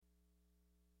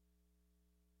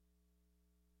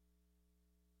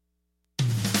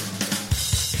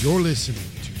You're listening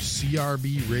to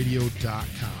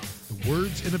CRBRadio.com. The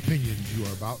words and opinions you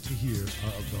are about to hear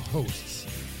are of the hosts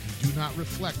and do not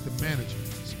reflect the management,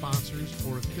 sponsors,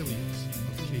 or affiliates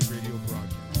of Cape Radio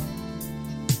Broadcast.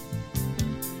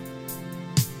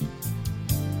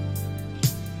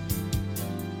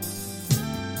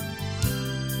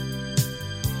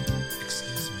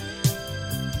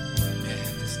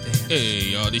 Hey,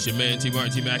 y'all, this your man, T.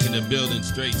 Martin T. Mac in the building,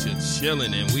 straight to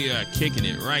chilling, and we are kicking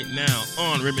it right now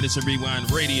on RMNSC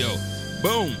Rewind Radio.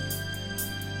 Boom.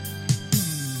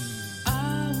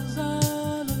 I was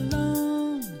all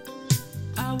alone.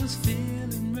 I was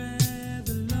feeling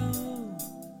rather low.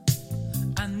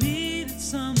 I needed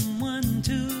someone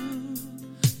to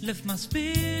lift my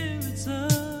spirits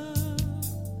up.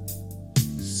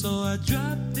 So I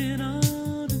dropped in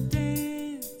on a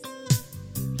dance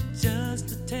just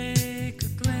to take a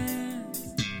glance.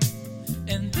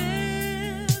 And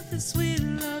there the sweet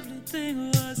lovely thing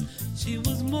was, she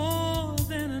was more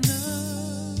than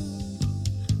enough.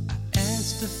 I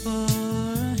asked her for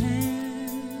a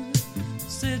hand,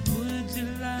 said would you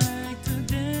like to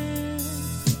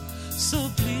dance? So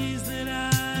pleased that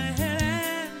I had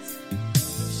asked,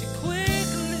 she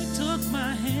quickly took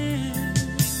my hand,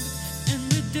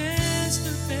 and we danced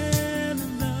and fell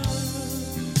in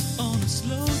love on a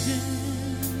slow jam,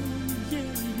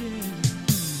 yeah, yeah.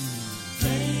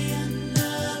 Play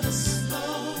another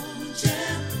slow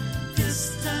jam,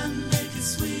 this time make it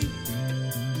sweet.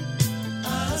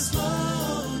 A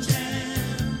slow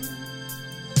jam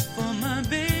for my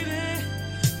baby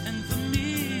and for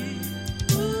me.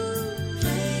 Ooh,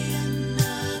 play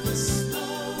another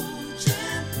slow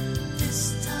jam,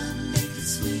 this time make it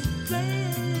sweet. Play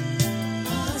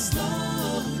a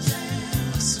slow jam,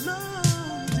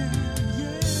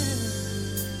 yeah.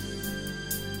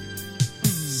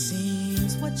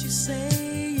 Seems what you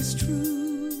say is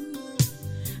true.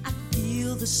 I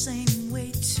feel the same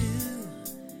way too.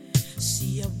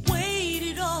 See, I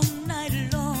waited all night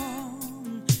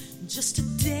long just to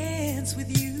dance with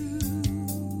you.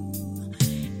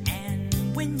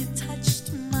 And when you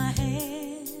touched my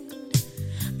hand,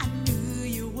 I knew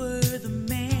you were the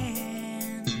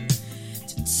man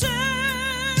to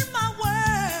turn my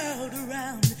world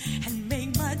around and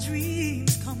make my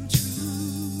dreams come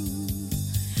true.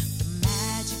 The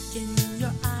magic in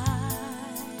your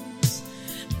eyes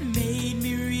made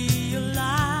me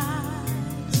realize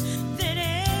that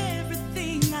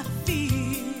everything I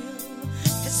feel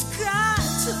has got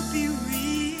to be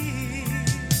real.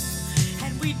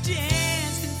 And we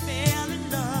danced and fell in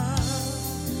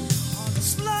love on a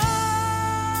slow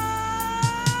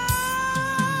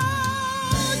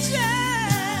jam.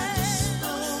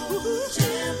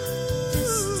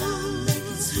 This time make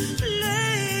it sweet.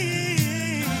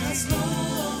 Play a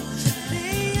slow jam.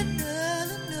 Play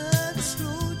another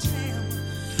slow jam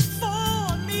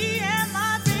for me and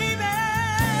my baby.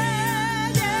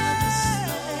 Yeah.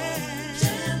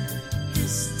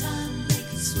 This time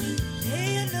make it sweet.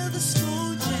 Play another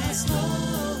slow jam.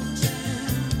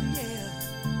 Yeah.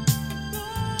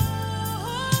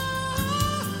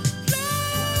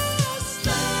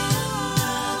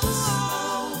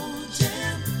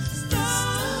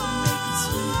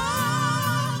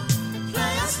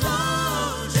 Play a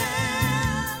slow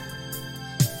jam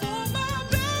for my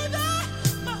baby,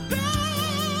 my baby.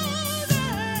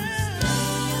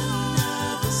 Play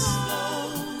another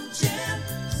slow jam.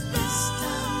 This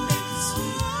time make it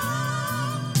sweet.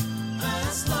 A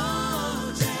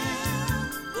slow jam,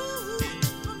 ooh,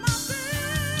 for my baby.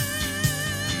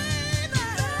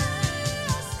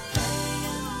 Play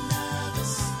another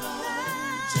slow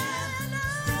jam.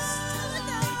 This time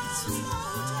make it sweet.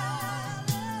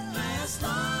 Play a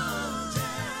slow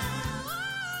jam,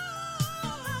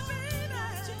 for my baby.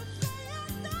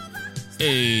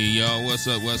 Hey, y'all, what's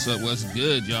up, what's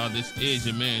good, y'all? This is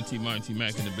your man, T. Martin T.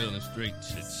 Mac in the building, straight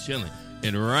to chilling.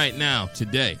 And right now,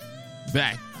 today,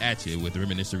 back at you with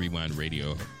RMNSC Rewind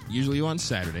Radio. Usually on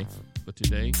Saturday, but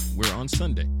today we're on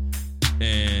Sunday.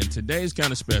 And today's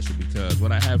kind of special because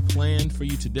what I have planned for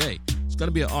you today, it's going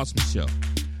to be an awesome show.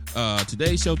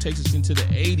 Today's show takes us into the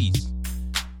 80s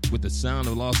with the sound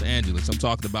of Los Angeles. I'm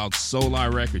talking about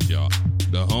Solar Records, y'all.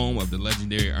 The home of the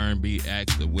legendary R&B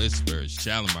acts, The Whispers,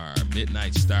 Shalimar,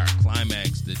 Midnight Star,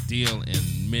 Climax, The Deal,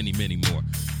 and many, many more.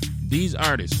 These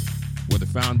artists were the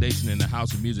foundation in the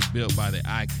house of music built by the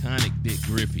iconic Dick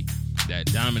Griffey that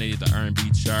dominated the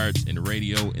R&B charts and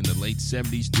radio in the late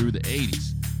 70s through the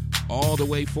 80s. All the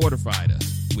way fortified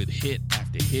us with hit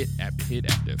after hit after hit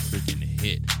after freaking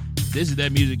hit. This is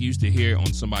that music you used to hear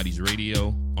on somebody's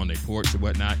radio on their porch or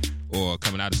whatnot, or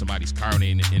coming out of somebody's car and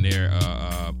in there,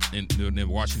 they're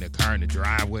washing their car in the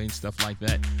driveway and stuff like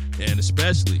that. And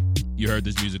especially, you heard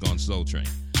this music on Soul Train.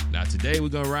 Now, today we're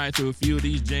going to ride through a few of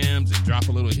these jams and drop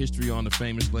a little history on the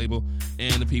famous label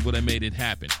and the people that made it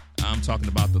happen. I'm talking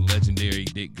about the legendary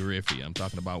Dick Griffey. I'm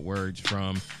talking about words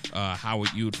from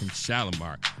Howard Ewart from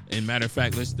Shalimar. And matter of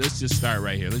fact, let's just start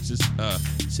right here. Let's just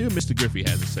see what Mr. Griffey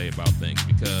has to say about things,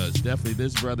 because definitely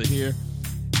this brother here,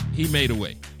 he made a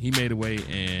way. He made a way,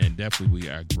 and definitely we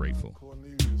are grateful.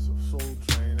 Cornelius of Soul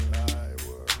Train and I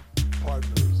were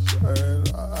partners, and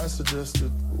I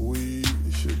suggested we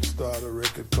should start a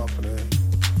record company.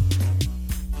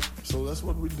 So that's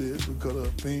what we did. We cut a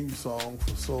theme song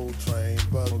for Soul Train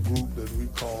by a group that we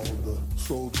called the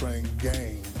Soul Train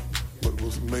Gang, but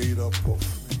was made up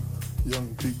of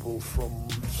young people from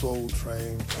Soul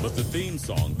Train. But the theme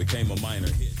song became a minor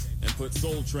hit and put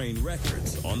Soul Train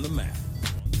Records on the map.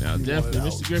 Now, definitely,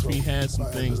 Mr. Griffey had some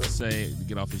things to say, to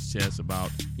get off his chest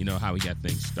about, how he got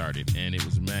things started, and it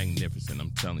was magnificent,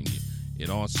 I'm telling you. It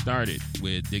all started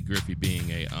with Dick Griffey being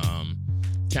a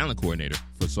talent coordinator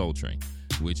for Soul Train,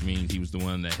 which means he was the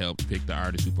one that helped pick the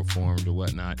artists who performed or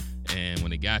whatnot, and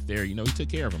when they got there, he took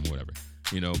care of them or whatever,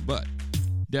 but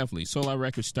definitely, Solar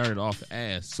Records started off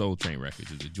as Soul Train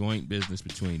Records. It's a joint business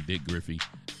between Dick Griffey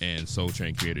and Soul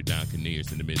Train creator Don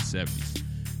Cornelius in the mid-'70s.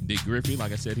 Dick Griffey,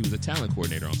 like I said, he was a talent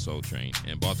coordinator on Soul Train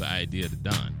and brought the idea to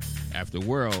Don. After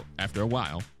a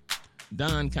while,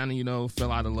 Don kind of,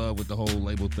 fell out of love with the whole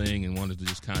label thing and wanted to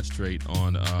just concentrate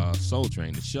on Soul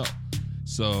Train, the show.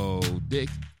 So Dick,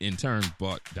 in turn,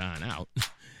 bought Don out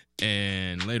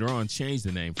and later on changed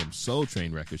the name from Soul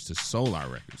Train Records to Solar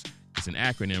Records. It's an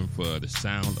acronym for the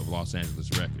Sound of Los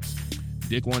Angeles Records.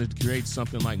 Dick wanted to create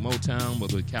something like Motown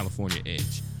but with a California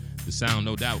edge. The sound,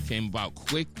 no doubt, came about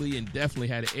quickly and definitely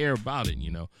had an air about it,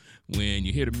 When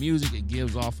you hear the music, it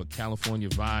gives off a California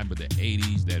vibe of the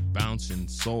 80s, that bouncing,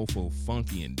 soulful,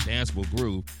 funky, and danceable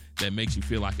groove that makes you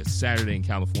feel like a Saturday in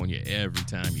California every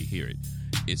time you hear it.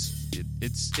 It's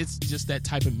just that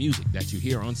type of music that you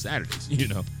hear on Saturdays,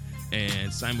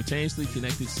 and simultaneously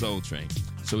connected Soul Train.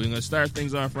 So we're going to start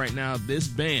things off right now. This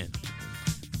band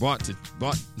brought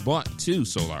to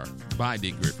Solar by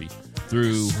Dick Griffey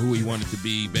through who he wanted to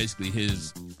be, basically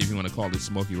his, if you want to call it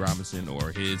Smokey Robinson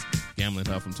or his Gambling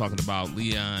Huff. I'm talking about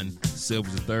Leon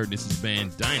Silvers III. This is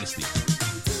band Dynasty.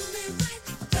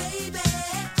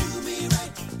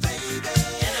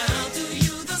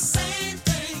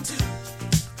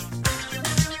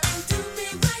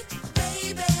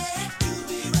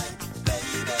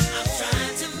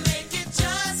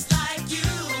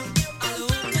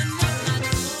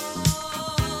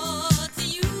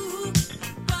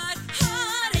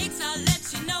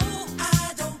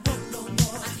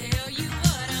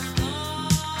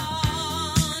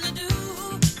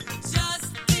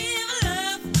 Just give love.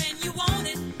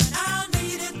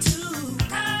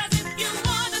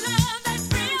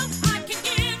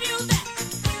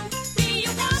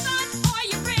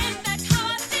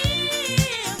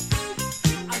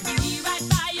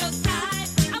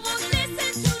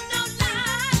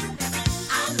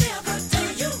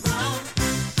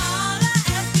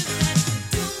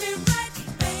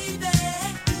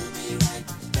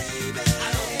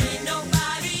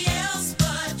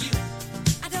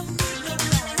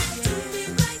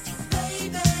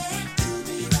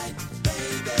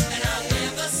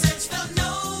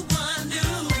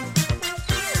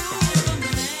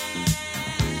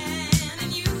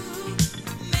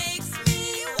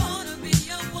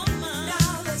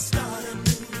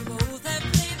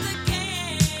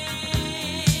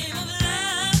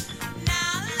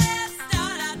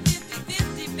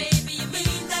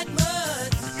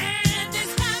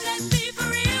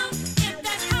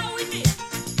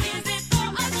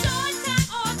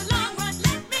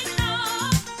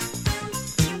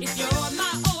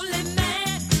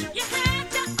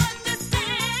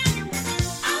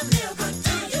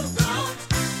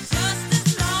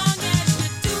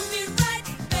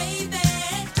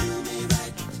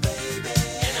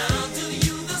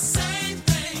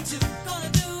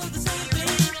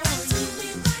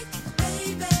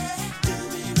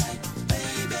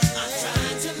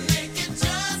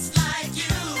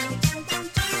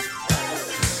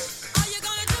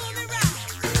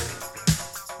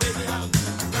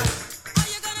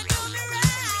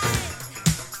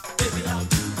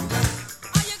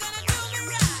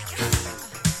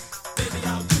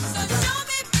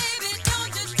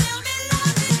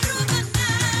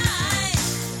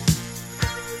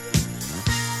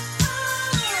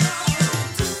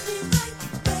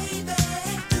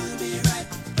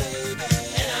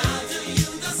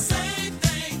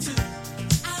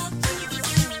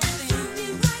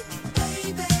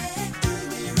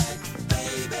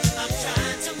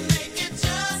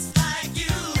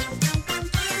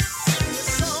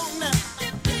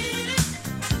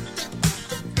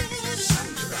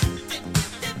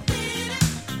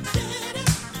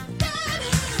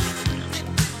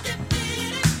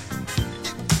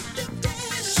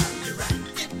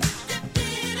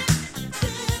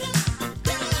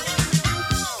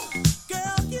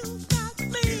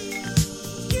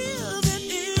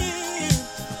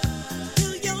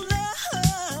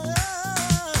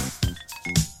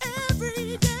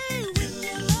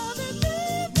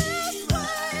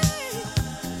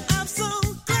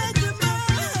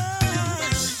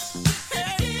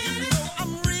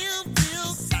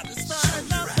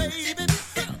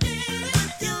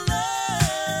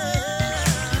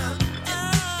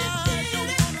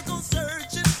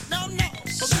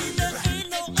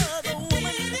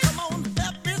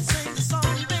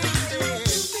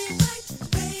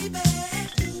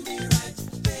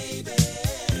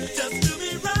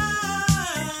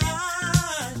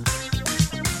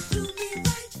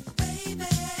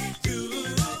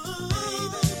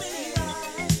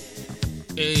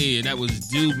 was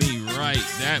Do Me Right.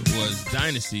 That was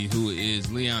Dynasty, who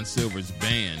is Leon Silver's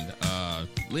band.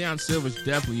 Leon Silver's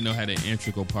definitely, had an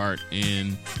integral part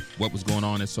in what was going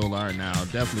on at Solar. Now,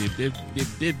 definitely,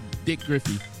 if Dick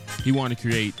Griffey, he wanted to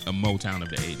create a Motown of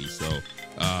the 80s.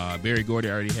 So, Berry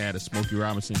Gordy already had a Smokey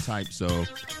Robinson type, so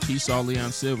he saw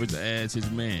Leon Silver as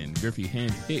his man. Griffey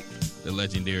handpicked the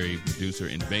legendary producer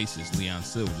and bassist Leon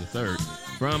Silver III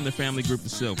from the family group The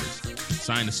Silvers,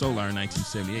 signed to Solar in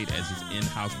 1978 as his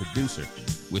in-house producer,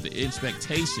 with the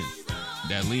expectation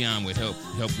that Leon would help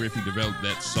Griffey develop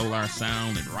that Solar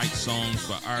sound and write songs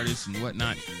for artists and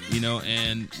whatnot,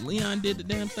 and Leon did the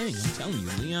damn thing. I'm telling you,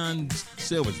 Leon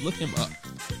Silvers, look him up.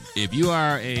 If you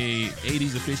are a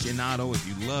 80s aficionado, if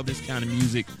you love this kind of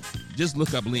music, just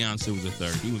look up Leon Silver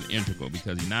III. He was integral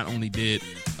because he not only did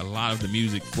a lot of the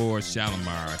music for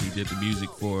Shalimar, he did the music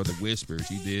for the Whispers,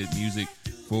 he did music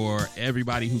for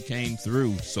everybody who came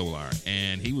through Solar,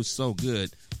 and he was so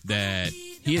good that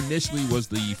he initially was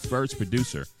the first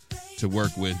producer to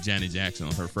work with Janet Jackson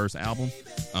on her first album.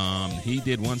 He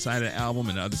did one side of the album,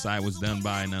 and the other side was done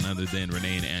by none other than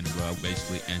Renee and Angela,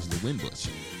 basically Angela Winbush.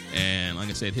 And like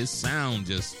I said, his sound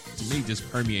just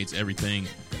permeates everything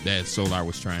that Solar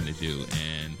was trying to do.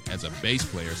 And as a bass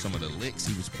player, some of the licks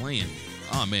he was playing,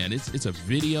 oh man, it's a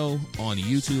video on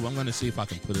YouTube. I'm going to see if I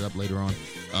can put it up later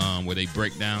on, where they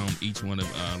break down each one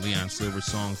of Leon Silver's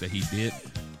songs that he did.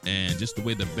 And just the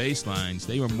way the bass lines,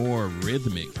 they were more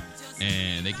rhythmic,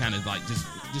 and they kind of like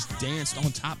just danced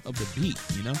on top of the beat,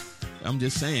 I'm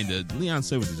just saying that Leon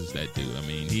Silver is just that dude. I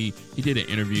mean, he did an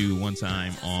interview one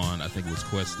time on, I think it was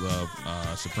Questlove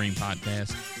Supreme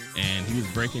podcast, and he was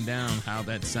breaking down how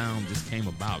that sound just came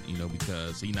about,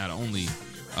 because he not only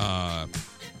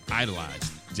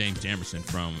idolized James Jamerson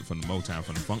from the Motown,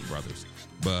 from the Funk Brothers,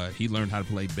 but he learned how to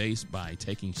play bass by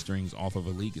taking strings off of a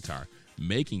lead guitar,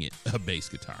 making it a bass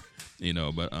guitar,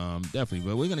 but definitely.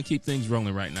 But we're going to keep things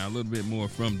rolling right now. A little bit more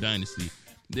from Dynasty.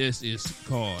 This is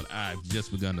called I've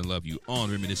Just Begun to Love You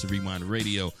on Reminiscent Rewind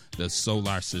Radio, the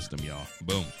Solar System, y'all.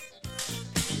 Boom.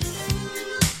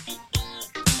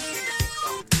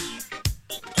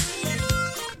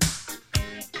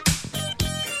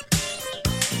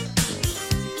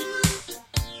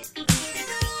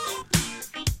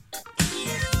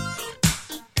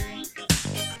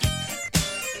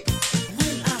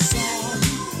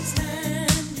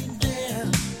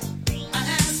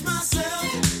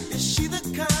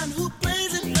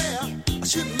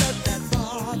 Shouldn't let that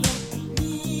bother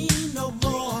me no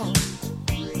more.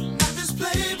 At this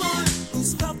playboy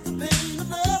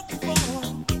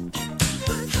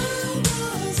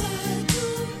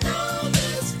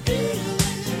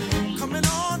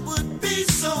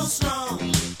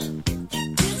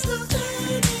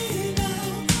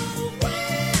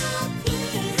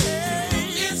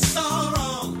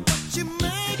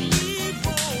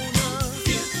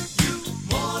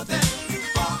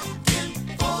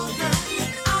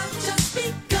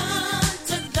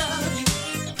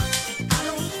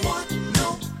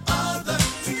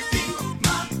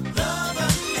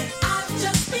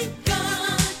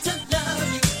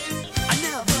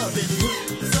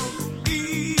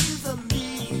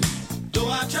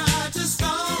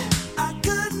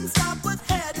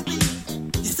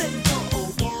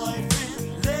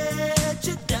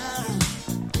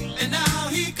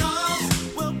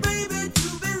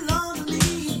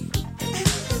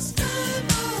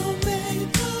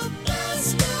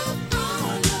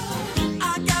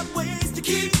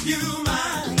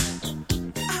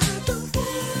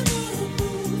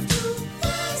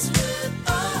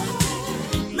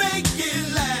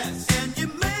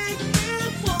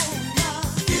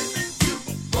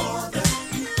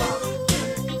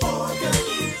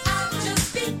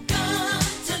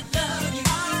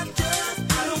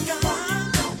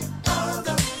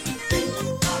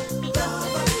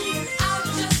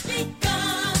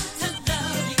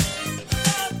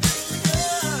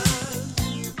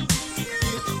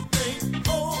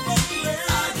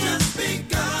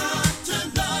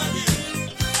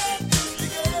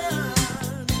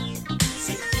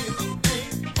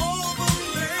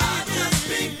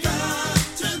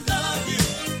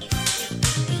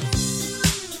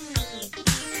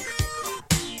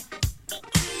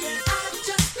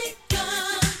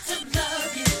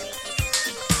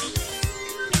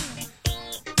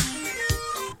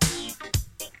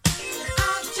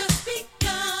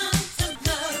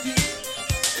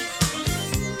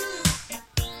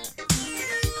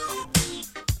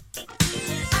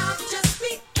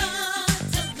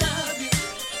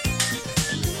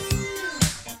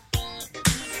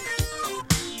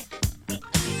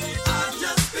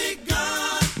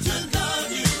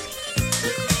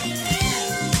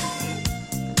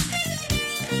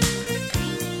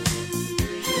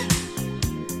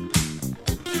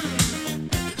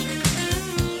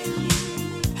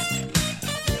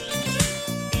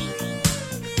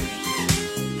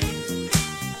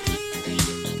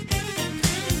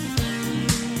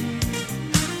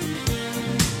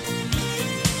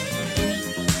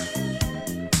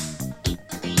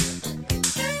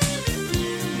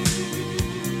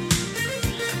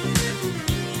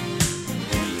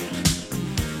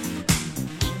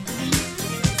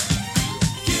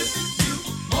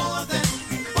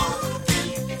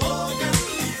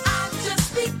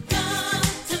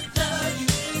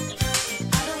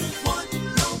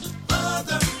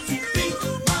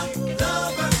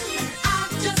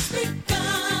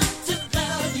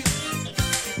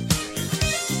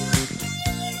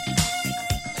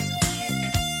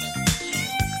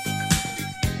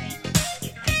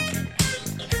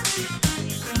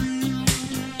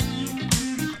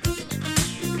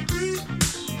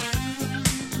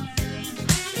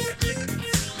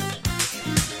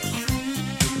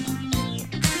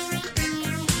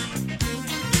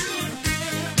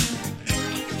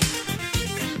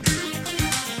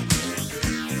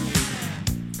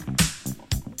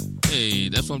Hey,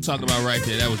 that's what I'm talking about right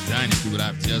there. That was Dynasty, but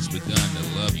I've just begun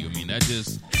to love you. I mean, that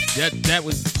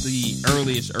was the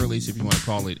earliest, if you want to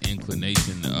call it,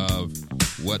 inclination of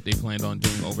what they planned on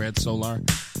doing over at Solar.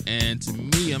 And to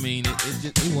me, I mean,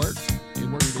 it worked. It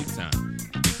worked big time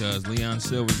because Leon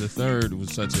Silvers III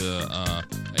was such an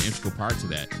integral part to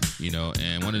that, you know.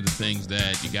 And one of the things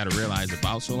that you got to realize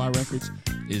about Solar Records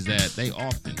is that they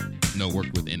often, work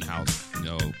with in-house.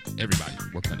 Everybody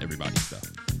work on everybody's stuff.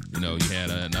 You had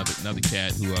another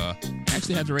cat who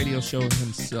actually has a radio show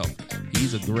himself.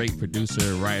 He's a great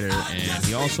producer, writer, and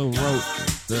he also wrote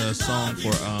the song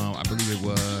for I believe it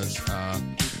was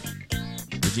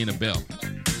Regina Bell.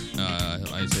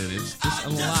 Like I said, it's just a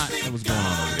lot that was going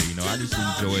on over there. I just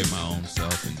enjoy it my own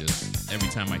self, and just every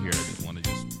time I hear it, I just want to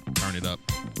just turn it up,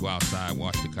 go outside,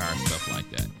 wash the car, stuff like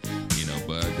that.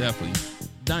 But definitely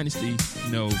Dynasty,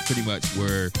 pretty much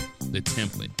were the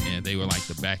template, and they were like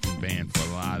the backing band for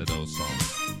a lot of those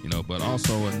songs. But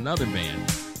also another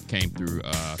band came through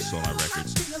Solar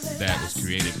Records that was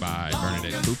created by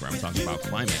Bernadette Cooper. I'm talking about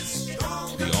Climax,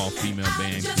 the all-female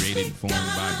band created and formed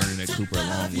by Bernadette Cooper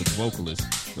along with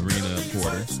vocalist Lorena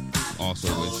Porter, also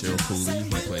with Cheryl Cooley,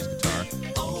 who plays guitar,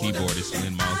 and keyboardist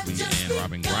Lynn Mosby and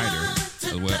Robin Greider,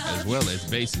 as well as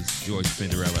bassist George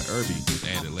Cinderella Irby, who's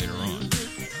added later on.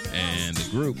 And the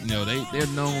group, they're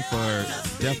known for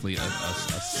definitely a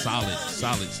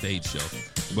solid stage show.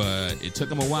 But it took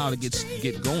them a while to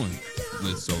get going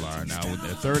with Solar. Now, with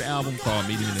their third album called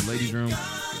Meeting in the Ladies' Room,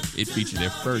 it featured their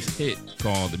first hit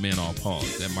called The Men All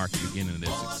Pause. That marked the beginning of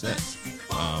their success,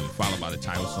 followed by the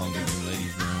title song Meeting in the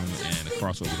Ladies' Room and the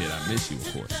crossover hit I Miss You,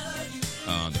 of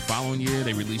course. The following year,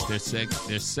 they released their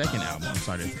second album,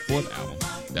 their fourth album,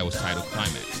 that was titled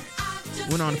Climax.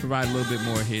 Went on to provide a little bit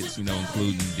more hits,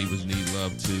 including Divas Need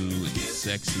Love Too and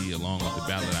Sexy, along with the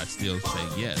ballad I'd Still Say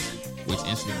Yes, which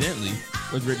incidentally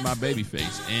was written by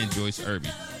Babyface and Joyce Irby,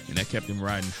 and that kept them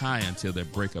riding high until their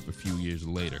breakup a few years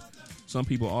later. Some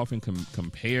people often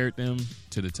compared them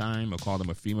to the time or called them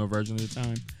a female version of the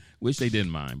time, which they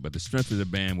didn't mind, but the strength of the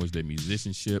band was their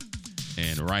musicianship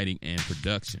and writing and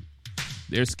production.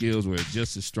 Their skills were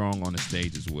just as strong on the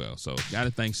stage as well. So, got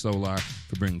to thank Solar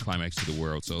for bringing Climax to the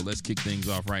world. So, let's kick things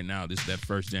off right now. This is that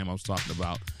first jam I was talking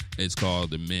about. It's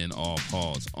called The Men All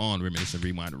Pause on Reminiscent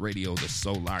Rewind Radio, the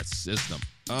Solar System.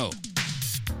 Oh.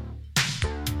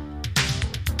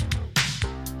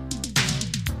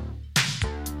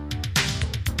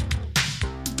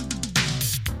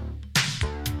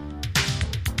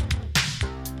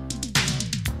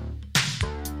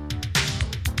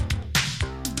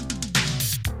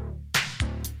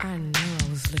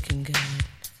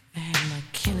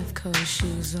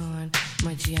 Shoes on,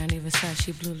 my Gianni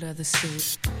Versace blue leather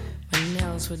suit. My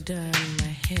nails were done,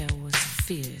 my hair was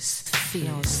fierce. And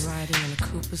I was riding in a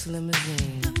Cooper's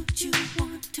limousine. Don't you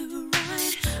want to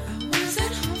ride? I was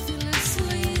at home feeling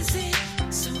sleazy,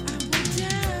 so I went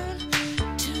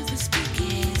down to the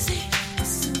speakeasy. As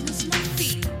soon as my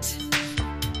feet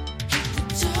hit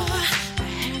the door, I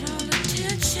had all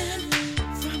attention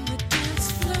from the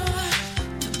dance floor.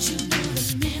 Don't you know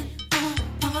the men all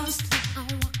paused?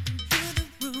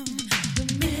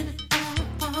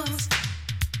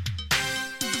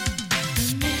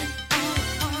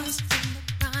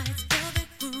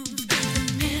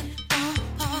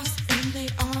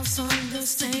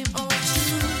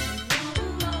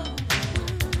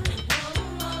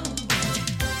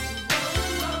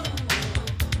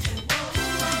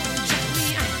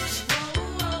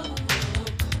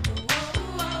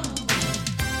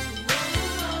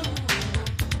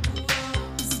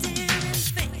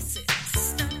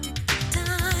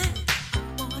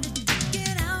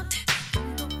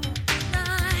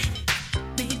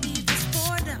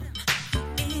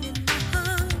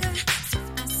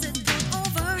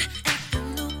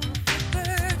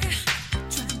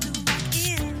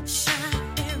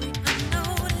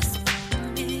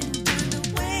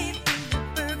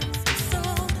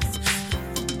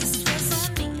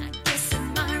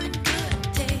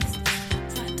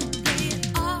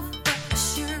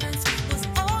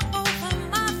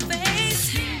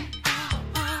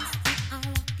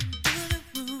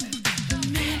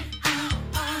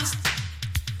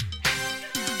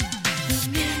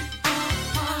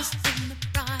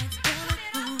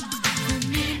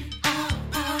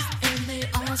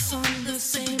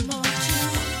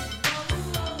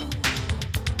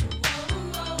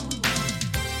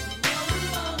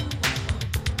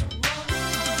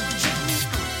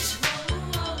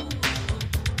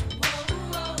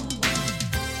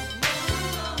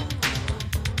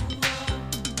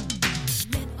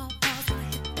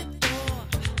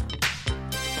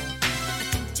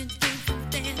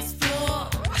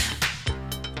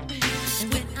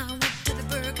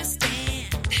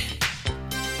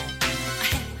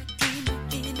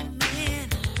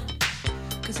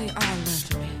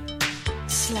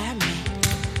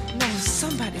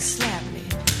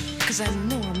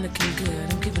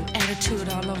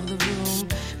 all over the room.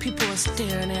 People are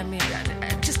staring at me.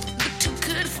 I just look too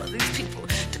good for these people.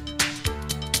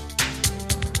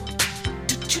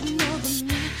 Did you know the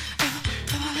men are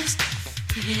paused?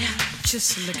 Yeah,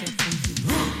 just look at them.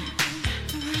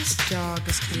 This dog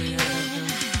is coming out of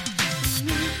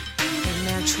them. A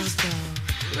natural dog.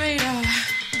 Radar.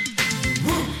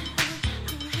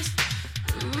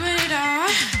 Radar.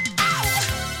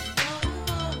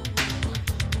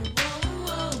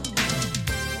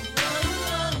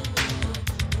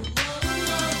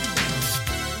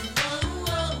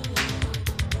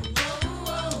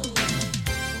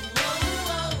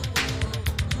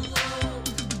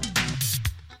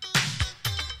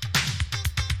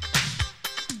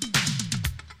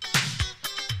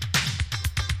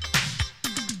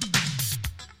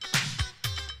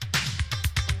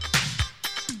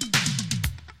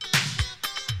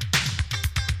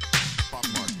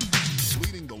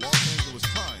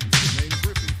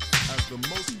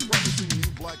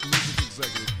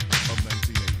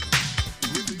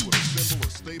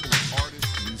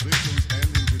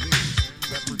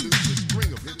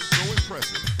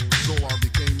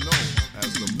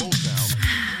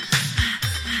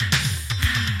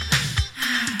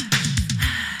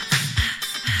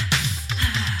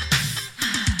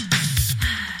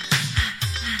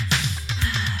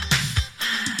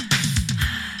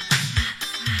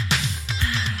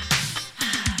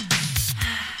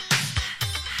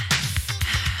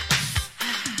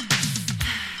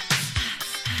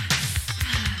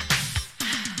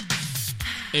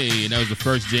 Hey, that was the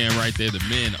first jam right there, The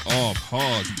Men All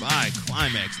Pause by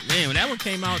Climax. Man, when that one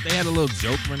came out, they had a little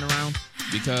joke running around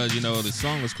because, the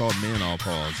song was called Men All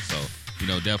Pause. So,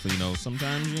 definitely,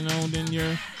 sometimes, in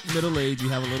your middle age, you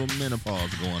have a little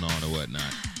menopause going on or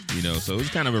whatnot. So it was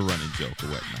kind of a running joke or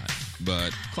whatnot.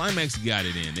 But Climax got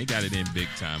it in. They got it in big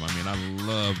time. I mean, I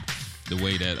loved the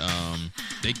way that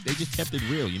they just kept it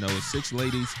real. It's 6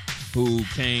 ladies who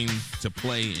came to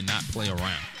play and not play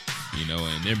around.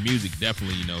 And their music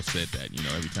definitely, said that,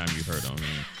 every time you heard them. I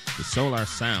mean, the Solar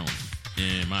sound,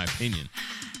 in my opinion,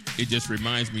 it just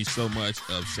reminds me so much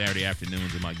of Saturday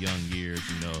afternoons in my young years.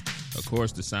 Of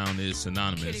course, the sound is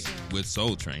synonymous with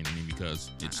Soul Train. I mean,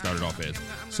 because it started off as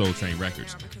Soul Train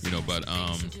Records, but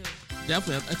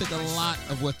definitely, I think a lot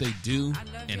of what they do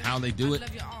and how they do it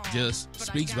just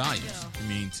speaks volumes. I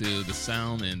mean, to the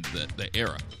sound and the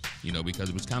era, because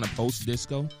it was kind of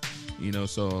post-disco.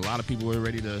 So a lot of people were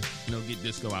ready to, get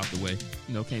disco out the way.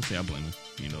 Can't say I blame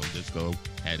them. Disco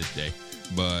had its day.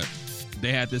 But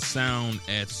they had this sound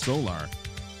at Solar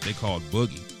they called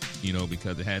Boogie,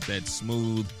 because it had that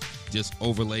smooth, just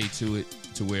overlay to it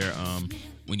to where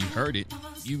when you heard it,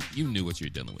 you knew what you're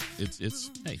dealing with.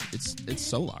 It's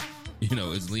Solar.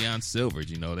 It's Leon Silvers.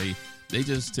 They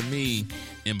just, to me,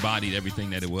 embodied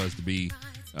everything that it was to be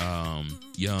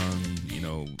young,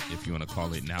 if you want to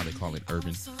call it, now they call it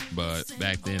urban, but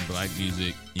back then black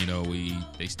music,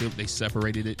 they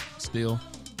separated it still,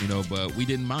 but we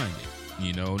didn't mind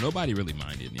it, nobody really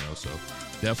minded, so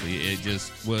definitely it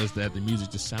just was that the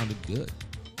music just sounded good.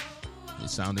 It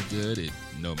sounded good. It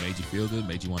made you feel good,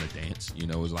 made you want to dance.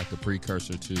 It was like the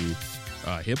precursor to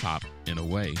hip hop in a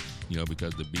way,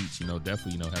 because the beats,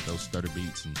 definitely, had those stutter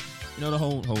beats and the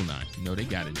whole nine. They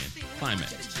got it in.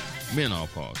 Climax. Men All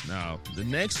Pause. Now, the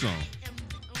next song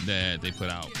that they put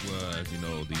out was,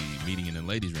 the Meeting in the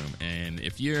Ladies Room. And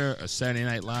if you're a Saturday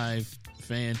Night Live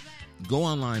fan, go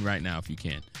online right now if you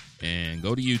can and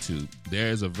go to YouTube.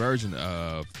 There's a version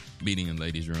of Meeting in the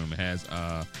Ladies Room. It has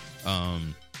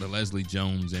the Leslie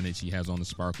Jones in it. She has on the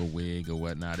sparkle wig or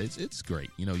whatnot. It's great.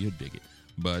 You'll dig it.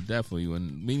 But definitely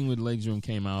when Meeting with the Ladies Room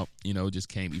came out, it just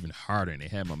came even harder. And they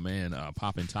had my man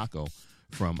Poppin' Taco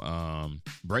from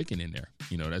Breaking in there.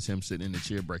 That's him sitting in the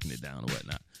chair breaking it down and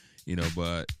whatnot.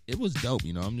 But it was dope.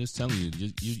 I'm just telling you,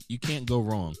 you can't go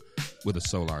wrong with a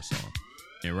Solar song.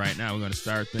 And right now we're going to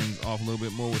start things off a little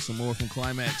bit more with some more from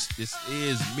Climax. This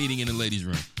is Meeting in the Ladies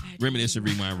Room. Reminisce and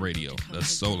Rewind Radio, the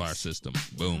Solar System.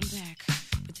 Boom. I'm back,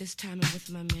 but this time I'm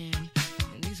with my man.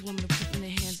 And these women are putting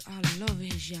their hands all over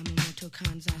his Yamamoto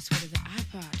Kansai sweater, the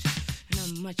iPod. And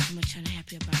I'm much, much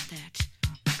unhappy about that.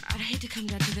 I'd hate to come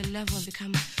down to the level and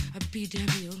become a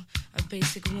BW, a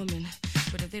basic woman.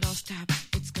 But if they don't stop,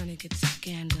 it's gonna get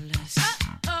scandalous.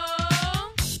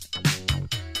 Uh-oh!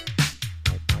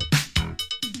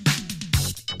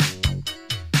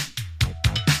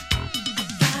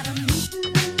 Got a meeting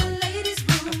in the ladies'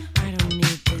 room. I don't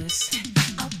need this.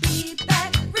 I'll be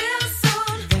back real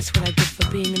soon. That's what I get for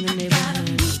being in the Got a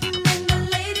neighborhood. meeting in the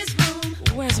ladies' room.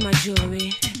 Where's my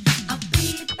jewelry? I'll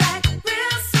be back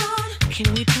real soon.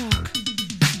 Can we talk?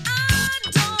 I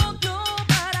don't know,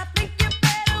 but I think you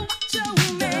better watch your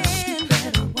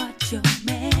man.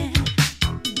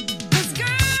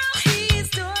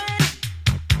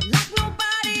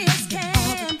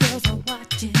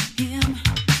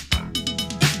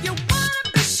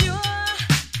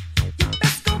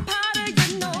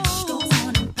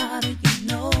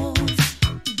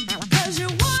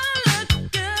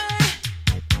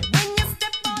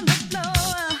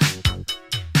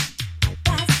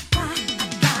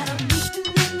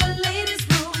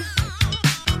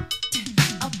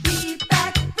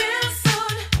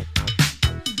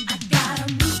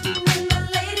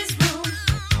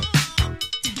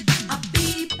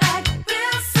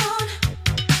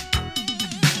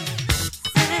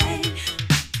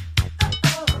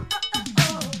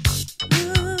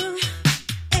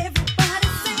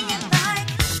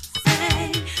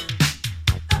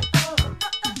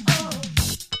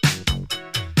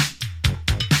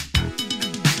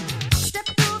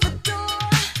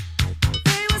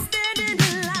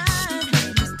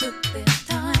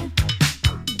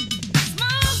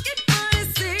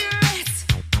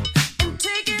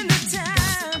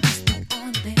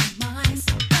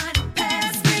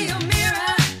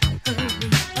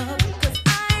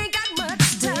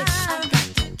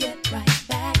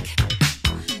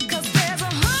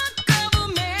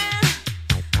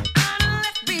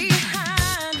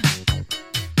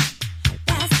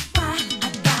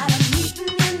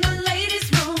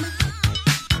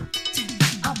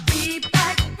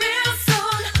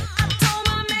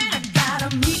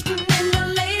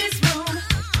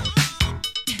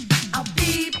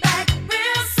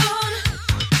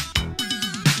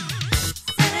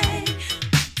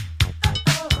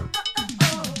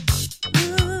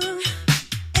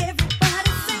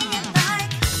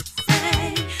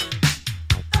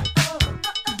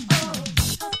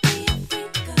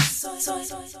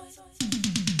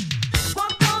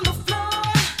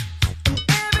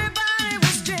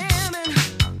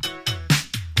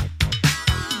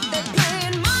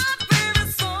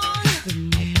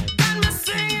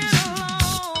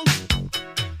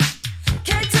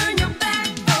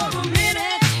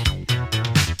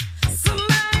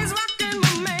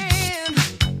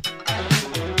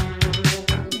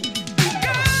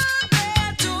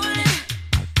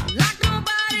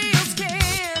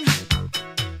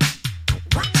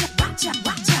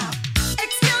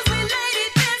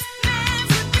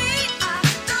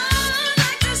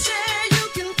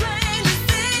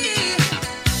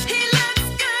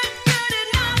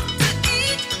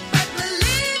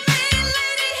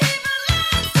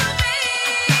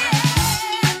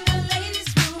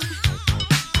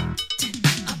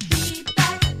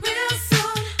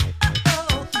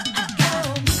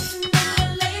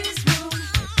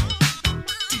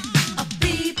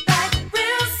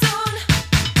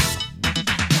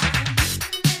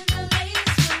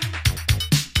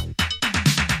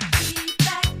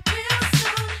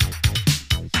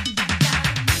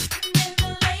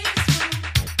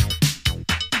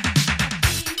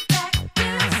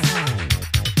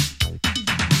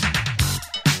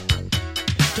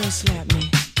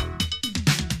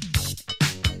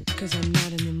 'cause I'm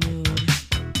not in the mood.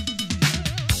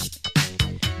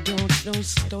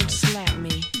 Don't slap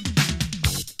me,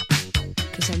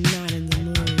 'cause I'm not in the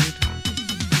mood.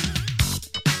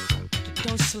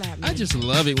 Don't slap me. I just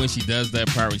love it when she does that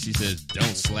part when she says,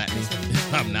 "Don't slap me."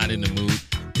 I'm not in the mood.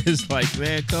 It's like,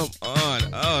 man, come on.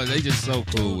 Oh, they just so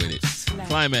cool with it.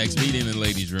 Climax, Meeting in the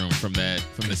Ladies' Room from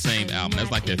the same album.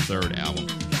 That's like their third album.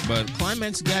 But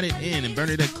Climax got it in, and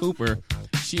Bernadette Cooper,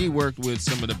 she worked with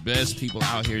some of the best people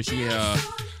out here. She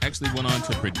actually went on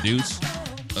to produce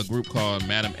a group called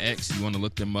Madam X. You want to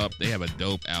look them up. They have a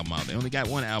dope album out. They only got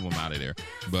one album out of there.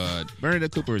 But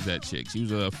Bernadette Cooper is that chick. She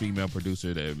was a female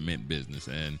producer that meant business.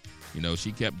 And, you know,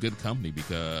 she kept good company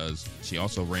because she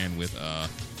also ran with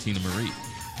Tina Marie.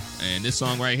 And this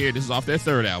song right here, this is off their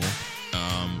third album,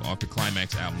 off the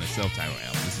Climax album, the self-titled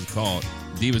album. This is called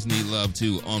Divas Need Love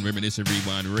Too on Reminiscent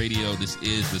Rewind Radio. This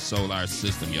is the Solar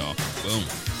System, y'all. Boom.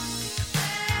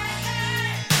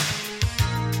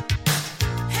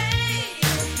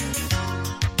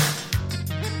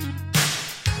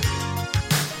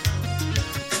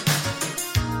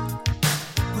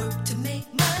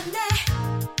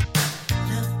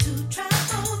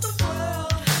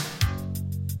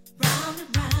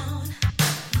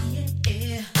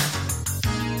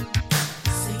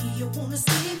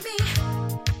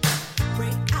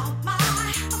 Break out my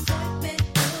appointment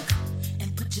book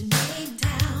and put your name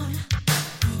down.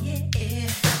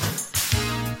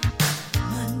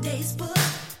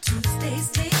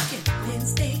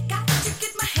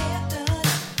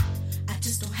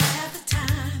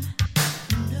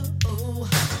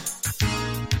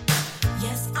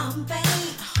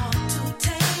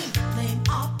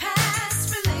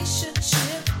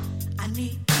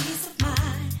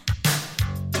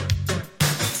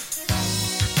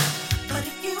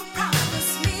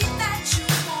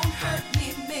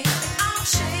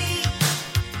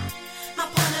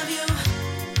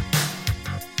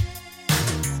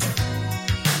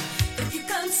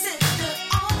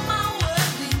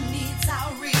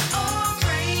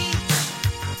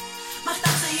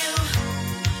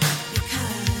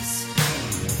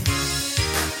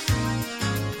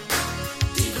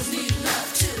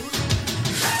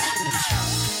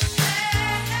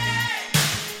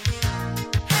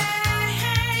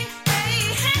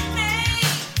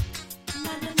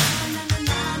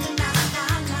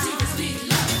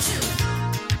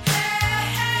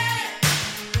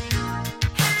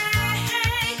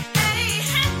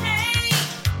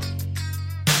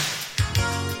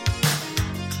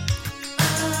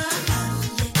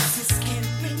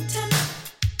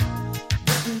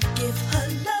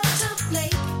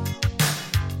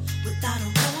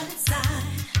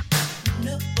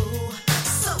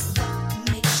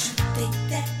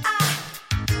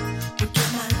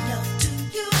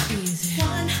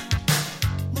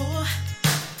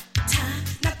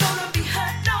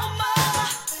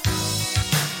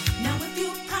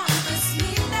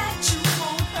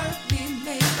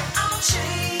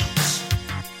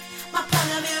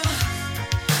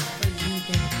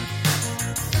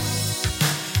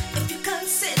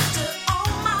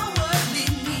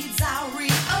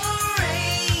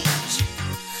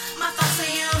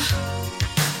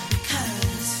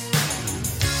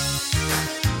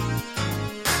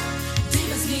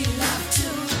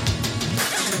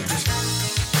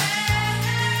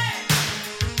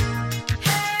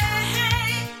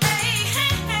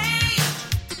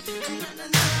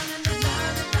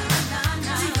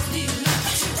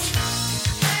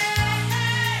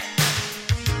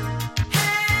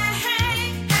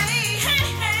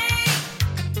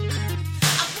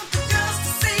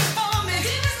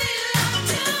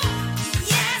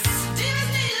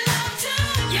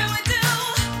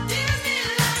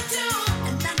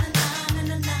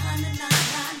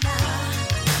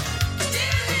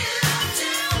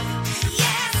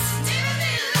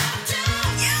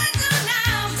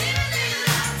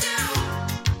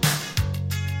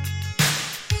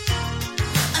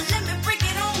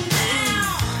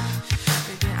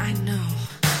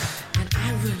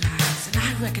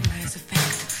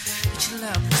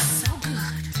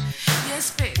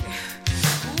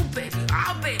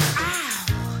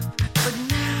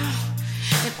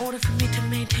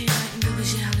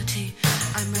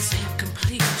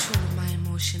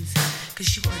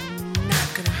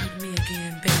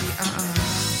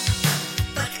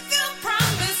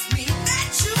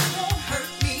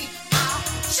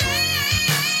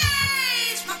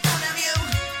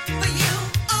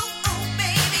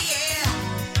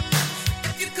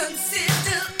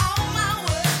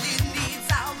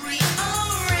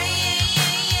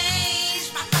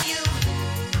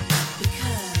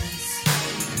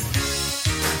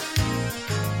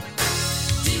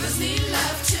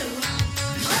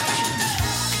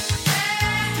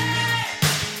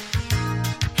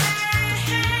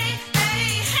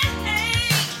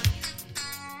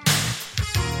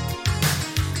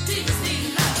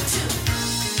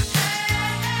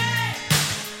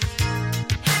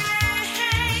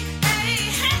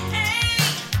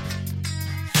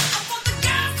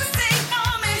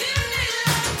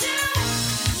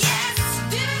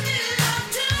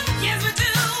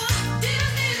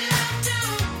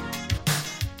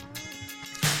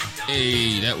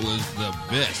 Hey, that was the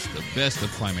best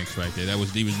of Climax right there. That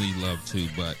was Divas Need Love too,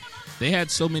 but they had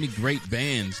so many great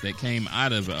bands that came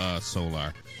out of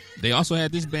Solar. They also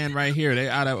had this band right here.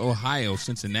 They're out of Ohio,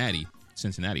 Cincinnati,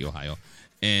 Ohio.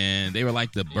 And they were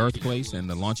like the birthplace and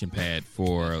the launching pad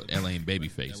for LA and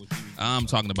Babyface. I'm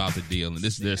talking about The Deal, and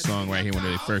this is their song right here, one of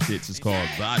their first hits. It's called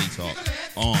Body Talk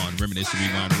on Reminiscent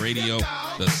Rewind Radio,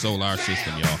 the Solar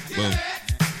System, y'all. Boom.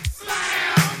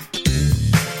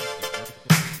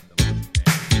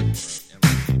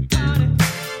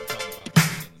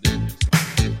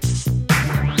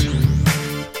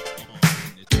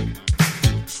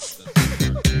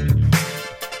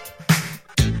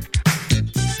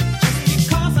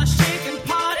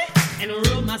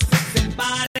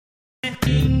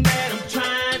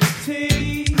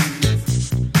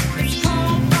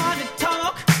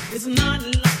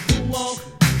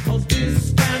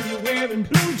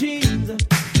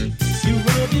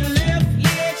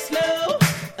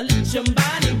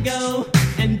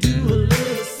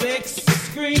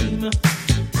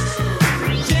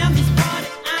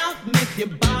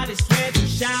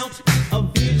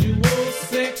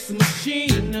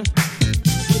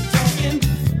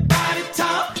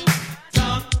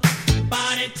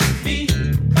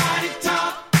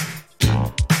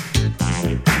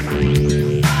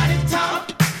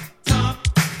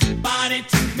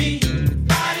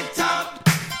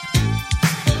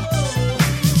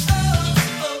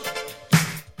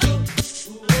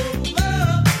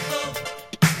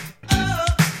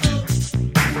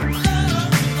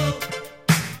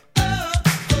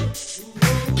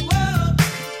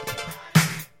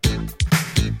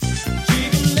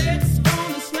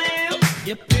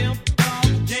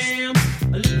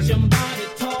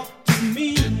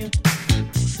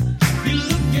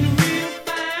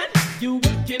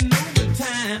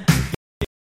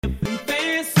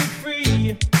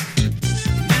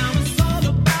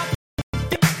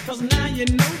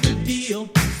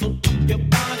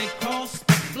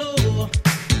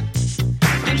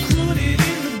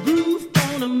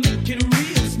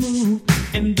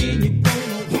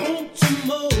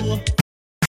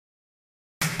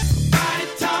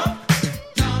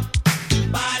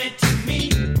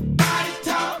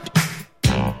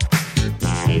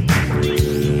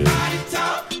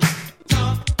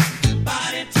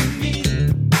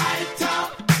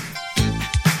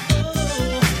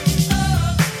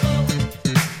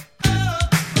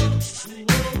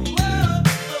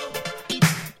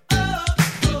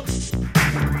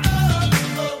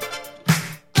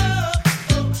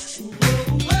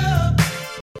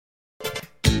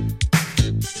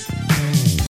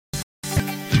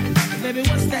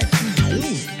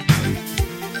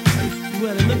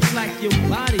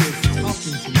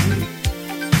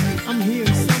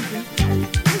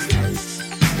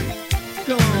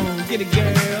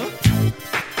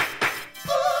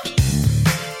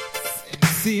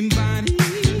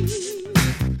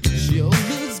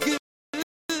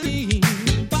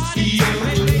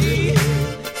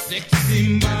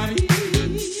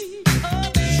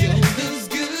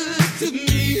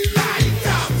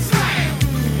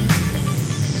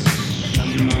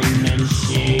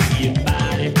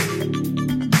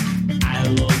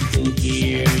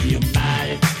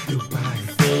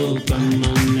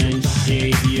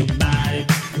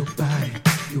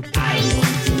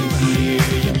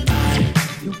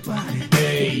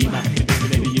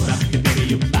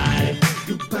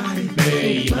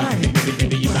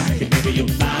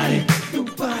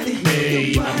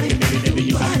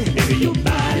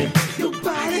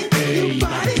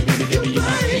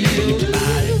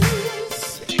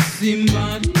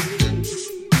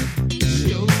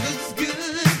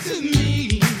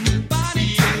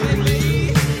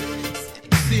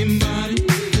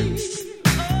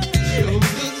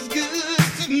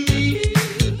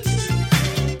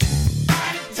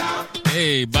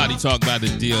 Talk about The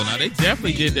Deal. Now, they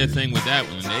definitely did their thing with that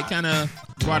one. They kind of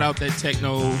brought out that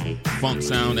techno funk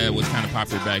sound that was kind of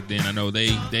popular back then. I know they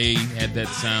had that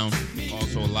sound.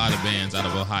 Also, a lot of bands out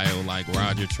of Ohio, like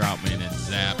Roger Troutman and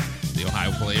Zap, the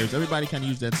Ohio Players, everybody kind of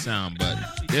used that sound, but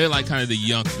they're like kind of the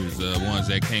youngsters, the ones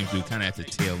that came through kind of at the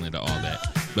tail end of all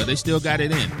that. But they still got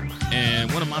it in.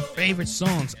 And one of my favorite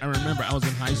songs, I remember I was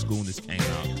in high school when this came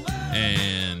out,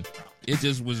 and it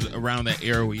just was around that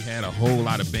era where you had a whole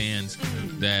lot of bands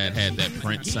that had that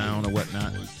Prince sound or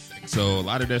whatnot. So a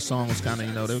lot of their songs was kind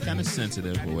of, they were kind of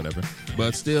sensitive or whatever.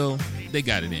 But still, they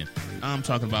got it in. I'm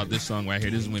talking about this song right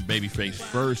here. This is when Babyface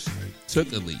first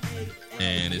took a lead.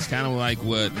 And it's kind of like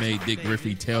what made Dick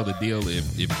Griffey tell The Deal,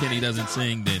 if Kenny doesn't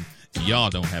sing, then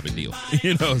y'all don't have a deal.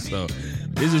 So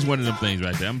this is one of them things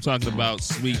right there. I'm talking about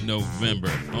Sweet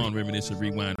November on Reminiscent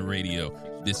Rewind Radio.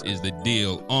 This is the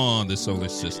deal on the solar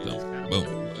system.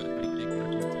 Boom.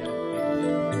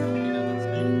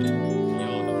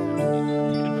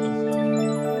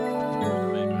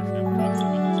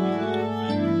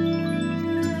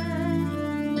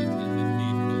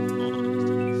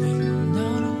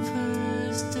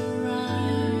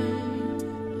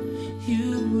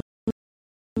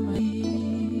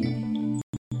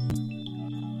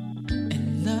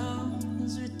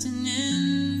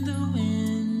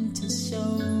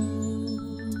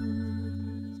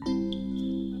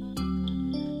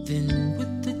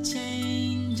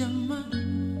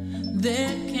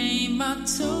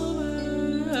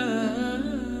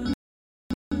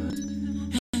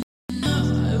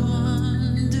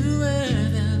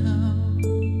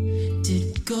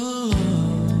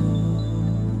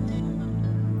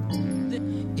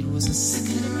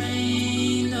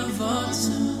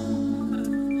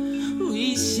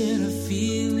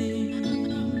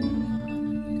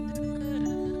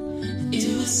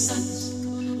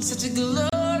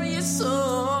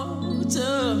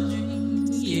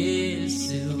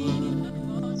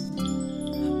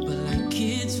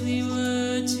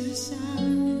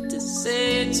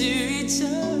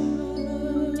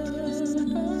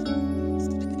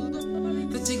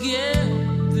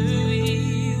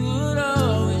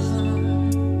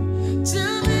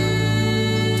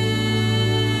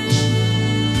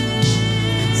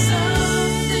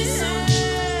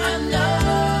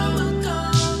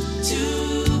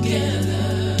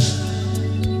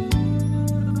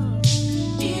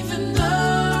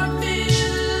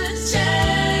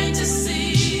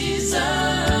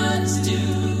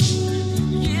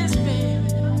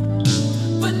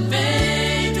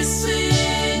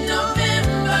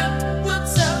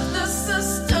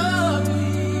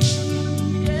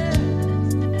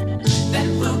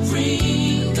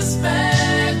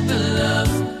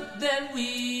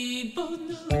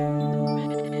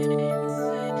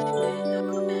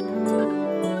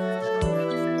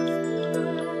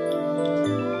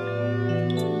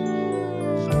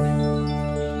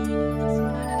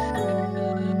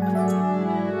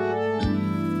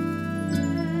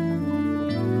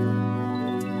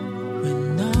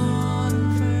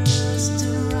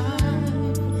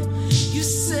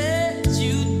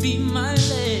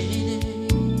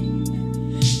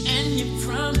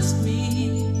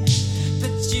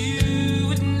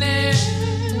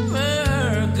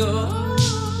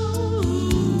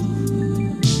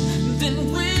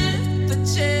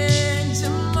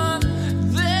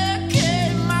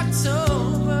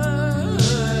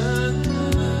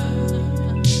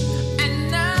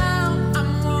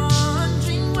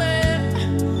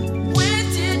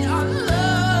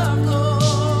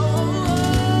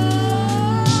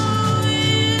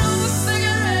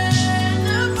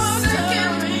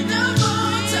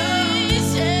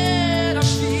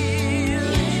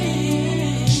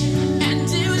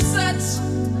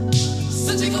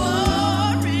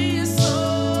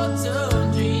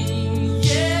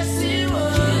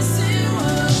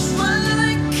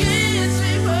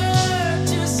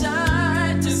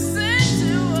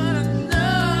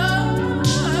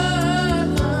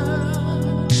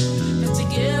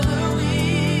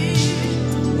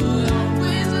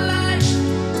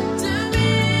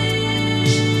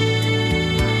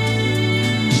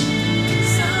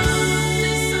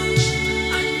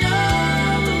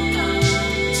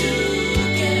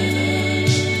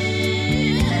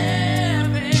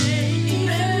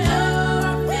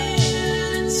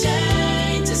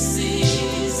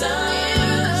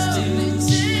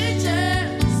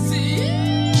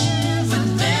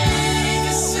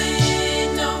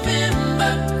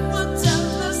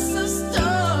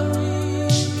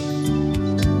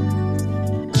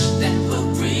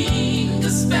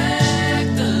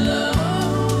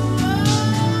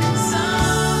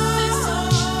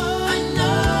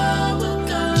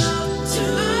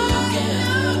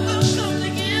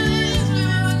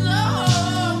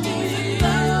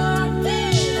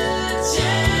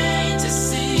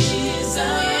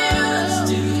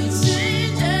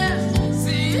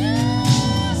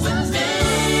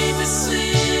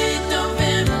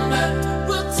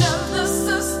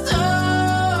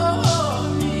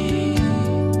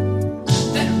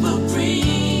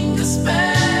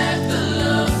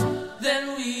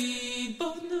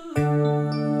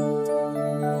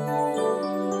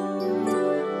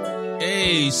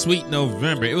 Sweet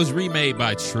November. It was remade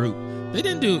by Troop. They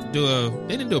didn't do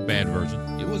a bad version.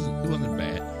 It wasn't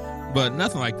bad, but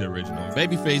nothing like the original.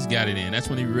 Babyface got it in. That's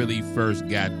when he really first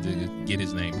got to get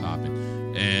his name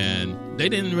popping. And they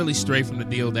didn't really stray from the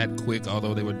deal that quick,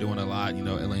 although they were doing a lot,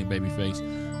 LA and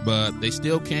Babyface. But they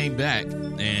still came back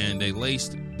and they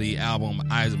laced the album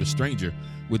Eyes of a Stranger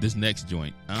with this next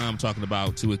joint. I'm talking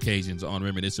about Two Occasions on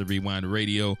Reminiscent Rewind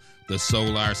Radio, the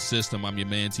Solar System. I'm your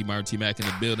man, T. Martin T. Mac in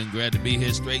the building. Glad to be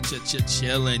here, straight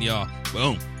chilling, y'all.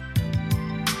 Boom.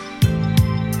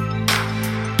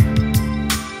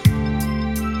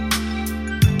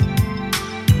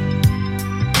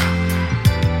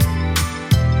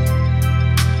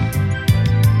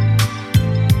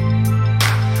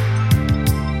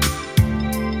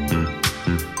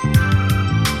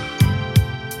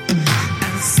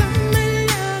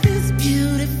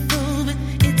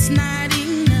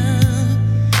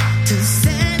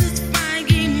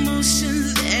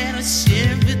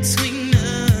 Between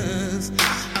us,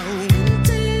 oh,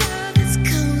 winter love is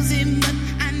cozy, but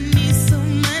I need so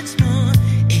much more.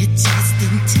 It just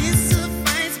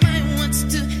intensifies my wants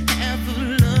to have a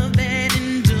love that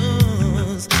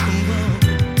endures.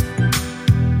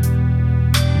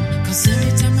 Cause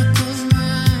every time I close my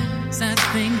eyes, I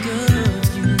think of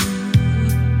you.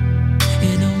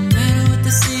 It don't matter what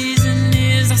the season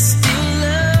is, I still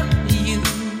love you.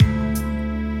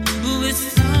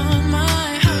 With all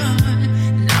my heart,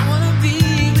 and I wanna be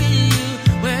with you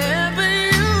wherever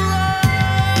you are.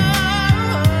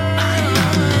 I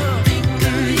only think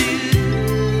of you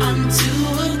on 2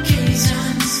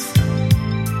 occasions.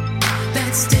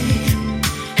 That's day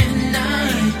and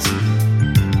night.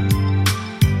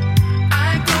 I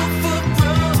go for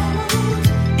broke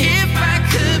if I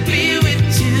could be with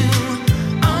you.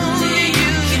 Only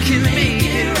you can make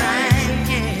it right,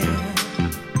 yeah.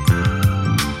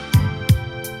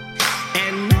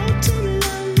 And autumn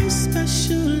love is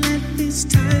special at this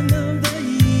time of the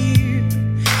year.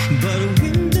 But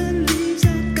when the leaves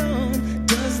are gone,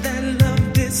 does that love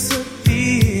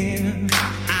disappear?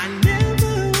 I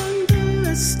never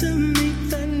underestimate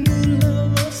the new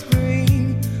love of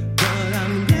spring. But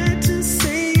I'm glad to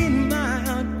say in my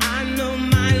heart, I know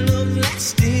my love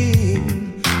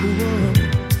lasting. Whoa.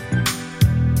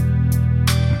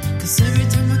 Cause every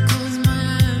time I close my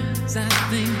eyes, I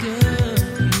think of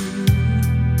you.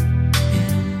 It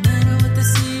don't matter what the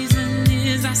season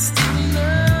is, I still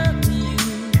love you.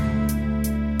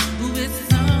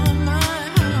 With all my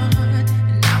heart,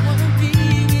 and I wanna be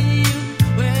with you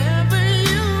wherever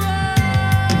you are.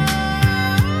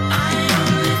 I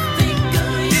only think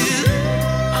of you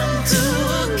on 2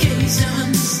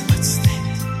 occasions. What's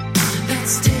that?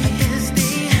 That's day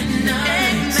and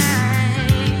night.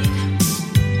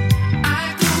 I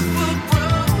go for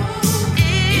broke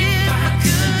if I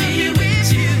could be with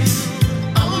you.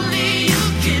 Only you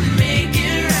can make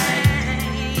it right.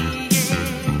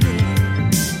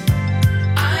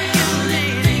 I only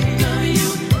think of you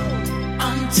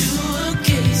on 2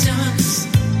 occasions.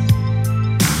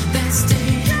 That's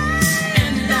day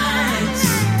and night.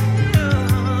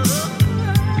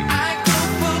 I go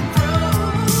for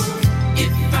broke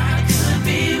if I could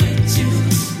be with you.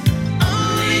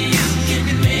 Only you can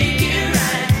make it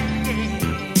right.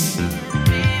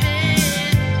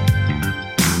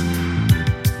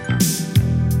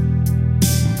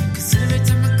 Cause every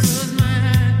time I close my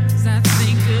eyes, I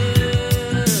think of you.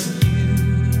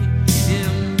 It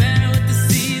don't matter what the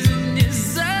season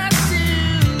is, I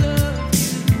still love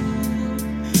you.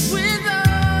 With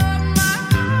all my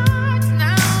heart, and I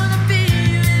wanna be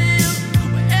with you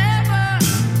wherever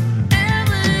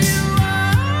you are.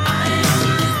 I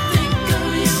only think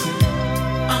of you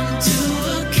on 2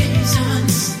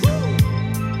 occasions.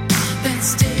 That's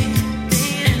day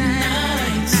and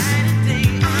night.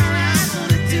 All I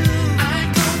wanna do, I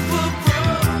go for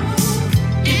broke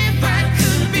if I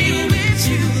could be with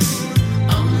you.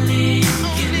 Only you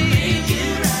can make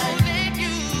it right.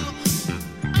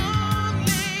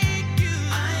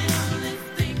 I only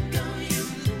think of you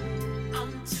on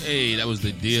 2. Hey, that was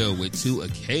the deal with 2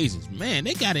 occasions. Man,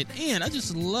 they got it in. I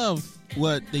just love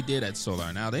what they did at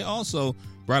Solar. Now, they also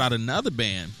brought out another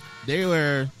band. They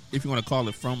were, if you want to call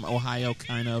it, from Ohio,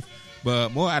 kind of,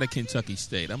 but more out of Kentucky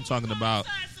State. I'm talking about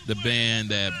the band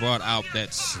that brought out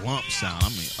that slump sound. I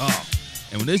mean, oh.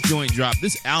 And when this joint dropped,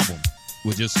 this album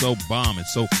was just so bomb and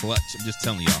so clutch. I'm just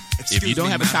telling y'all. If you don't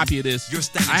have a copy of this,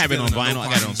 I have it on vinyl. I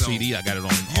got it on CD. I got it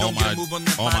on all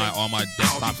my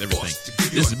desktops, everything.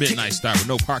 This is Midnight Star with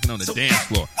No Parking on the Dance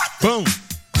Floor. Boom.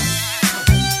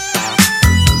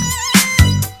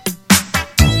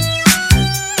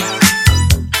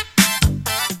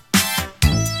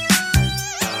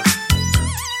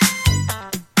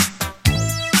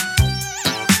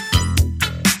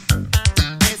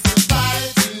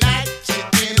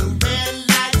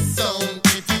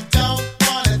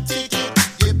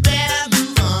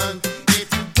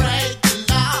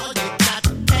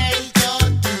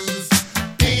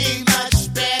 Be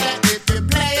much better if you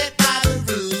play it by the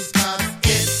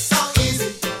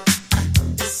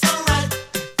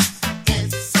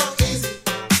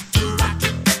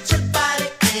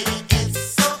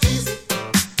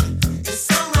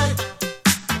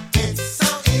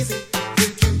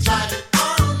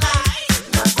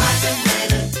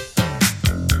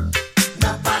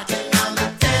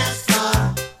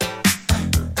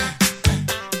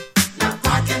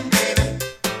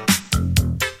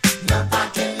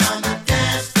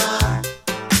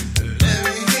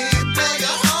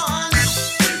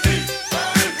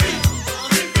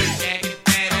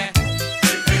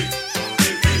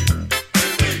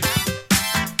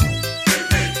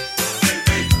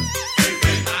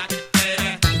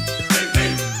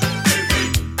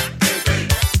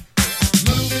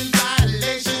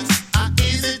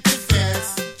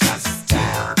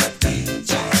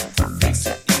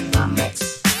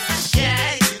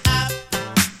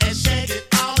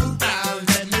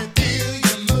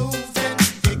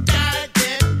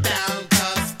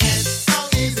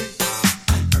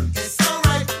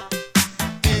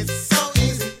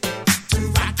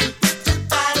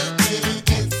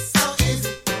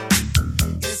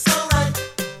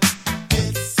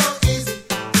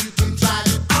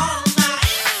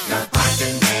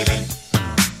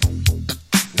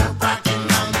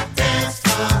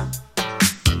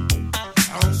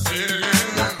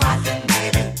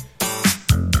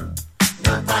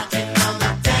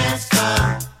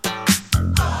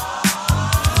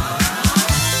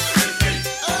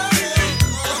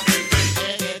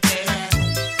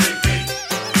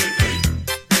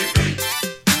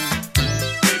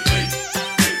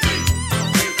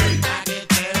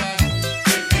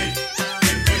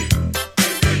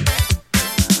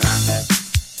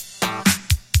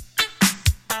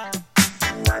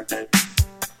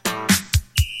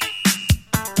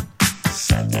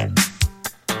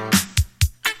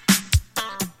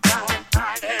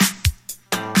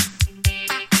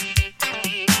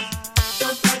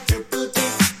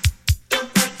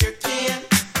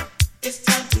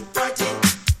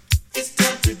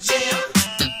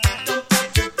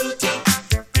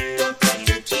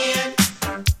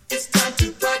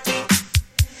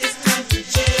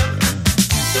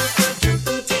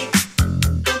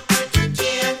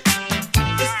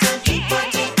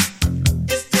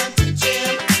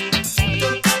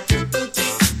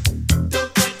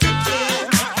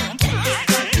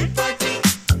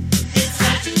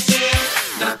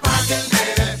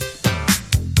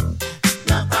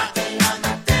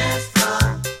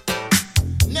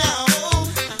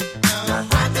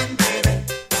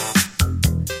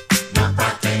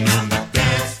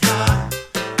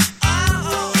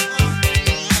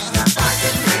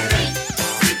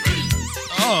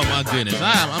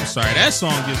Star. That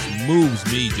song just moves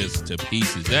me just to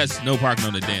pieces. That's No Parking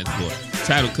on the Dance Floor.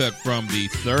 Title cut from the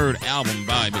third album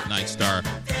by Midnight Star,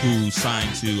 who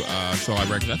signed to Soul Art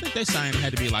Records. I think they signed,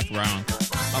 had to be like around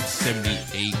about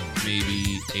 78,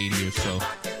 maybe 80 or so.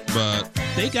 But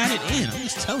they got it in. I'm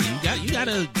just telling you, you got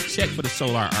to check for the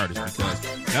Soul Art artists, because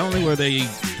not only were they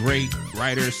great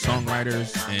writers,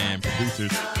 songwriters, and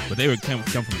producers, but they would come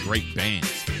from great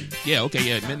bands.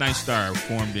 Midnight Star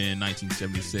formed in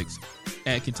 1976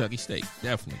 at Kentucky State.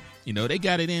 Definitely. You know, they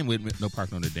got it in with No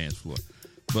Parking on the Dance Floor.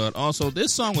 But also,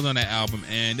 this song was on that album,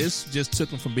 and this just took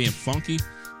them from being funky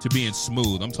to being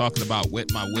smooth. I'm talking about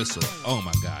Wet My Whistle. Oh,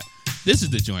 my God. This is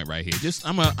the joint right here.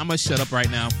 I'm gonna shut up right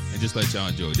now and just let y'all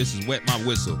enjoy it. This is Wet My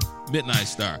Whistle, Midnight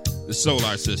Star, the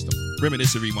Solar System,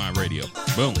 Reminiscent Rewind Radio.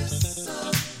 Boom.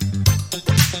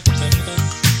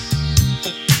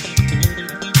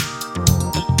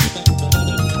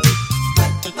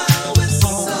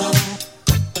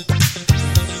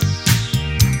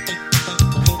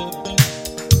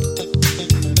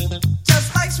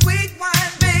 Just like sweet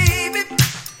wine, baby,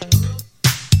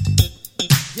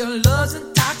 your love's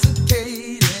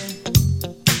intoxicating.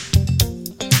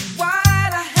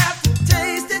 Why'd I have to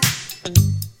taste it?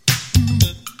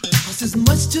 'Cause it's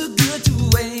much too good to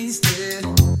waste it.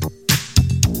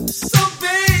 So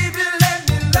baby, let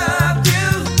me love you.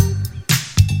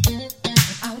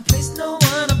 I'll place no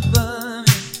one above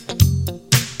you.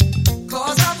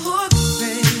 'Cause I'm hooked,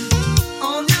 baby,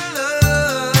 on your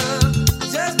love.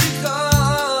 Just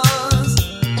because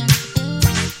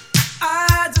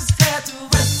I just had to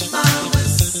wet my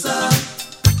whistle.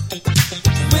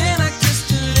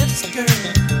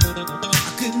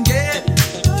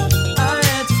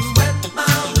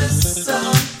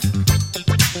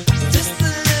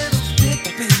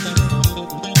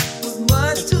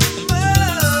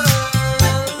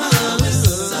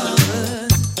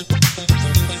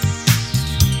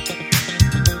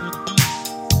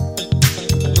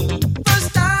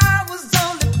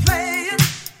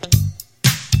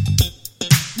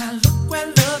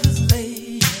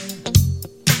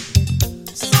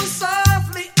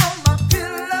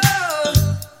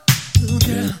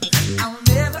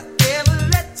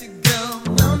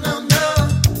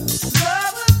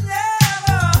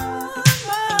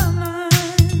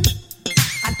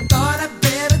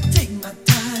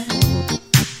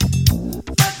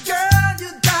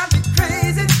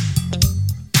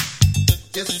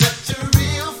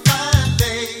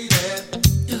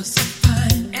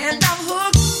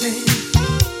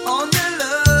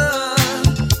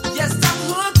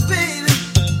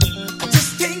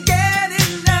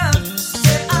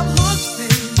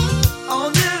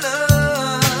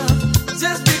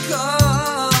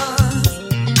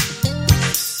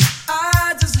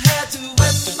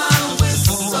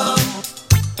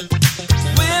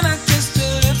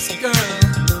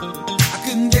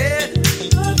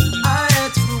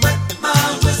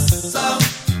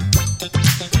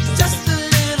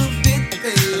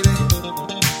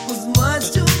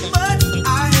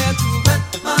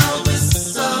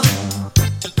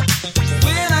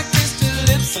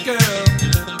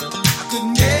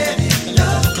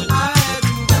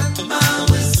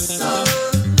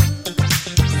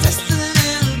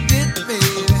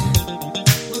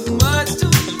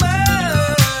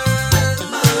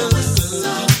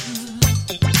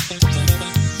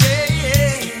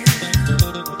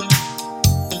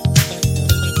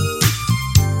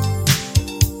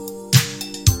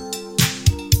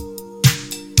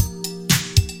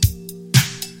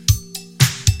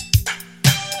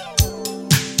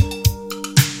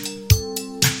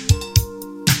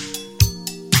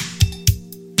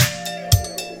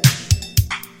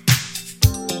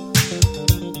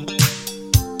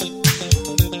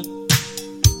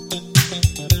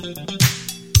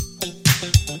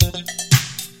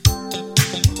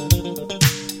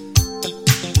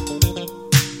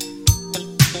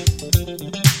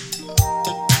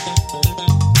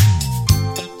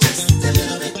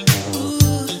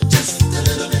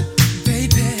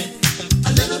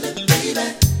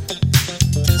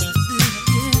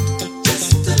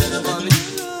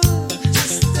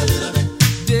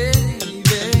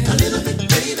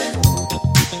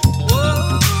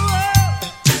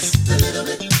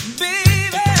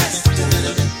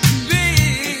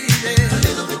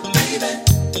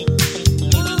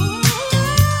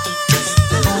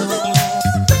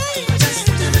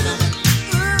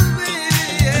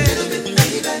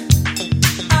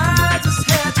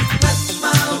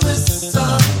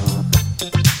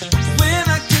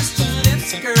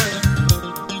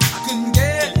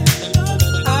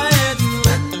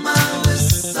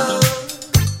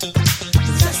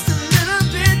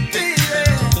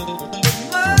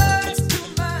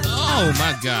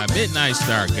 Midnight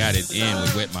Star got it in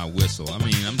with Wet My Whistle. I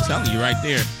mean, I'm telling you right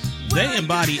there, they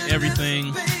embody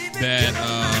everything that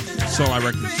Solar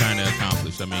Records was trying to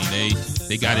accomplish. I mean,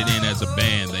 they got it in as a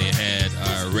band. They had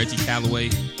Reggie Calloway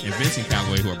and Vincent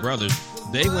Calloway, who are brothers.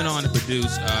 They went on to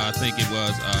produce, I think it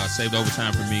was Saved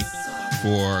Overtime for Me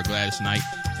for Gladys Knight,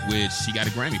 which she got a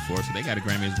Grammy for, so they got a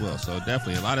Grammy as well. So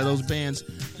definitely a lot of those bands,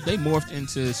 they morphed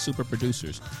into super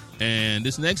producers. And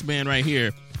this next band right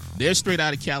here, they're straight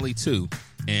out of Cali too,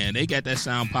 and they got that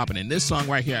sound popping. And this song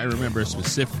right here, I remember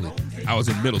specifically, I was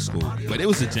in middle school, but it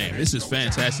was a jam. This is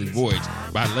Fantastic Voyage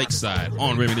by Lakeside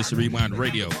on Reminiscent Rewind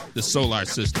Radio, the Solar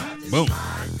System. Boom.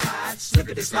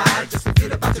 Slippity slide, just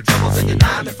forget about the troubles in your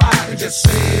 9 to 5 and just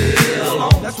sail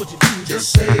on. That's what you do, just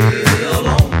sail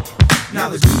on. Now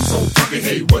the dude's so funky,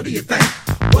 hey, what do you think?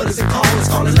 What is it called? It's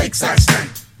called a Lakeside Stank.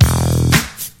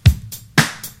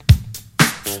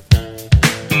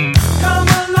 Come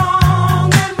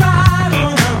along and ride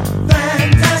on a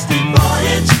fantastic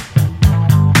voyage.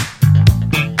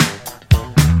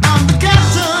 I'm the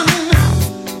captain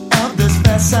of this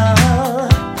vessel.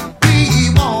 We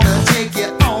wanna take you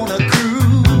on a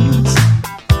cruise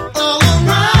all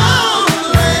around the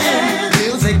land.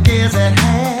 Music is at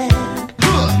hand.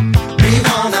 We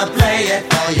wanna play it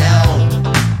for you.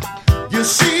 You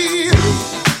see,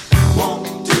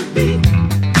 want to be.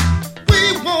 We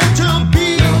want to be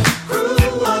a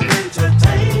crew of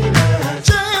entertainers.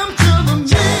 Jam to the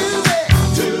music,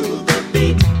 to the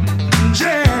beat.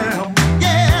 Jam,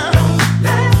 yeah. Don't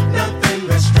let nothing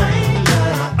restrain you.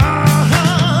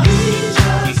 We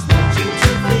just want you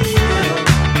to feel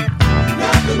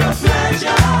nothing but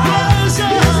pleasure.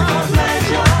 Musical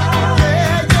pleasure.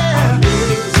 Yeah, yeah. Our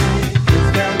music is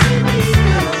very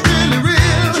real. Really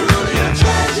real. Truly a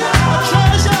treasure. A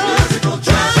treasure. Musical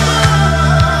treasure.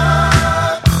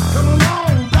 Come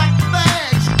along, black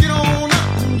bags, get on up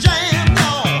and jam,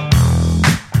 y'all.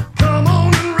 Come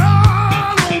on and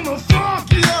ride on the funk,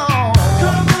 y'all.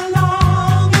 Come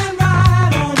along and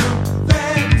ride on a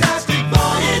fantastic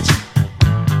voyage.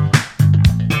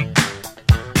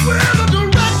 We're the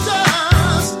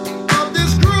directors of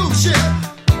this cruise ship,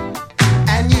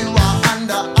 and you are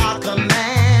under our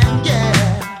command, yeah.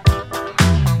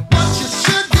 What you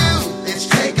should do is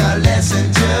take a lesson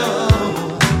too,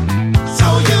 so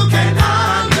you can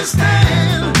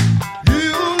understand.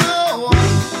 You know, we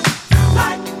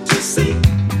like to see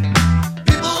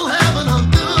people having a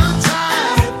good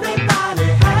time. Everybody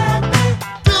happy.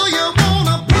 Do you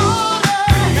wanna party?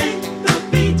 Hit the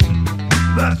beat.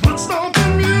 That's what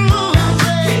stomping music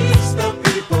keeps the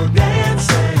people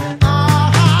dancing.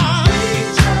 We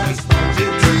just want you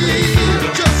to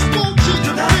feel. Just want you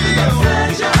to feel.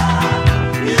 Pleasure,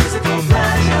 musical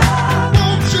pleasure.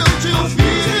 Want you to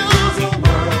feel. It's a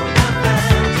world of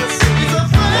fantasy. It's a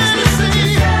fantasy.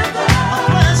 Together, a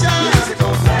pleasure,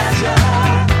 musical pleasure.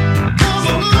 Come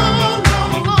along,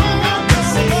 come along,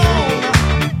 come along.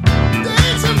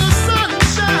 Dance in the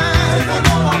sunshine. Take a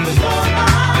walk off the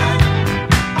shoreline.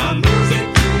 Our music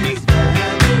is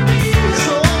very real.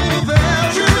 So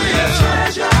very real.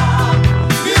 Treasure,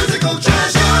 musical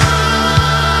treasure.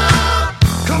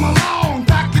 Come along,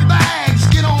 pack your bags,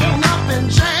 get on up and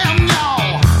jam,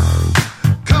 y'all.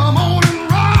 Come on and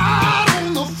ride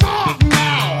on the funk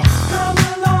now. Come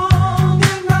along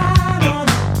and ride on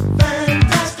a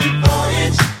fantastic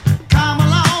voyage. Come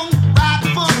along, ride the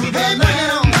funk, hey man.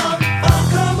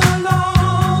 Come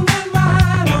along and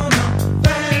ride on a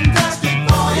fantastic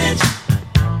voyage.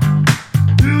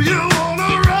 Do you wanna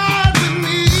ride with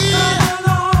me? Come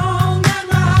along and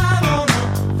ride on a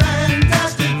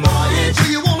fantastic voyage. Do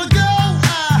you wanna go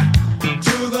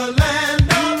to the land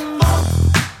of funk?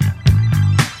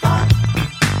 Funk,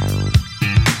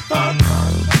 funk,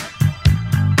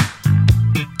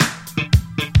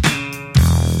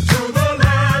 to the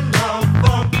land of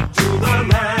funk, to the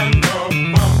land of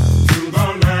funk, to the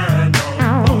land of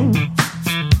funk.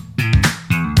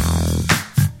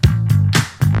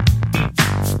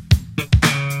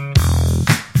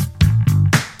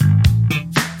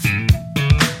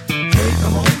 Hey,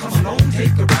 come on,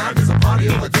 take a ride. There's a party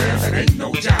over there that ain't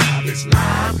no job. It's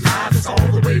live, live, it's all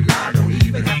the way live. Don't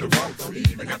even have to walk, don't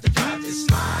even have to drive. Just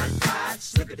slide, ride,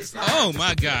 slippity slide. Oh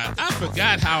my God, I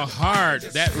forgot how hard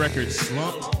that record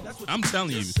slumped. I'm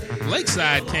telling you,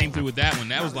 Lakeside came through with that one.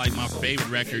 That was like my favorite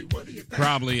record,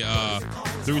 probably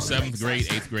through 7th grade,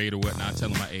 8th grade or whatnot. I'm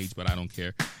telling my age, but I don't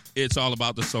care. It's all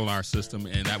about the Solar System,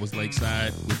 and that was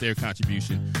Lakeside with their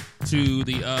contribution to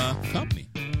the company.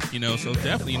 You know, so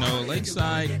definitely, you know,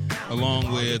 Lakeside,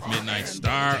 along with Midnight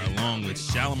Star, along with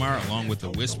Shalimar, along with the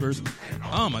Whispers.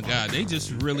 Oh my God, they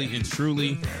just really and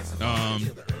truly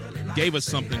gave us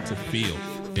something to feel.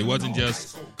 It wasn't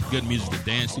just good music to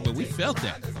dance to, but we felt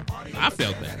that. I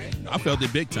felt that. I felt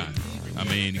it big time. I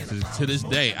mean, to this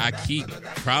day, I keep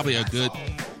probably a good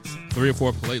 3 or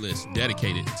 4 playlists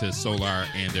dedicated to Solar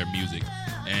and their music.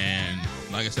 And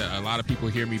like I said, a lot of people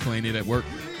hear me playing it at work,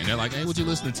 and they're like, hey, what you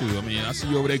listening to? I mean, I see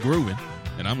you over there grooving.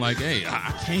 And I'm like, hey,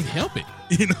 I can't help it.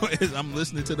 You know, I'm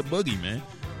listening to the boogie, man.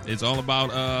 It's all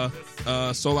about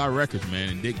Solar Records, man.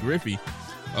 And Dick Griffey,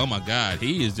 oh, my God,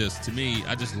 he is just, to me,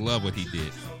 I just love what he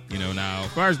did. You know, now,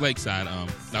 as far as Lakeside,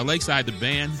 Lakeside, the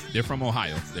band, they're from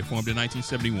Ohio. They formed in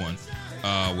 1971.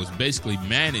 Was basically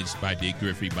managed by Dick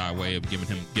Griffey by way of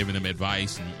giving them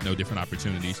advice and different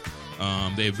opportunities.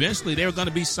 They were going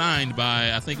to be signed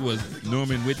by, I think it was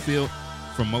Norman Whitfield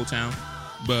from Motown,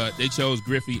 but they chose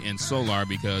Griffey and Solar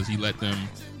because he let them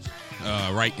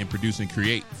write and produce and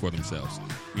create for themselves.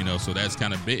 You know, so that's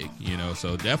kind of big. You know,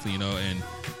 so definitely, you know,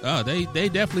 and they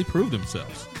definitely proved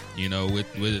themselves. You know,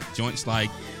 with joints like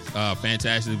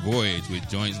Fantastic Voyage, with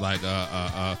joints like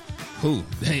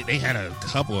they had a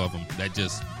couple of them that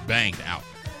just banged out.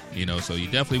 You know, so you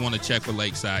definitely want to check for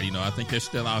Lakeside. You know, I think they're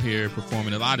still out here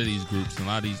performing. A lot of these groups and a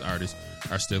lot of these artists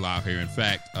are still out here. In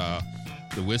fact,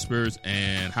 the Whispers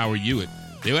and Howard Hewitt,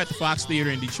 they were at the Fox Theater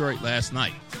in Detroit last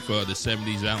night for the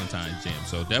 70s Valentine's Jam.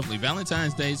 So definitely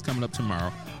Valentine's Day is coming up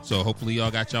tomorrow. So hopefully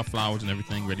y'all got y'all flowers and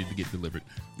everything ready to get delivered.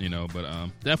 You know, but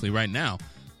definitely right now,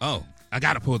 I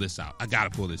got to pull this out.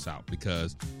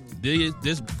 Because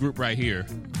this group right here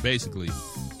basically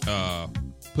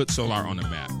put Solar on the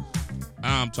map.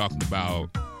 I'm talking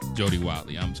about Jody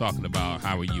Watley. I'm talking about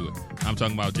Howard Hewitt. I'm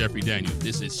talking about Jeffrey Daniels.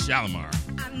 This is Shalimar.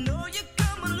 I know you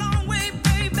come a long way,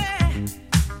 baby,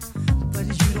 but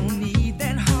you don't need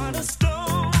that heart of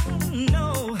stone,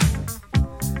 no.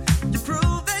 You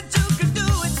prove that you can do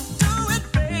it,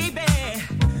 baby.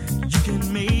 You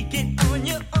can make it on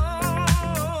your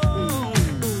own,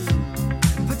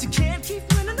 but you can't keep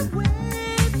running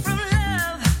away from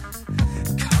love,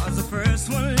 'cause the first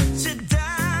one let you down.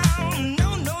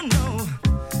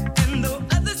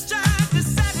 Others try to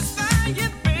satisfy you,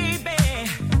 baby.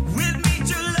 With me,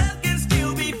 true love can steal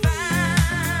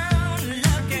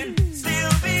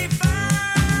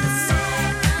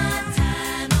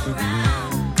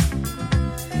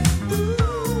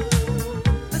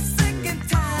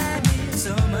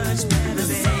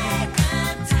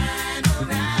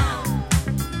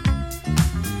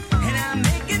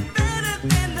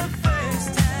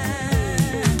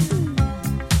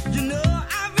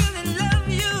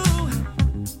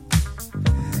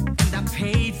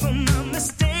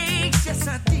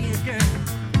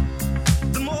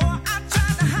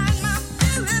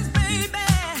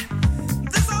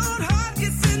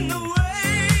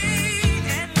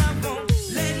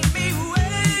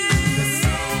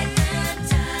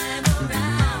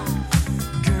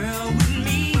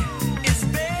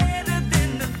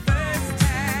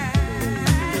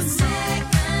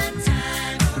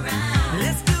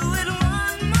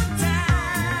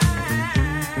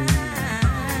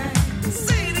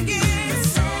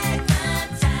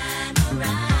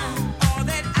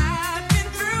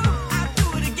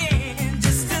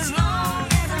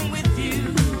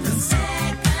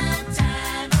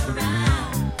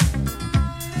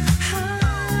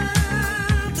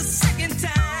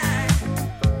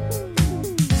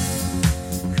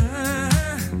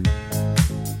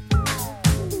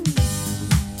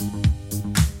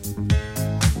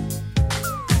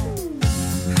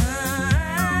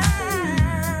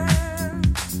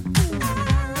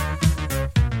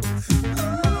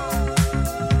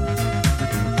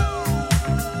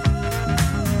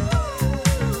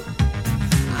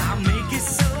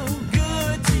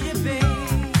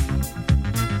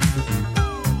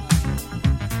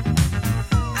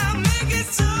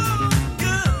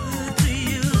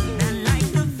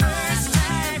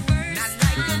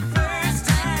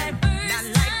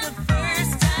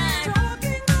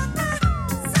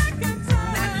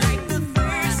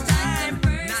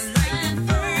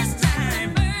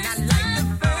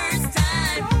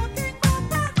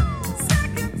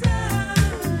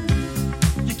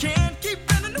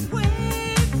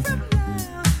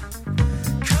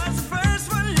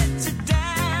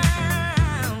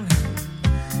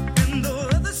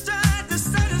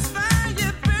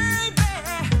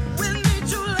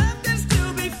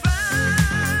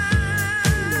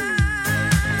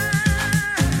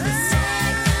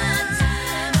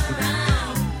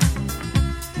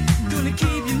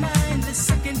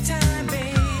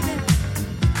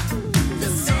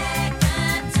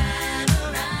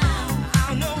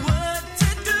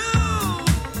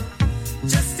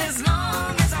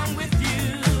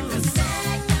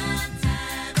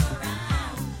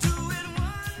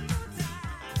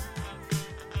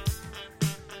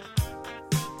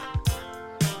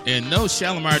And no,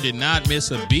 Shalimar did not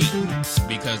miss a beat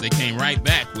because they came right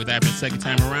back with after the second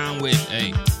time around with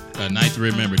a night to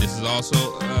remember. This is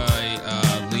also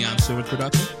a Leon Silver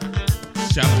production.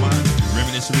 Shalimar,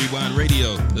 Reminiscent Rewind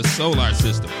Radio, the Solar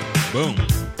System. Boom.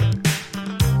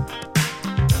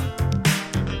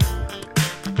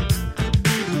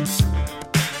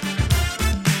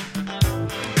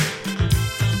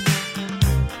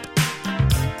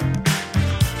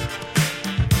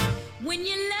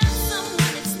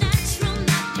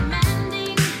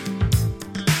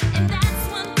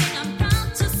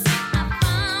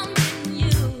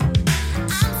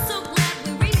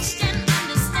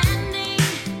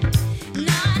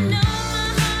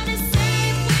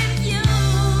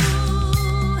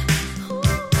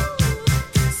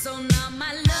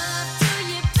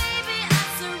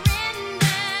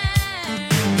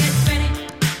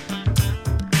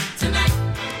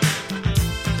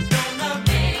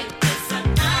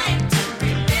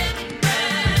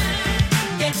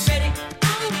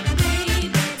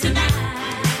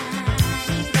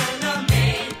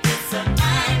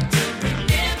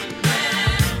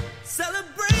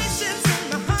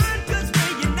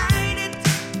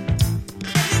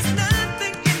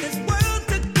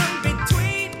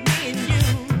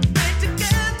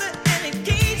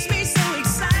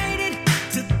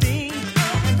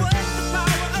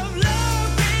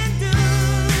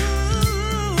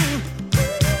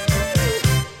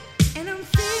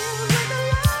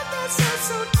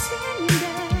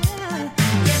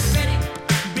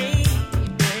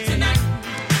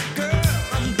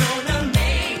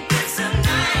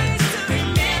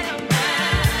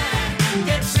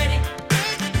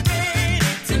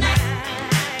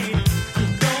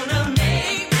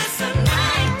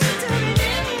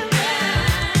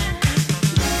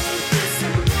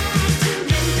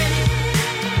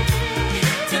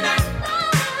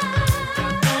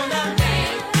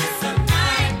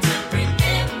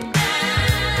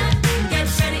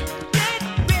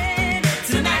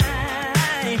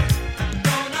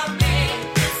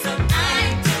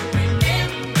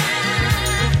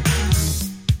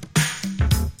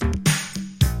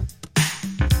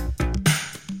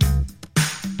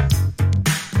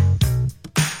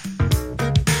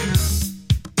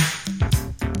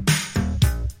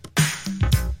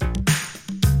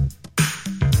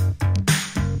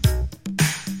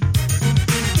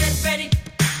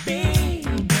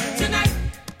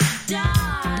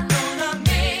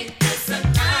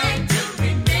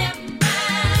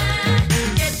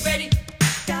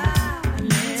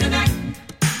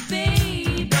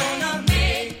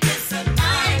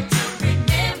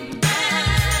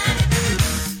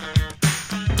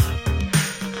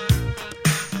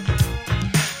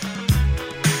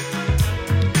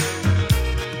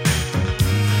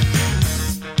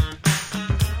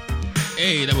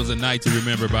 Hey, that was a night to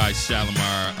remember by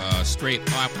Shalimar, straight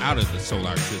out of the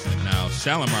Solar System. Now,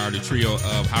 Shalimar, the trio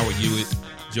of Howard Hewitt,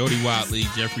 Jody Watley,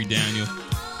 Jeffrey Daniel,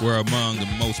 were among the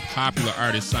most popular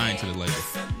artists signed to the label.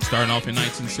 Starting off in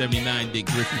 1979, Dick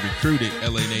Griffey recruited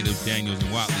LA natives Daniels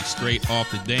and Watley straight off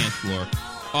the dance floor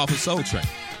off of Soul Train.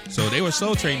 So they were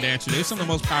Soul Train dancers. They were some of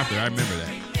the most popular. I remember that.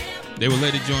 They were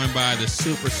later joined by the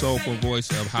super soulful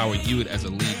voice of Howard Hewitt as a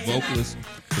lead vocalist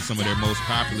for some of their most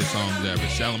popular songs ever.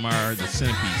 Shalimar, the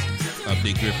centerpiece of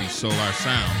Dick Griffey's Solar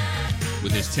sound,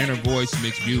 with his tenor voice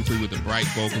mixed beautifully with the bright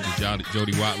vocals of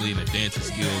Jody Watley and the dancing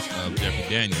skills of Jeffrey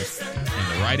Daniels,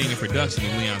 and the writing and production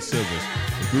of Leon Silvers.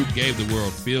 The group gave the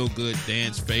world feel-good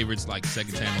dance favorites like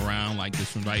Second Time Around, like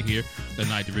this one right here, The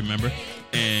Night to Remember,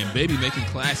 and baby-making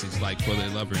classics like For the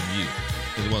Lover and You,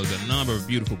 as well as a number of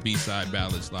beautiful B-side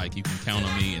ballads like You Can Count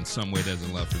on Me and Somewhere There's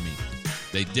a Love for Me.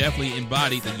 They definitely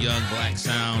embodied the young black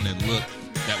sound and look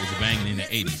that was banging in the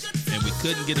 80s, and we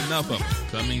couldn't get enough of them.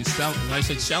 So, I mean, like I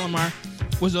said, Shalimar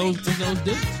was those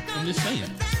dudes. I'm just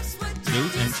saying.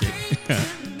 Dudes and chicks.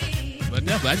 But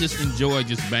definitely, I just enjoy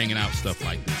just banging out stuff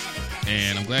like this.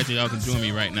 And I'm glad y'all can join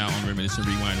me right now on Reminiscent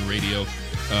Rewind Radio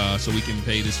so we can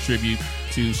pay this tribute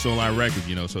to Solar Records,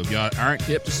 you know. So if y'all aren't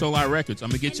hip to Solar Records, I'm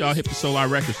going to get y'all hip to Solar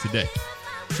Records today.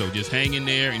 So just hang in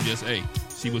there and just, hey,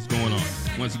 see what's going on.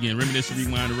 Once again, Reminiscent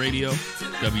Rewind Radio,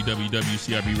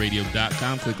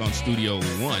 www.crbradio.com. Click on Studio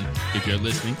One if you're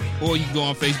listening. Or you can go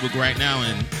on Facebook right now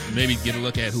and maybe get a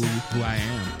look at who I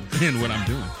am and what I'm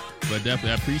doing. But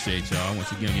definitely, I appreciate y'all.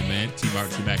 Once again, your man, T.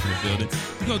 Martin, T. Mac in the building.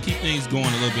 We're going to keep things going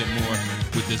a little bit more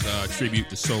with this tribute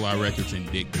to Solar Records and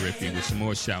Dick Griffey with some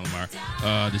more Shalimar.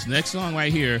 This next song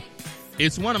right here,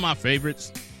 it's one of my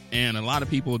favorites, and a lot of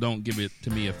people don't give it to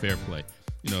me a fair play.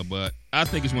 You know, but I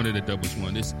think it's one of the dopest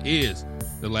one. This is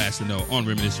The Last to Know on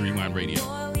Reminiscent Rewind Radio.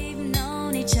 Boy, we've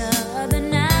known each other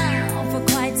now for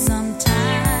quite some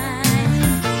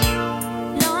time.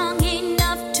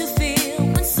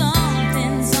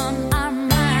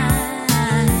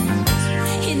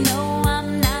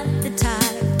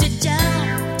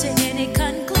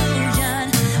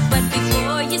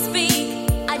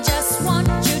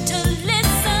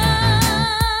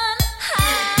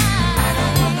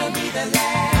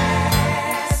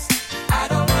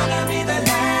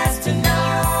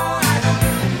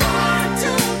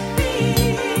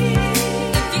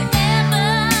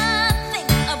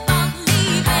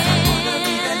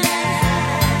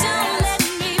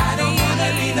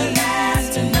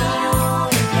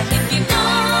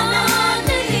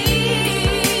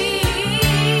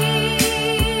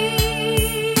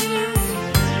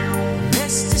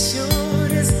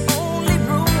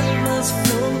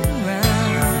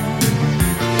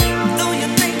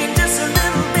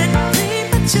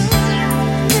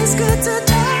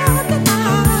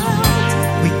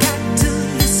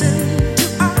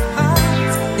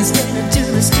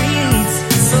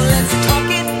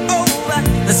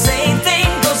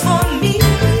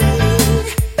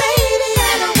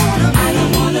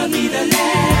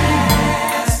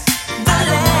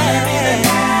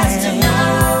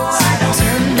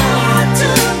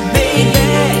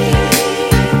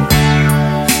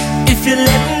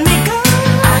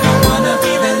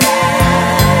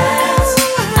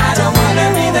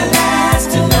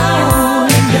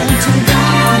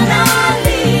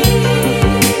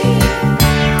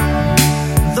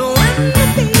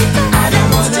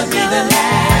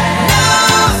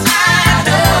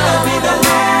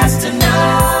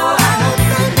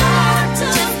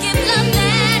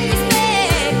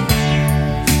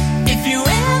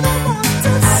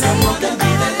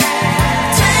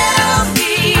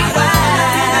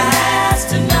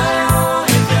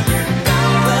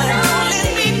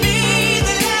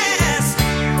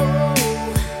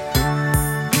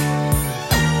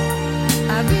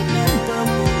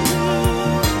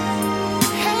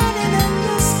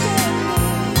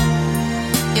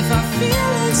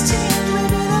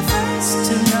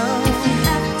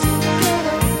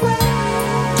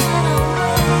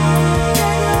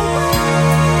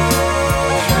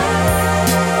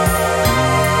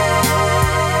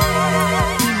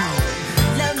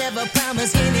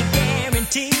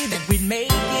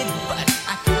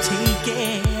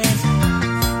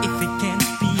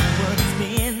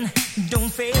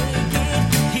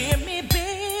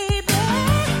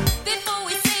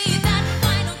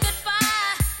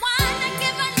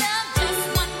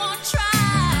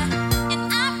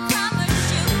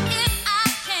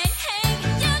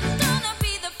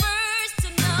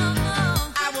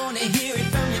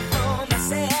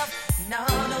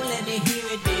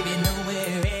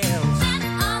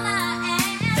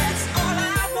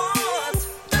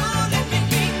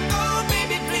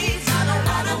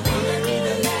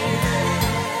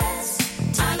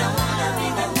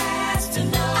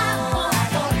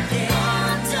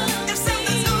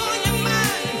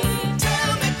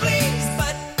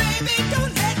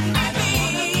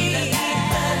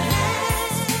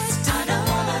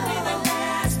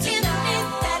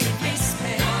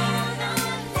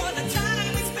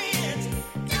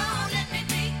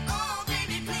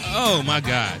 Oh, my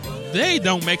God. They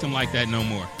don't make them like that no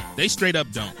more. They straight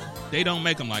up don't. They don't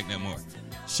make them like that more.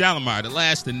 Shalimar, The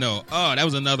Last to Know. Oh, that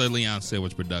was another Leon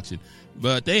Silvers production.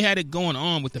 But they had it going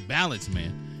on with the ballads,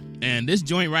 man. And this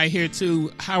joint right here,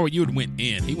 too, Howard Ewart went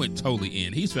in. He went totally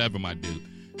in. He's forever my dude.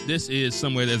 This is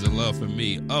Somewhere There's a Love for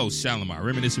Me. Oh, Shalimar,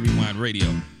 Reminiscent Rewind Radio.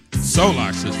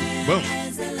 Solar System. Boom.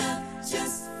 There's a love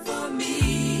just for me.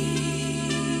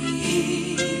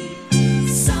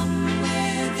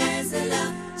 Somewhere there's a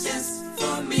love just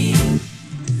for me.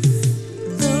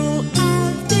 Though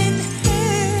I've been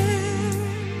hurt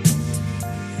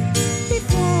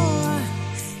before,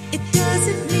 it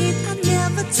doesn't mean I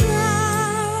never try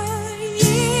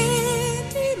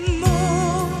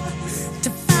anymore to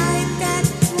find that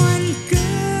one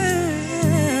girl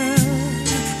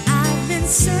I've been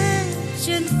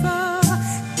searching for,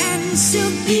 and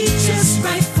she'll be just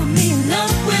right for me.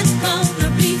 Love we're gonna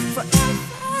be forever.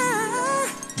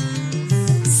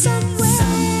 Somewhere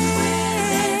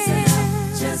there's a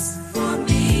love just for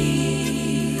me.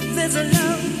 There's a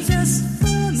love just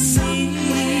for me.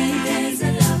 Somewhere there's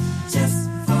a love just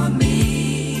for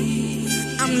me.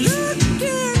 I'm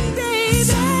looking, baby.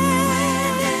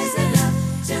 Somewhere there's a love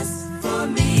just for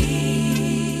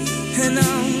me. And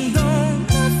I'm gonna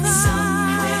find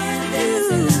somewhere there's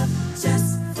a love just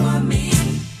for me.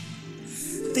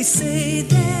 They say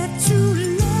that true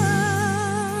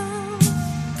love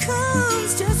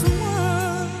comes just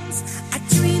once. I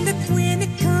dream that when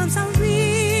it comes, I really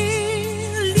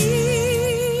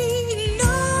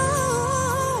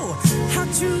know how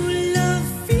true love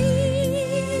feels,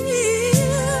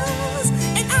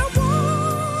 and I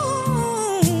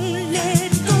won't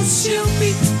let go. She'll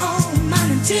be all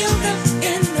mine until the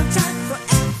end of time,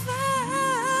 forever.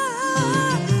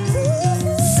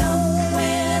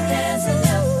 Somewhere there's a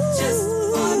love just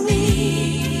for me.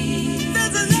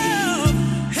 There's a love,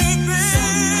 hey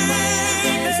baby.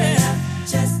 There's a love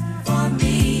just for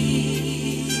me.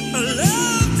 A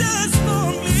love just for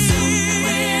me.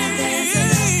 Somewhere there's a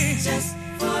love just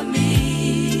for me.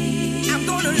 I'm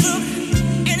gonna look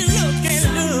and look and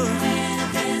look. Somewhere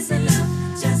there's a love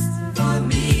just for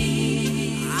me.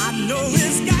 I know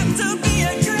it's got to be a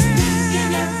girl.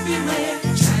 Looking everywhere,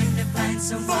 trying to find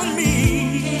someone for me.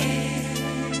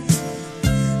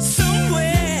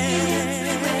 Somewhere,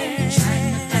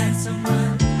 trying to find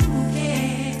someone who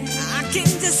cares. I can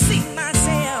just see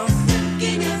myself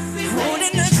looking everywhere,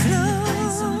 holding her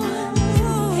close,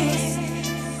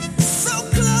 so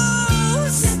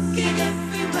close, looking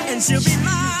everywhere, and she'll be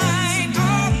mine,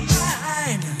 all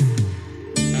mine.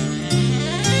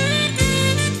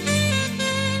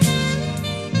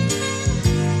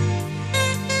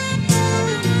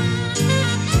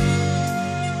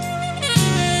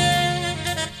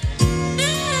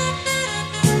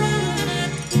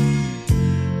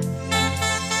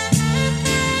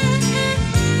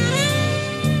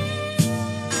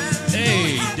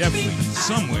 Hey, definitely.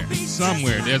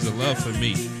 Somewhere there's a love for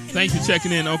me. Thanks for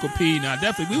checking in, Uncle P. Now,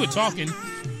 definitely, we were talking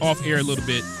off air a little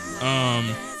bit,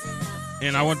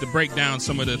 and I wanted to break down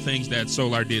some of the things that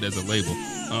Solar did as a label.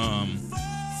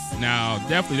 Now,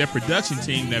 definitely, that production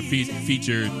team that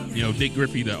featured, Dick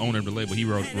Griffey, the owner of the label, he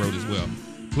wrote as well.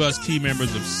 Plus, key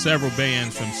members of several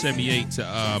bands from 78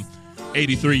 to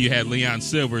 83. You had Leon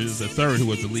Silvers, the third, who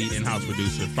was the lead in-house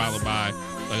producer, followed by,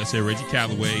 like I said, Reggie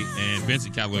Calloway and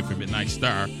Vincent Calloway from Midnight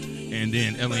Star, and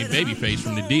then Elaine Babyface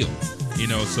from The Deal.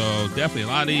 So definitely a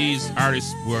lot of these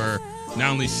artists were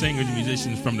not only singers and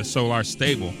musicians from the Solar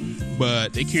stable,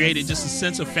 but they created just a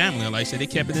sense of family. Like I said, they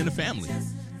kept it in the family,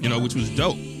 which was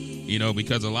dope,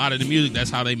 because a lot of the music, that's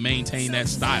how they maintain that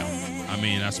style. I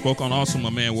mean, I spoke on also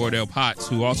my man Wardell Potts,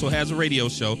 who also has a radio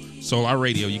show, Solar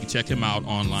Radio. You can check him out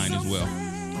online as well.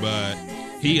 But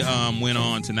he went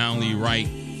on to not only write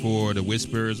for the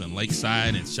Whispers and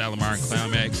Lakeside and Shalimar and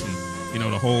Climax and,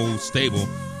 the whole stable,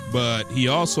 but he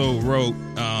also wrote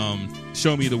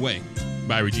Show Me the Way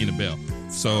by Regina Bell.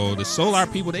 So the Solar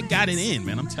people, they got it in,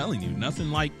 man. I'm telling you,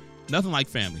 nothing like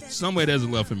family. Somewhere there's a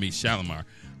love for me, Shalimar.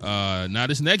 Now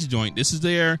this next joint, this is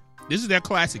their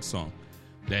classic song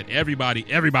that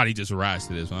everybody just rides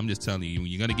to this one. I'm just telling you,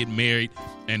 you're gonna get married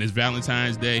and it's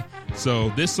Valentine's Day.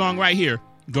 So this song right here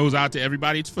goes out to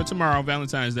everybody for tomorrow,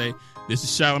 Valentine's Day. This is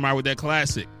Shalimar with that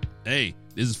classic. Hey,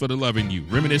 this is for the love in you.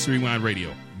 Reminiscent Rewind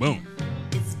Radio. Boom.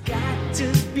 It's got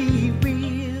to be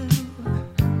real.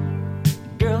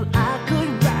 Girl, I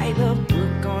could write a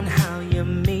book on how you're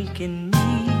making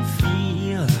me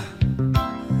feel.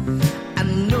 I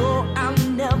know I'll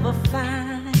never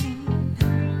find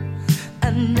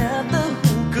another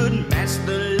who could match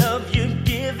the love you're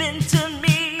giving to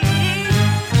me.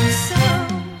 So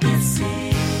this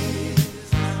is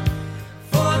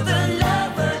for the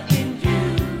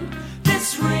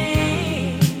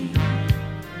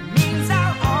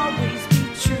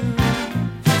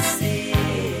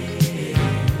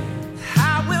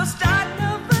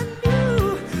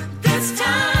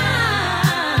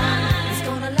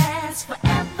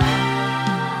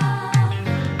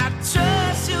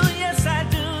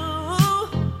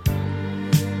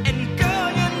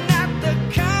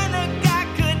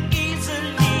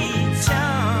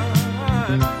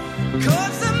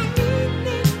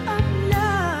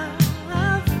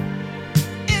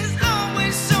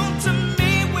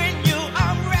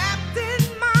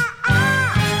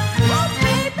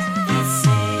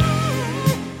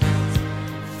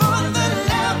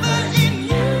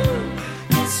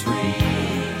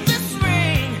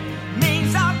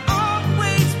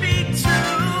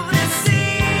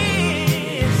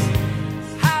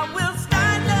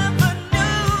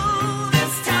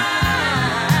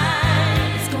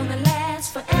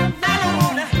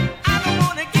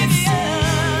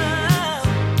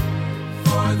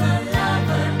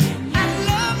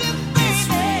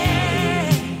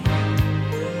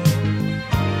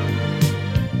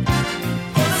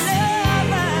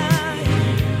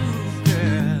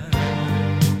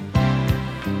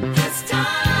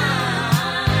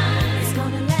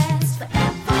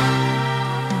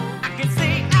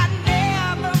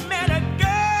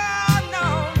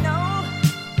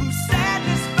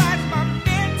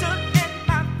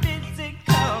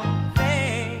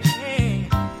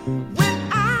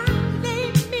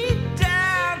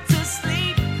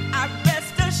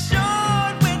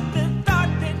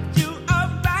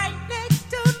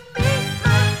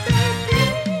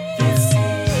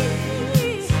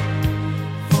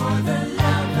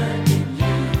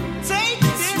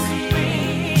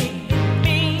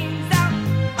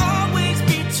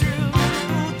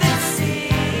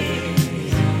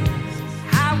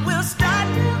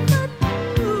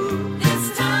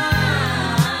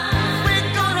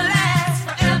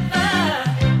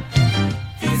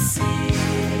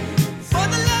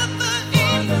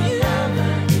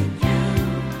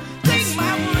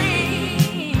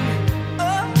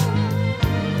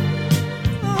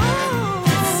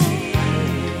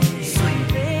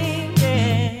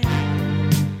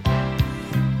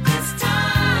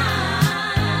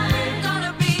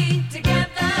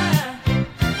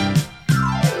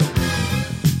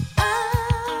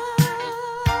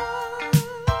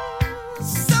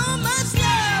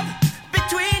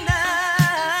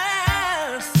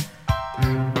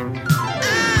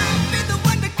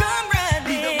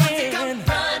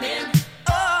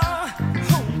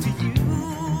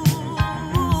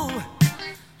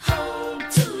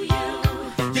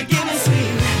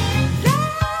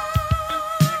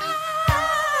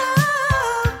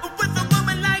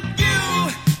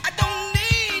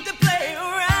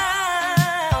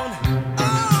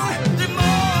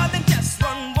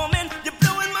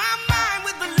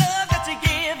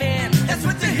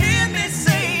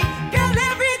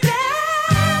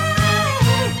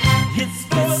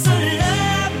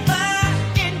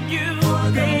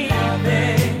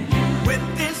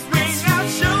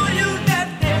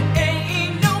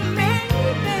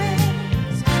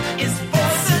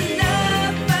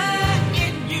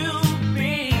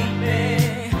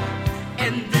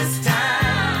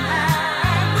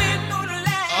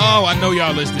I know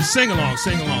y'all listening. Sing along,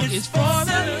 sing along. It's for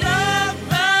the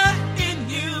lover in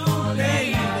you,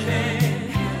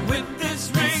 baby. With this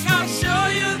ring, I'll show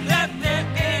you that there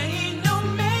ain't no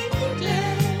rainy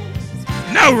days.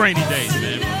 No rainy days,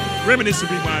 man.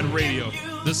 Reminiscent Rewind Radio,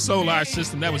 the Solar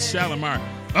System. That was Shalimar.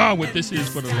 Oh, what this is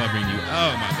for the lover in you.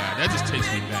 Oh my God, that just takes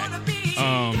me back.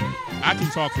 I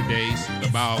can talk for days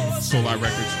about Solar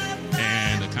Records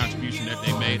and the contribution that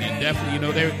they made, and definitely, you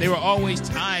know, they were always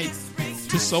tied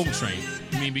to Soul Train.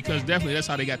 I mean, because definitely that's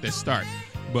how they got their start.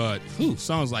 But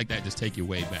songs like that just take you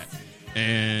way back.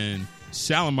 And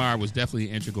Shalimar was definitely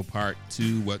an integral part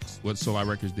to what Solar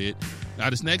Records did. Now,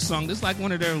 this next song, this is like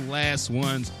one of their last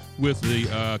ones with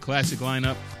the classic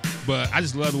lineup. But I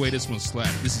just love the way this one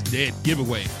slapped. This is Dead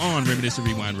Giveaway on Reminiscent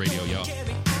Rewind Radio, y'all.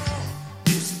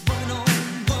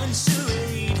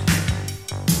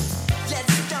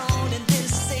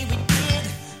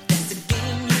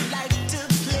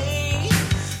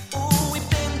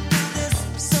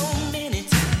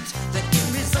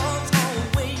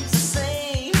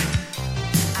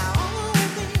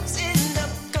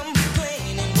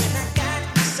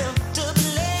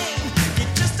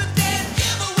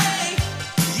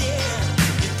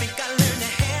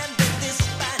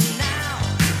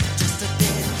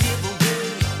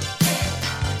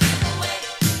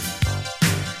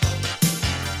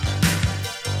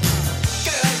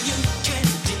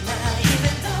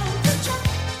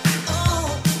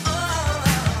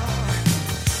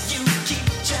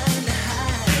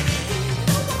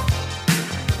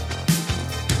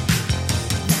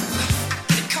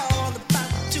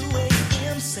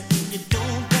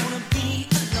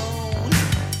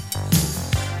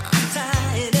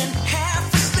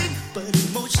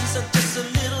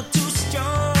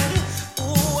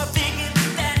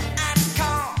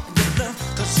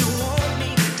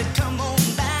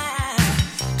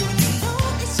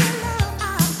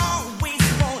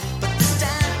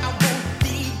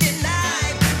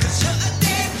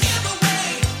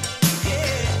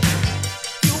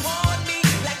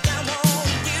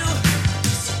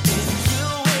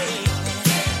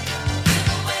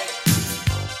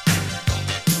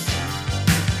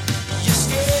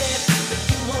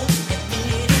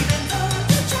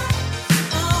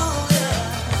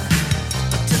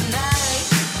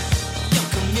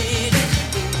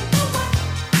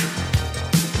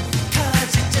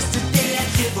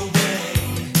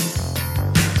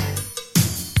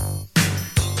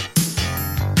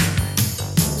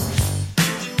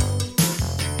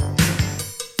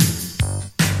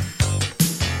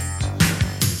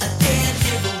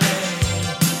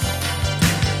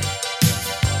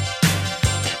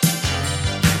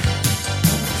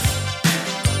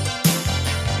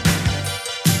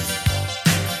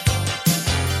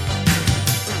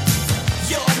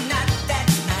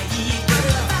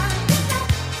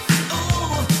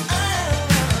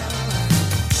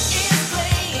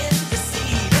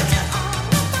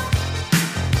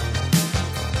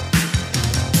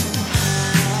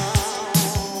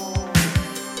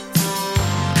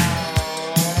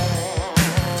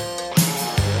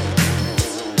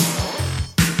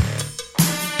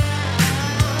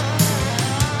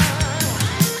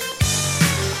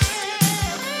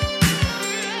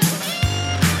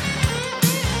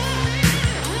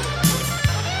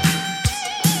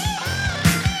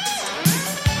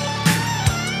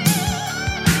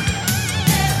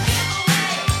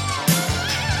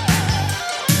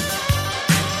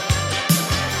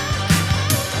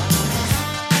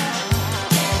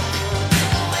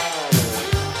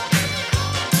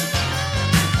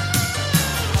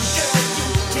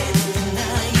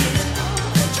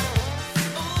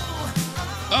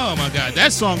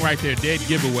 That song right there, Dead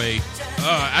Giveaway.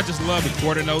 I just love the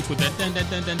quarter notes with that dun dun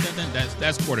dun dun dun dun.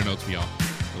 That's quarter notes for y'all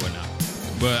or whatnot.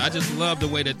 But I just love the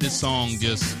way that this song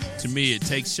just, to me, it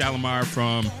takes Shalimar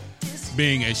from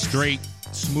being a straight,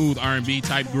 smooth R&B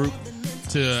type group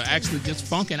to actually just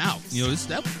funking out. You know,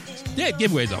 Dead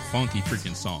Giveaway is a funky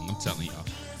freaking song. I'm telling y'all,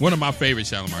 one of my favorite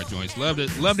Shalimar joints. Love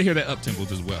to hear that up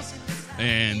tempos as well.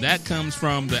 And that comes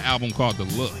from the album called The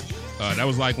Look. That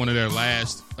was like one of their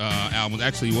last albums.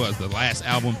 Actually, was the last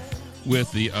album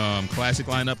with the classic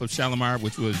lineup of Shalimar,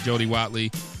 which was Jody Watley,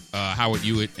 Howard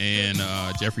Hewitt, and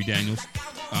Jeffrey Daniels.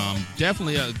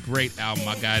 Definitely a great album.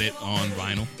 I got it on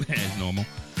vinyl, as normal.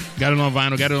 Got it on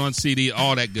vinyl, got it on CD,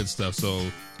 all that good stuff. So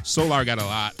Solar got a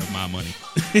lot of my money.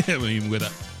 I mean,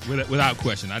 without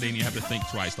question. I didn't even have to think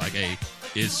twice. Like, hey,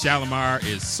 is Shalimar,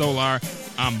 is Solar,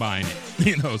 I'm buying it.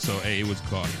 You know, so, hey, it was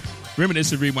called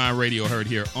Reminiscent Rewind Radio, heard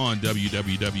here on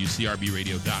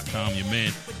www.crbradio.com. Your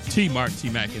man, T. Martin, T.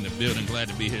 Mac in the building. Glad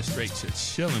to be here straight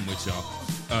chilling with y'all.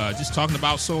 Just talking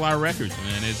about Solar Records,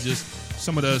 man. It's just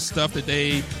some of the stuff that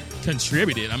they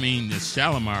contributed. I mean, the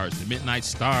Shalimars, the Midnight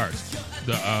Stars,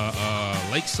 the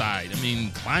Lakeside. I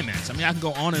mean, Climax. I mean, I can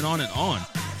go on and on and on.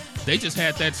 They just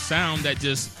had that sound that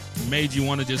just made you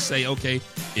want to just say, okay,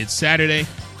 it's Saturday.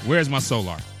 Where's my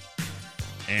Solar?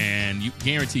 And you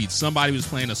guaranteed somebody was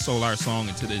playing a Solar song,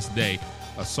 and to this day,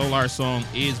 a Solar song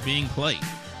is being played.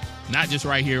 Not just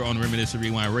right here on Reminiscent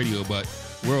Rewind Radio, but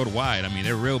worldwide. I mean,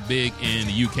 they're real big in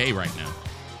the UK right now.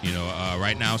 You know,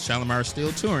 right now, Shalimar is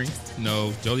still touring.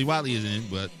 No, Jodie Watley is in,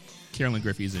 but Carolyn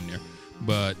Griffey is in there.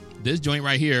 But this joint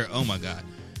right here, oh my God.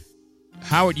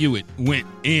 Howard Hewitt went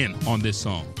in on this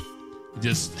song.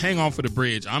 Just hang on for the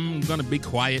bridge. I'm going to be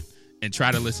quiet and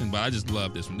try to listen, but I just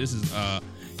love this one. This is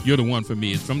You're the One for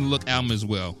Me. It's from the Look album as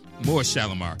well. More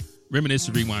Shalimar.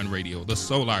 Reminiscent Rewind Radio. The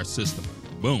Solar System.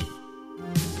 Boom.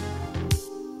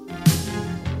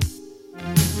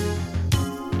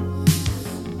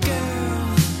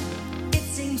 Girl, it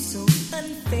seems so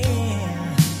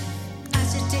unfair. I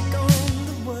should take on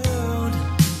the world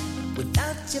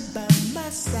without you by my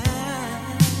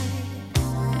side.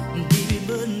 Baby,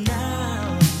 but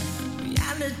now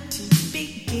reality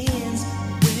begins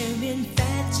where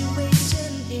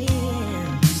infatuation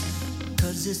ends.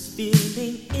 'Cause this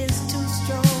feeling is too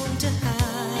strong to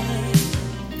hide.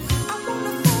 I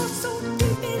wanna fall so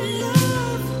deep in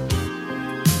love,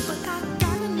 but I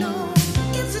gotta know,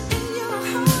 is it in your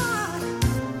heart?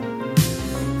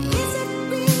 Is it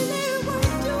really what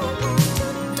you want to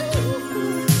do?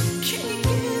 Can you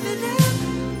give it up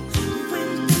when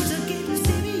things are getting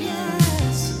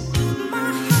serious? My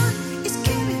heart is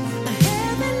carrying a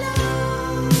heavy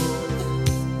load.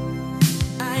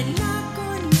 I knock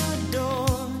on your door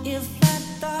if I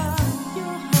thought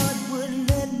your heart would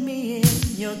let me in.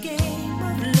 Your game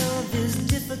of love is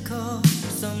difficult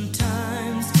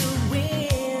sometimes to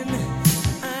win.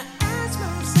 I ask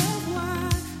myself why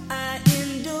I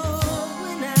endure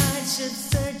when I should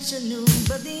search anew,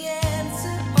 but the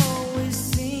answer always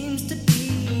seems to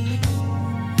be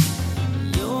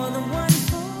you're the one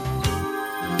for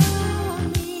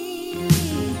me.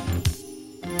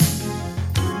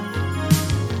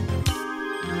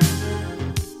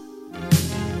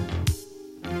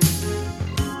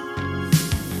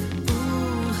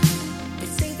 Ooh, they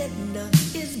say that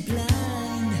love is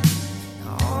blind,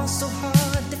 all so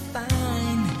hard to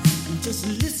find. Just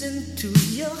listen to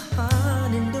your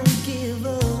heart and don't give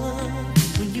up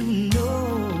when you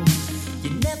know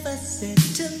you never said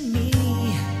to me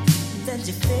that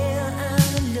you fell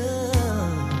out of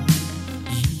love.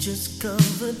 You just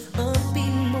covered up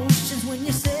emotions when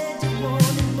you said you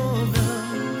wanted more of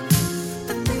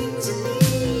the things you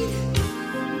need.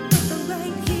 But they're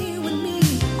right here with me.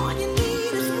 All you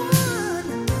need is one.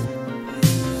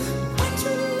 What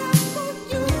you love, what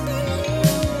you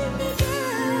believe me,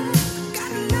 girl.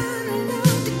 Got a lot of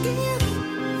love to give,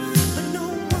 but no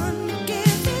one to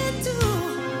give it to.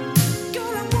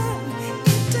 Girl, I want it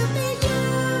to be you.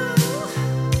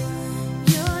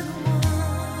 You're the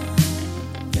one.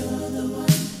 You're the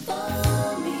one for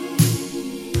me.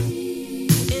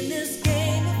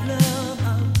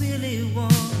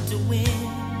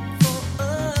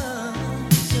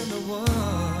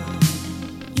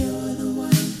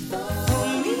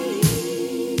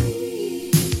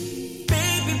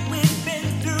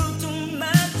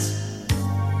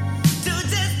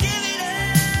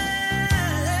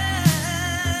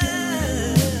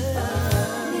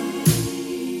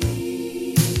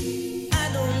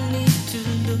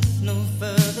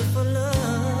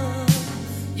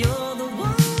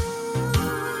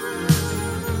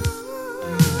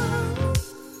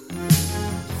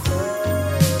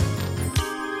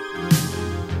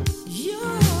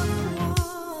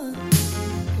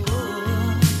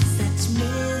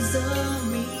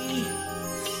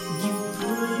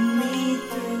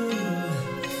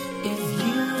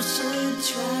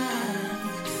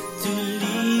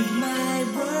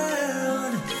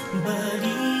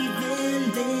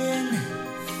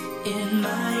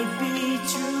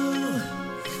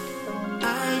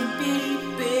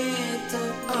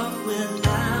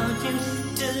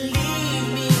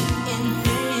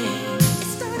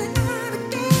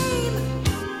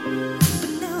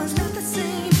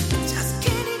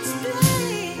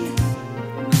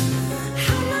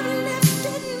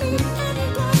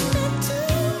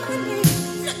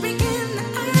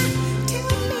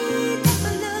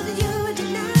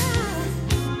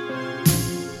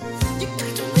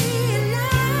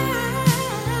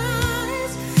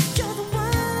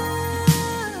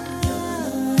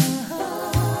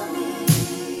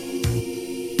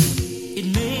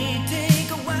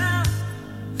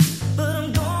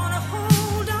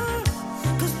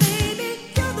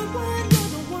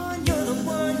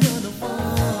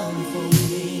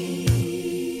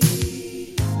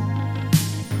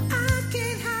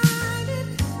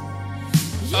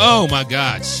 Oh, my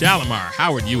God. Shalimar,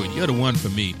 Howard Hewitt, you're the one for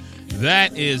me.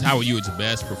 That is Howard Hewitt's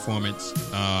best performance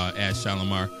as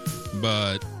Shalimar.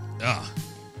 But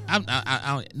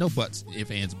I no buts, ifs,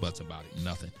 ands, buts about it.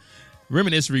 Nothing.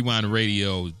 Reminisce Rewind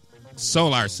Radio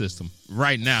Solar System.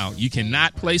 Right now, you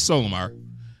cannot play Solar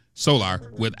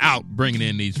without bringing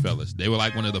in these fellas. They were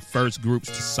like one of the first groups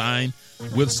to sign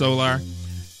with Solar,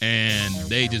 and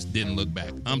they just didn't look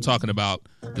back. I'm talking about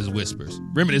the Whispers.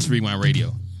 Reminisce Rewind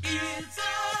Radio.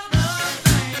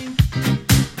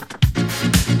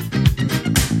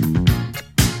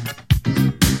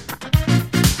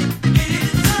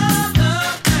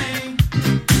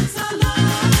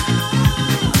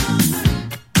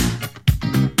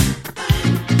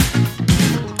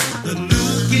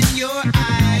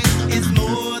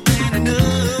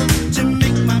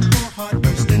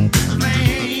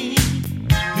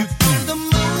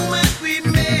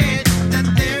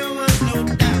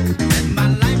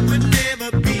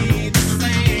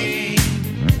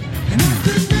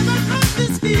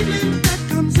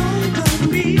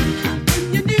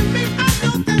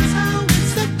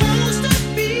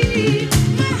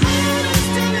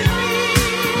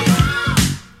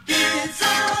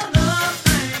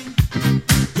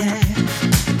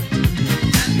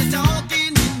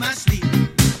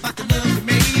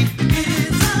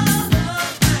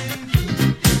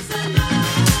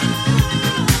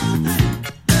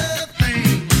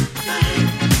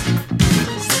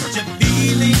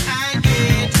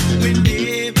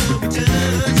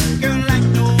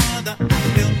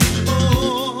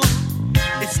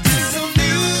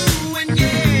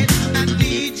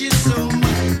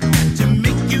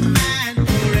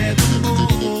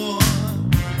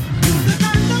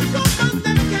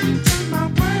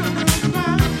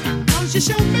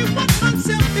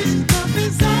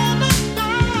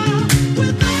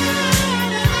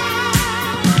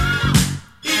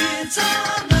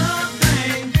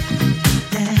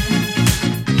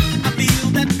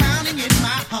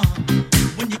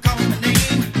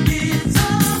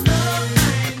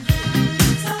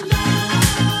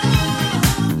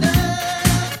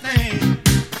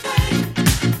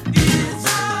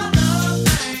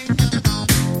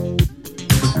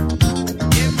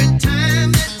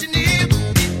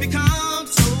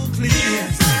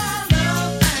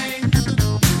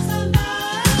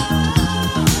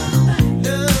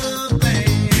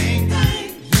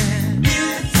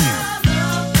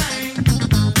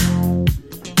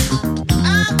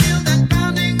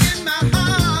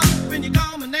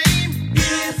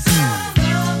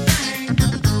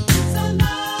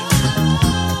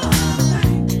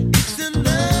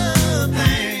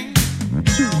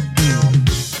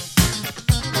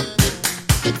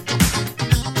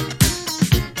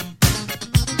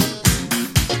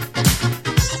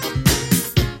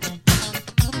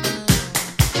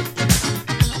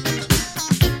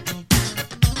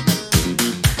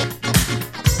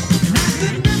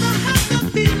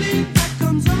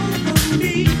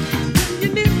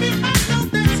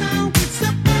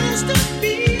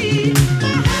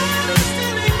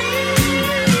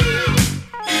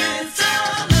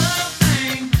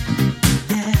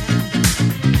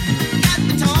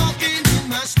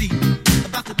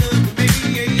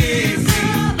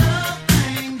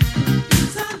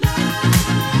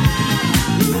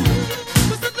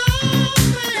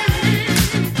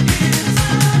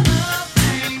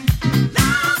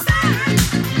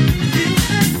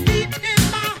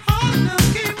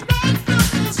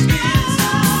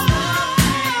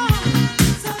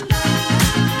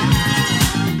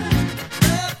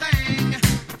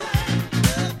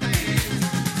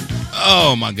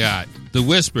 Oh, my God. The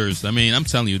Whispers, I mean, I'm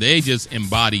telling you, they just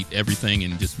embodied everything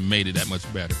and just made it that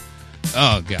much better.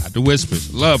 Oh, God. The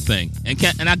Whispers. Love Thing.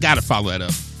 And I got to follow that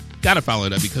up. Got to follow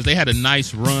it up because they had a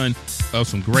nice run of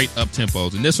some great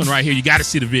up-tempos. And this one right here, you got to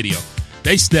see the video.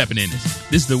 They stepping in this.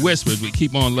 This is the Whispers. We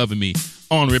Keep On Loving Me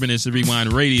on Reminisce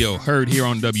Rewind Radio. Heard here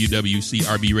on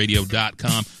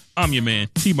WWCRBradio.com. I'm your man,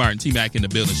 T. Martin, T. Mac in the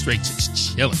building. Straight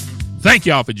chilling. Thank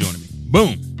y'all for joining me.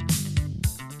 Boom.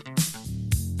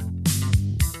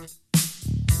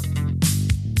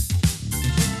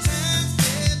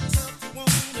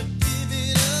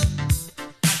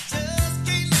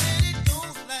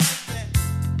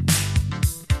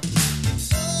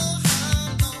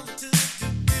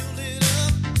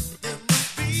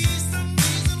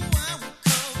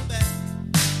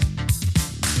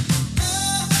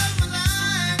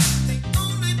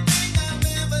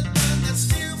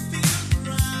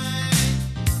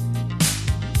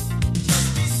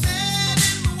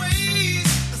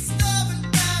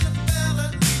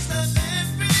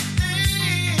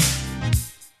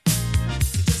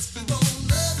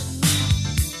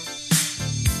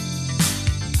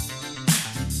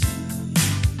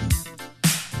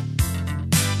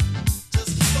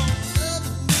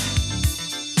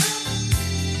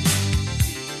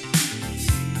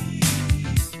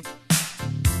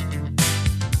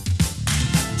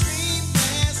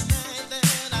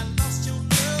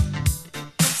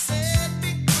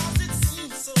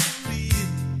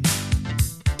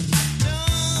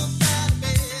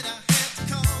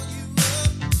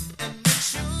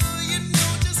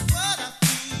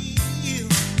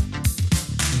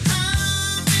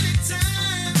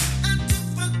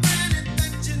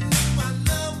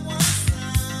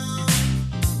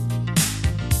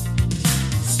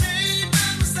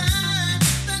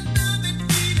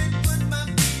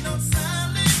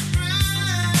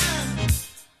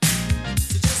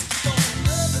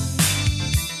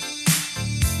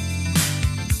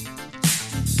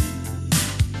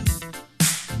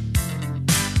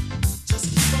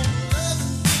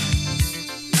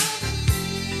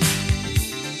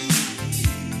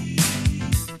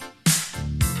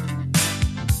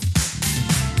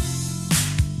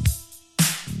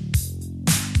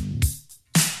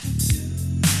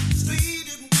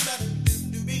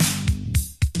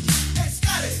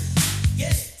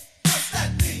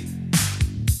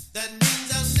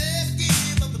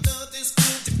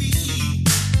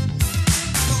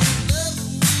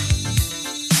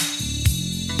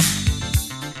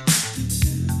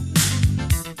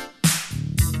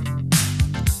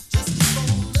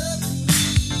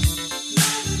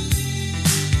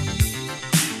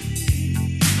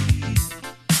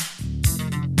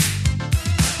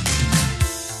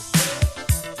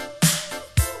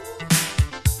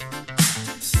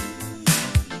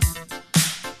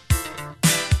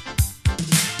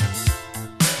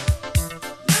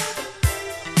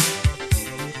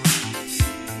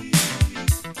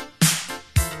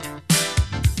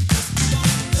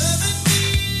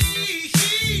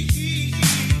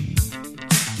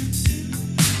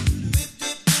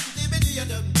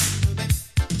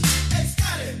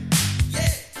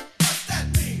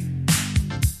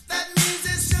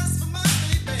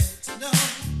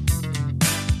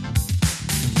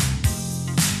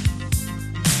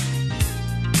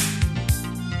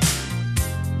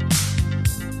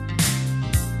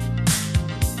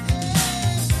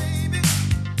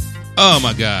 Oh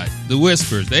my God, the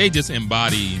Whispers, they just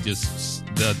embody just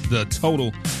the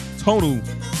total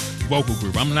vocal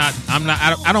group.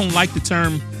 I don't like the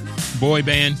term boy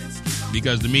band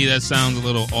because to me that sounds a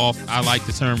little off. I like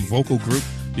the term vocal group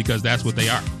because that's what they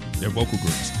are. They're vocal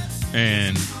groups.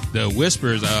 And the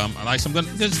Whispers, I'm going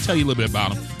to just tell you a little bit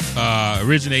about them.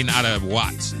 Originating out of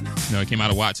Watts. It came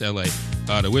out of Watts, LA.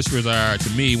 The Whispers are, to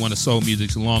me, one of soul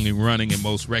music's long and running and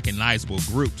most recognizable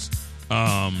groups.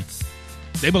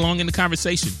 They belong in the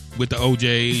conversation with the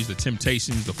OJs, the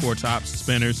Temptations, the Four Tops, the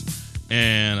Spinners,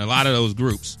 and a lot of those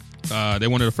groups. They're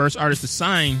one of the first artists to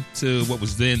sign to what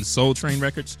was then Soul Train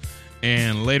Records,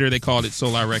 and later they called it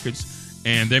Solar Records.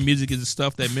 And their music is the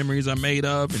stuff that memories are made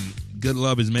of, and good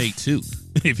love is made too,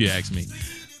 if you ask me.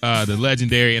 The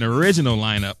legendary and original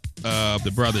lineup of the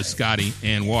brothers Scotty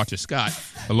and Walter Scott,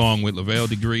 along with Lavelle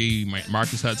Degree,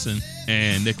 Marcus Hudson,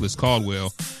 and Nicholas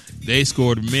Caldwell, they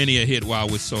scored many a hit while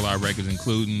with Solar Records,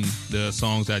 including the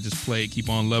songs I just played, Keep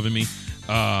On Loving Me,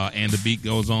 and The Beat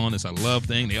Goes On. It's a love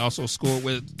thing. They also scored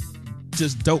with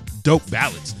just dope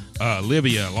ballads.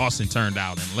 Livia, Lost and Turned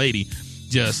Out, and Lady.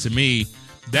 Just, to me,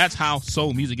 that's how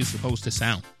soul music is supposed to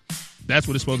sound. That's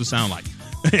what it's supposed to sound like.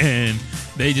 And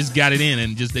they just got it in,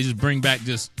 and they just bring back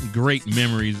just great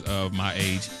memories of my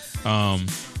age.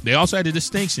 They also had the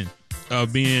distinction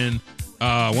of being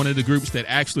one of the groups that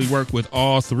actually work with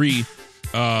all three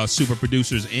super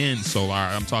producers in Solar.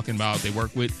 I'm talking about they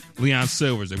work with Leon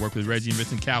Silvers. They work with Reggie and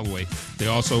Vincent Calloway. They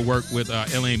also work with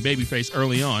L.A. and Babyface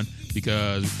early on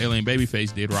because L.A. and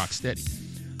Babyface did Rock Steady.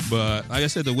 But like I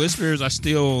said, the Whispers are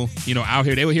still, out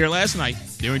here. They were here last night.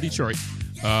 They were in Detroit.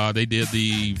 They did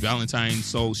the Valentine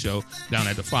Soul Show down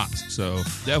at the Fox. So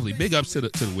definitely big ups to the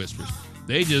Whispers.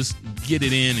 They just get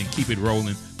it in and keep it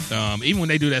rolling. Even when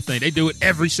they do that thing, they do it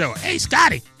every show. Hey,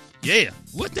 Scotty, yeah,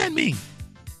 what that mean?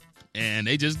 And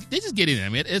they just get it in. I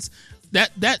mean, it's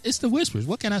the Whispers.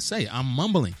 What can I say? I'm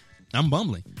bumbling.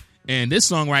 And this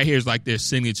song right here is like their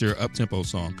signature up-tempo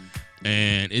song.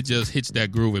 And it just hits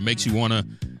that groove. It makes you want to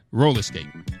roller skate.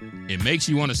 It makes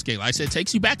you want to skate. Like I said, it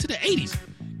takes you back to the 80s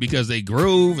because they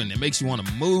groove and it makes you want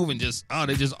to move and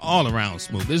they're just all around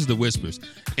smooth. This is the Whispers.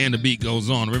 And the beat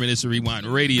goes on. RMNSC Rewind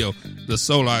Radio, the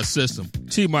Solar System.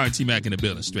 T. Martin, T. Mac in the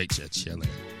building. Straight shit chilling.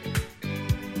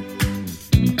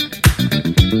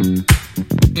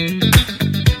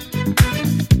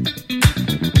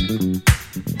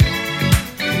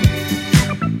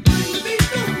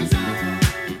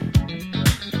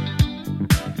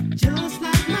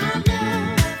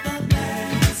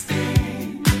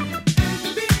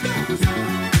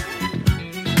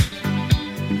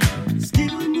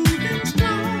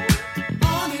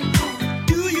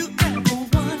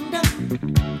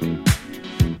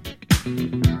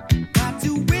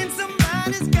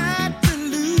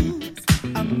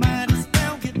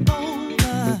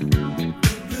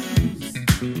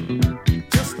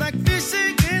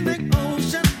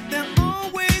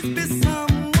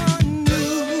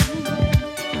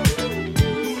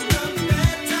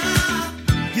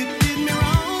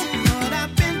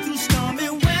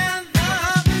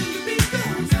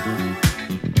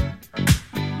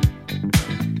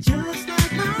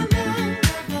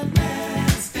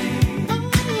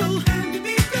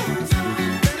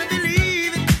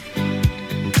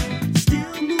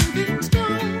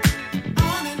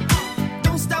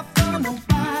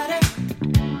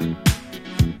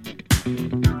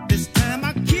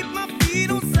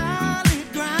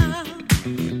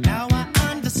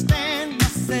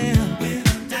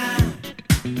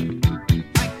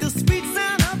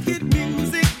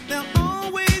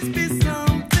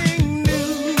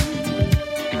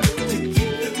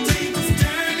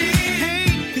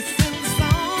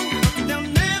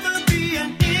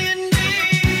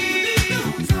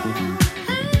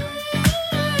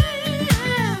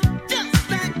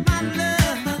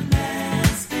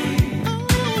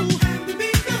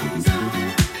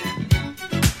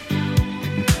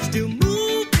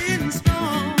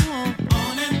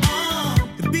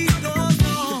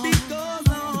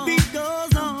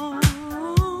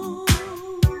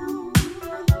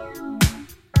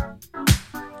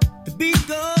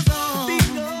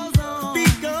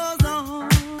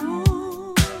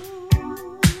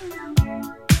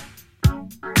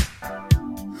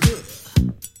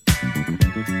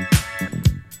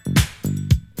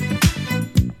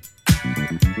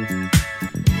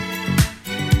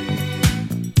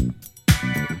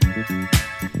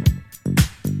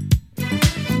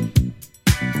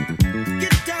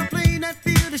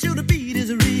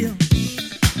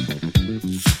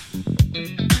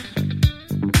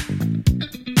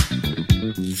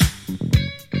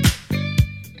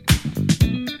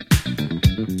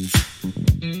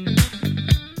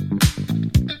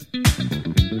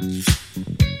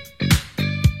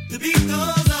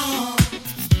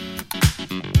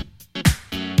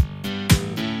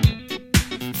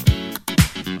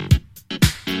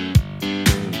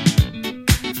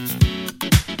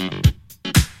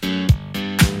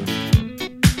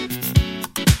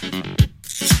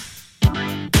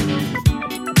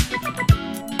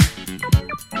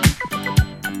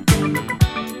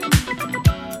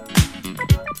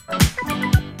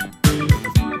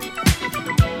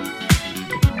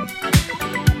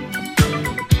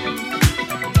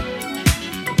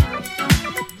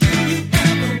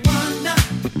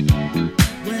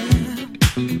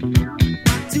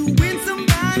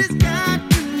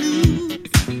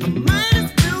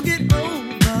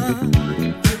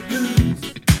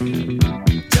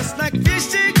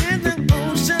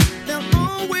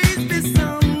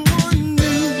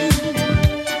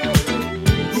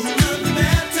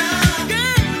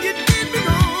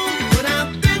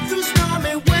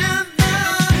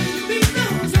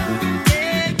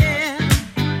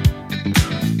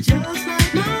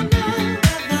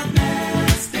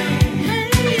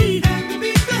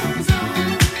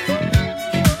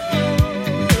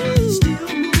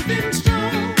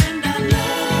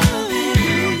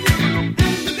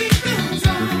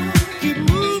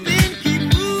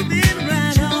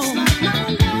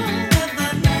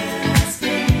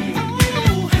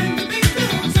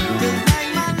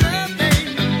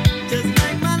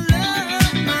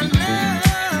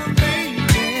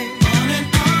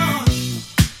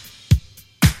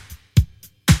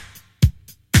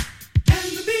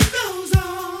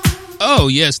 Oh,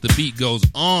 yes, the beat goes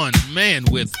on, man,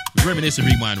 with Reminiscent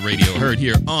Rewind Radio, heard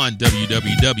here on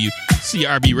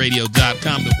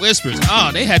www.crbradio.com. The Whispers,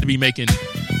 they had to be making,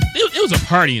 it was a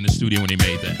party in the studio when they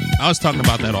made that. I was talking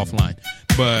about that offline.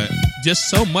 But just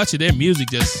so much of their music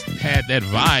just had that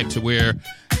vibe to where,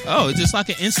 it's just like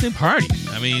an instant party.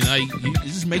 I mean, it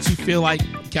just makes you feel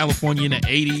like California in the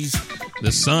 80s,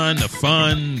 the sun, the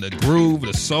fun, the groove,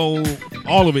 the soul,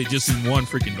 all of it just in one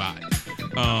freaking vibe.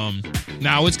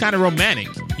 Now, it's kind of romantic.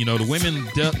 You know, the women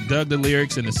dug the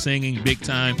lyrics and the singing big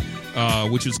time,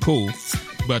 which was cool.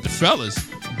 But the fellas,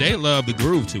 they love the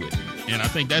groove to it. And I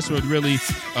think that's what really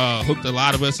hooked a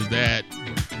lot of us, is that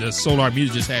the solar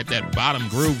music just had that bottom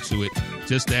groove to it,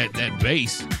 just that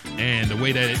bass and the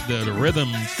way that the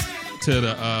rhythms to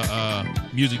the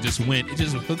music just went. It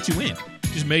just hooked you in.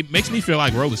 Just makes me feel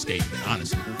like roller skating,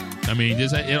 honestly. I mean,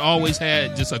 it always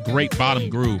had just a great bottom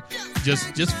groove,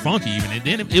 just funky even, and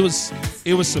then it was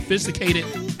sophisticated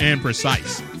and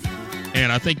precise.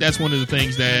 And I think that's one of the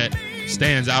things that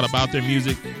stands out about their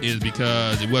music, is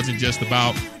because it wasn't just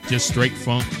about just straight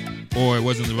funk, or it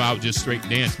wasn't about just straight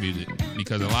dance music,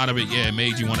 because a lot of it, it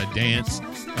made you want to dance.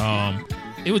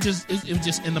 It was just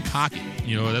in the pocket.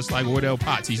 You know, that's like Wardell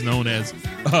Potts. He's known as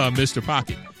Mr.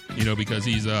 Pocket, you know, because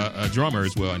he's a drummer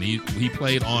as well, and he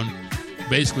played on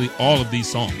basically all of these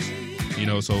songs. You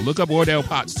know, so look up Wardell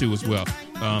Potts too as well.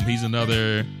 He's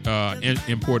another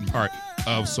important part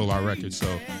of Solar Records.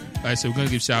 So like I said, we're going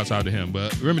to give shouts out to him.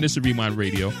 But Reminiscent Rewind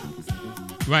Radio,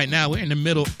 right now we're in the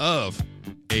middle of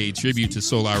a tribute to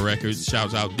Solar Records.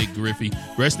 Shouts out Dick Griffey.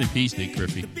 Rest in peace, Dick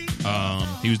Griffey.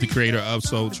 He was the creator of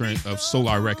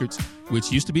Solar Records,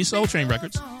 which used to be Soul Train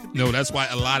Records. You know, that's why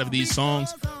a lot of these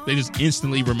songs, they just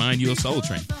instantly remind you of Soul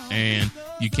Train. And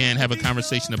you can't have a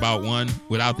conversation about one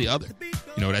without the other.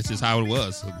 You know, that's just how it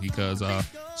was, because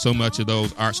so many of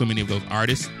those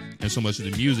artists and so much of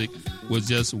the music was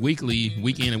just week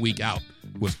in and week out,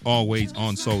 was always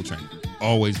on Soul Train.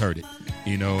 Always heard it,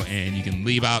 you know, and you can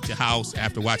leave out your house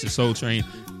after watching Soul Train,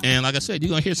 and like I said, you're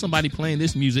going to hear somebody playing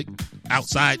this music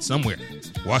outside somewhere,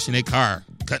 washing their car,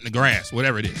 cutting the grass,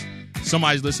 whatever it is.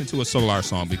 Somebody's listening to a Solar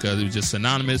song, because it was just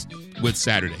synonymous with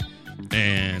Saturday.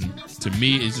 And to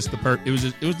me, it's just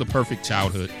it was the perfect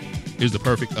childhood. It was the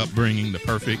perfect upbringing, the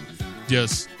perfect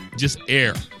just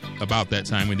air about that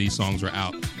time when these songs were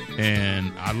out.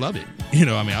 And I love it. You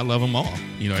know, I mean, I love them all.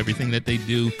 You know, everything that they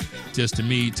do just, to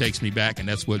me, takes me back, and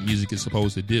that's what music is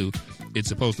supposed to do. It's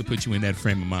supposed to put you in that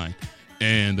frame of mind.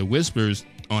 And the Whispers,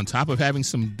 on top of having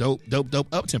some dope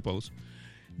up-tempos,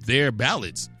 their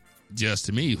ballads, just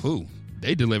to me,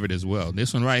 they delivered as well.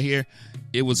 This one right here,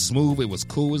 it was smooth, it was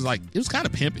cool, it was kind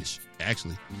of pimpish,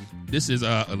 actually. This is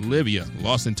Olivia,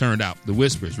 Lost and Turned Out, The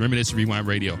Whispers, Reminiscent Rewind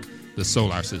Radio, the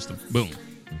Solar System. Boom.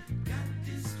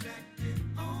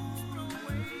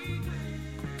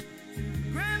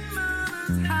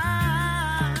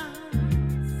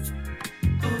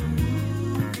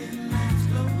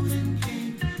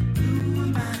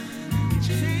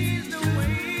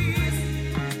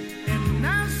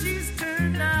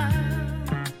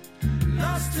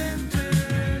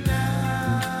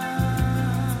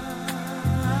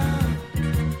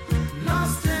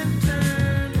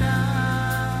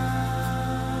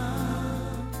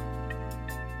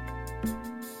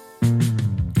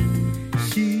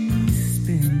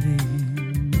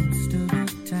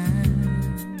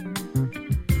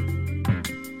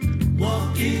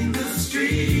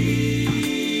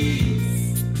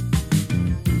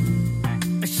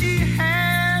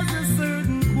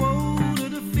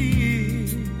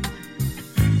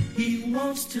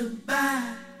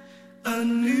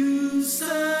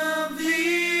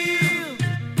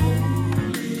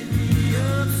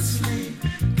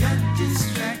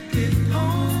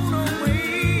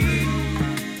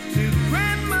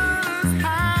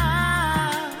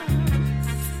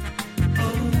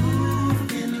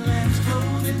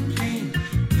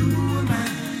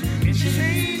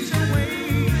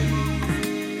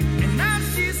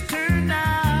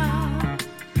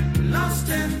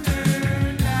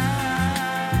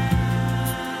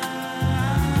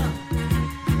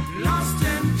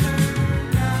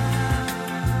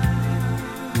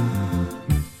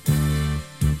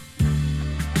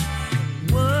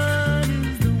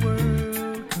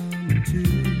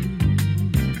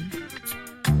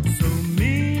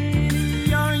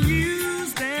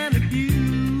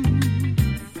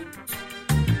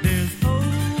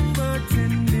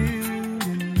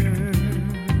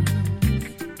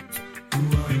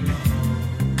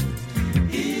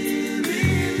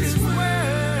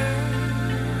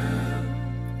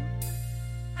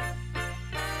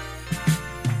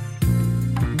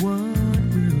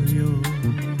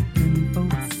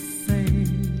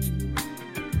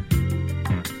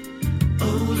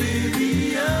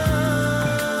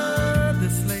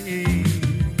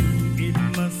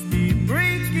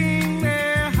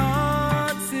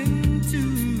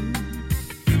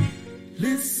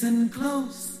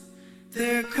 close.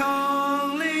 They're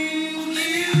calling you.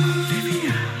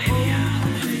 Olivia,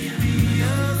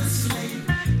 the slave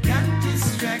got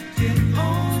distracted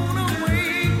on her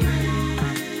way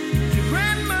to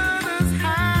grandmother's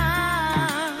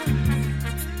house.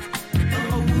 A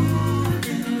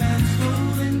wooden lance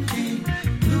golden king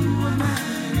blew her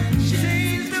mind and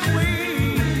changed her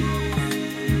way.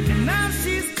 And now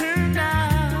she's turned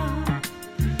out,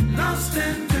 lost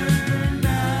and turned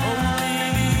out.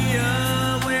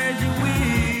 Olivia, where'd you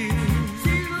win?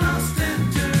 She's lost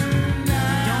and turned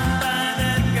out. Don't buy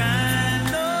that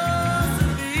guy no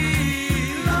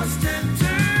Seville. Lost and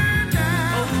turned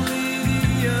out.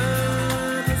 Olivia,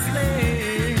 the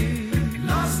slave.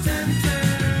 Lost and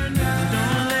turned out.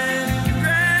 Don't let him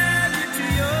drag you to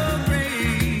your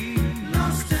grave.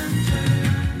 Lost and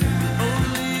turned out.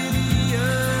 Olivia,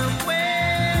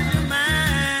 where's your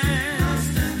mind?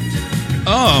 Lost and turned out.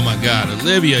 Oh my God,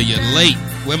 Olivia, you're late.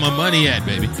 Where my money at,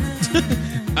 baby?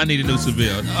 I need a new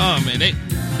Seville. Oh man, they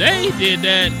did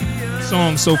that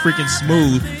song so freaking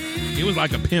smooth. It was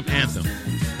like a pimp anthem.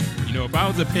 You know, if I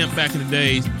was a pimp back in the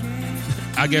days,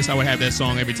 I guess I would have that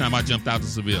song every time I jumped out to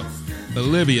Seville.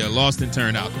 Olivia, Lost and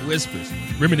Turned Out, The Whispers.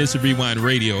 Reminiscent Rewind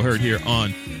Radio, heard here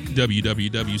on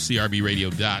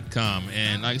www.crbradio.com.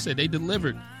 And like I said, they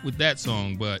delivered with that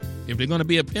song. But if they're going to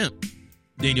be a pimp,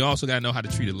 then you also got to know how to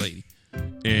treat a lady.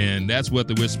 And that's what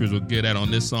the Whispers were good at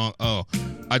on this song. Oh,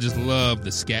 I just love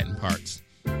the scatting parts.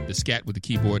 The scat with the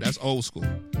keyboard, that's old school.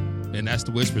 And that's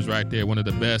the Whispers right there. One of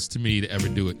the best to me to ever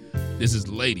do it. This is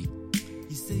Lady.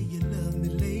 You say you love me,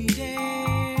 lady.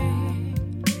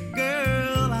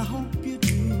 Girl, I hope you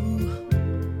do.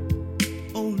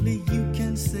 Only you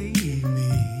can save me.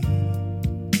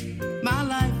 My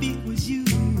life equals you.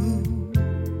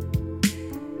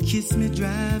 Kiss me,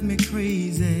 drive me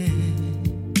crazy.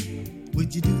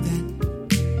 Would you do that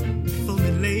for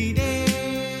me, lady?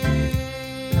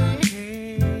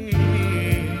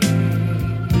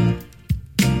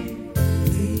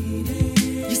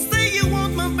 You say you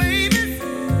want my baby.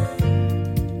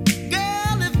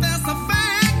 Girl, if that's a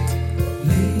fact,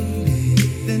 lady,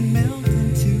 then melt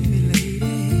into me,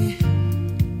 lady,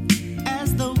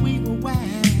 as though we were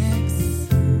wax.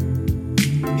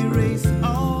 Erase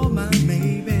all my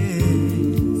maybes.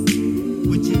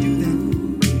 Would you do that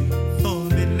for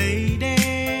me, lady?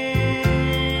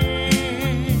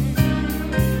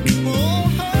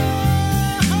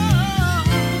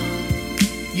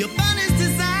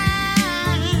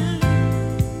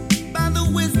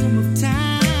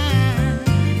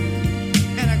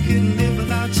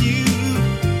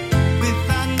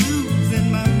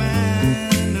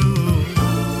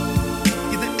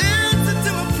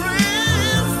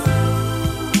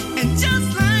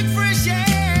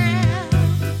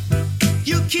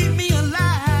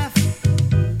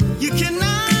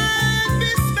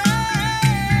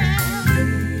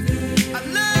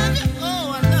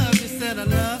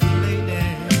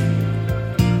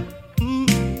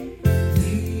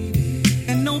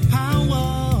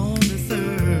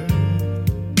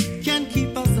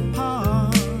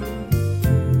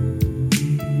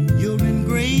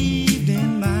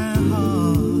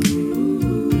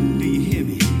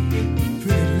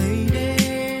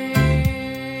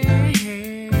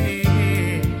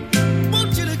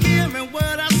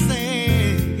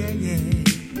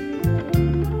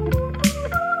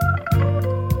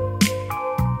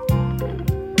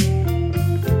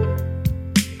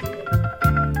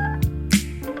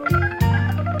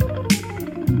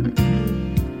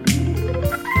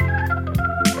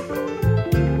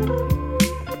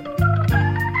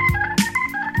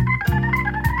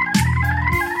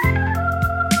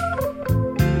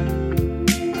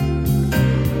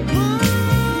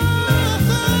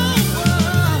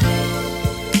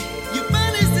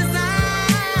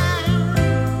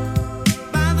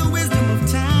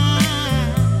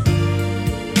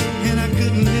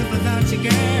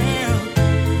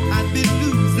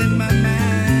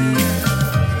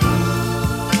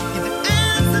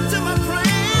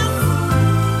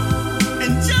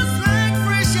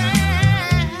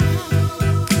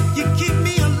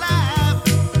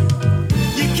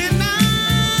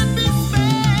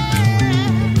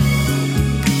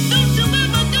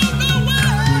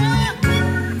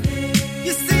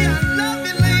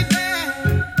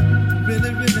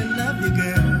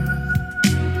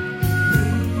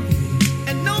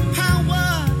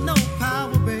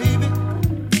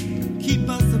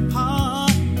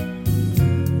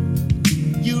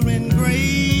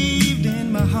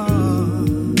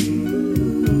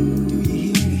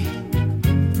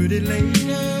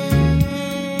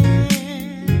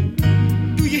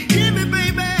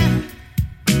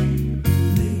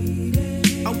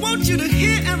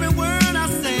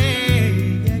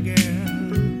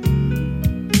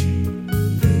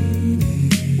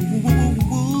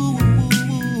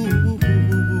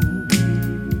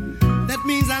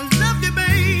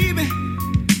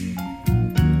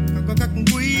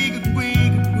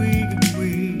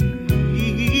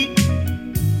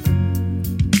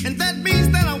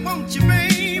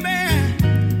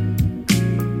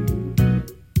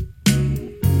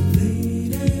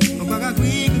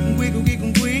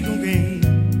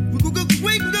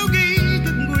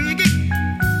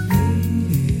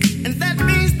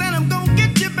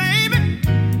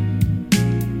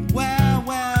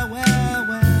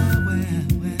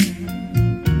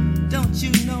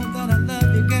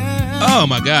 Oh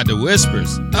my God, the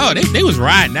Whispers. Oh, they was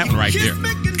riding that one right there.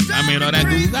 I mean, all that.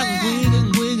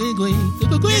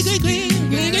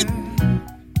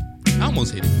 I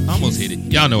almost hit it.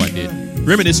 Y'all know I did.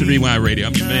 Reminiscent Rewind Radio.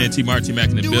 I'm your man, T. Martin Mack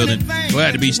in the building.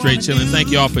 Glad to be straight chilling.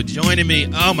 Thank y'all for joining me.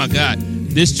 Oh my God,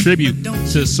 this tribute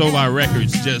to Solar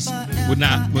Records just would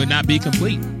not be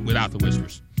complete without the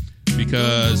Whispers,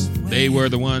 because they were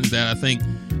the ones that I think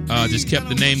just kept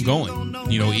the name going.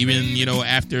 Even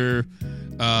after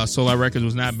Solar Records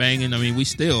was not banging, I mean, we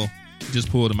still just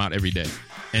pulled them out every day.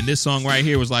 And this song right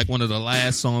here was like one of the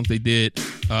last songs they did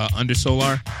under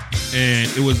Solar,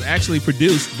 and it was actually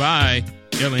produced by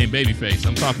LA and Babyface.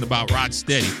 I'm talking about Rock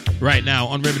Steady right now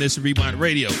on Reminiscent Rewind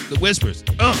Radio. The Whispers.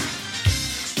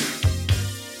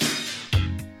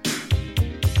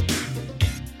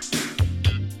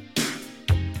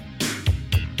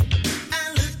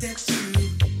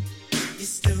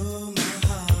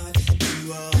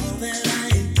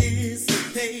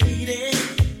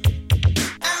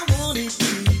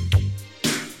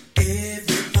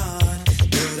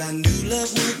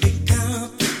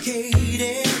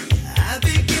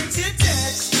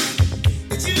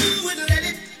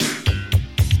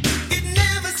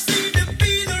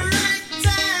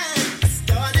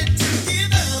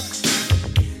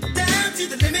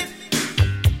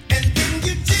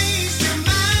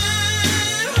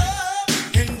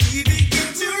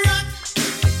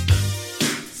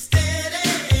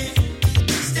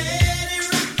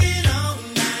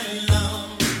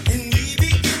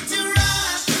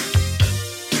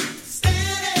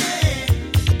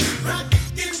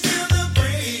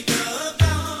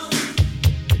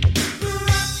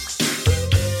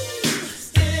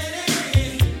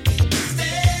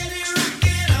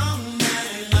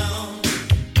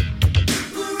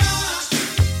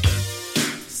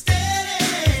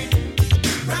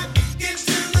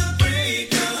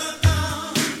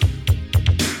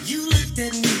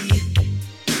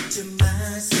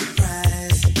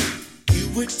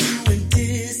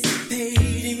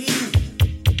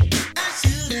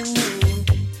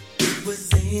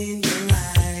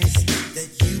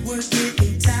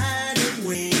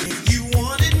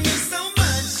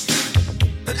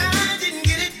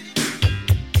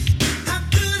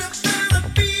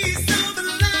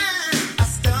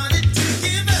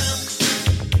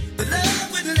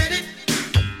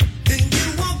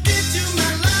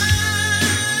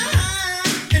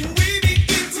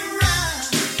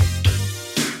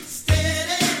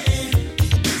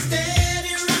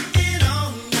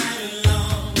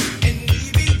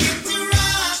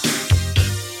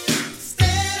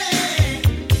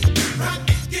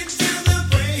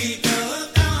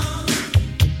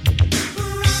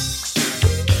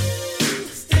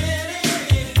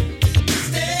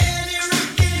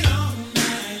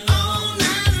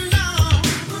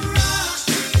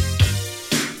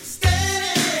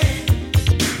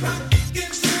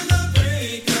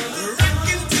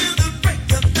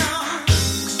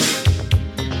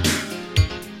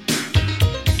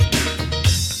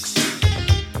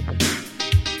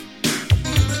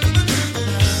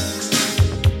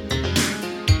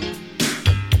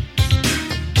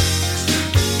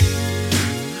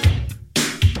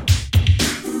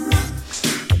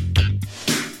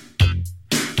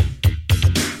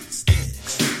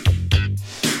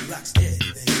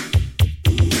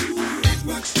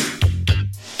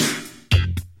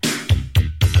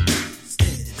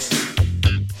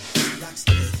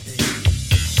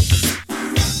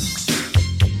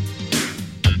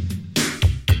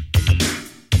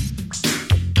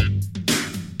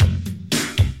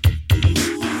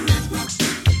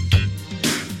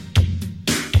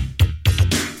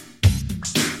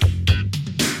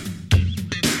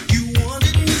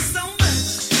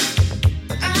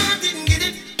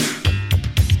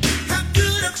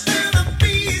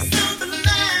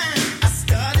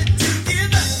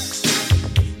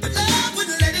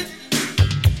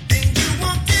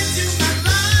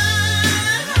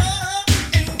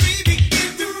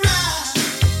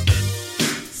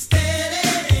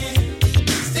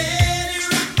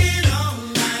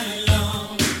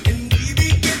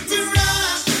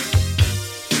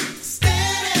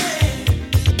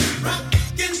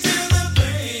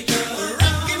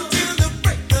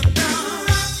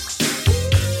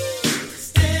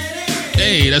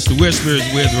 Hey, that's the Whispers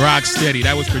with Rock Steady.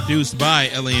 That was produced by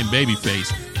LA and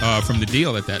Babyface from The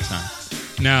Deal at that time.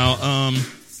 Now,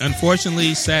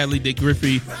 unfortunately, sadly, Dick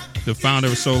Griffey, the founder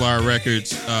of Solar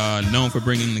Records, known for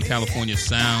bringing the California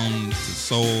sound to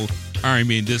soul,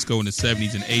 R&B, and disco in the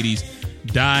 70s and 80s,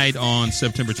 died on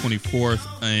September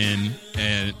 24th in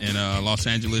Los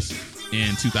Angeles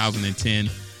in 2010.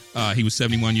 He was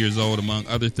 71 years old, among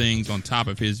other things. On top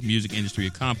of his music industry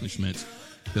accomplishments,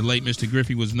 the late Mr.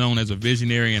 Griffey was known as a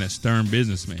visionary and a stern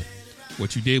businessman.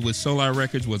 What you did with Solar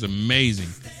Records was amazing,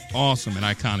 awesome, and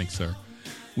iconic, sir.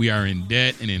 We are in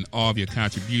debt and in awe of your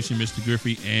contribution, Mr.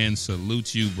 Griffey, and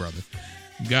salute you, brother.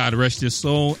 God rest your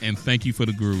soul, and thank you for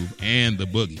the groove and the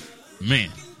boogie. Man,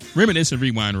 Reminisce and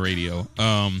Rewind Radio.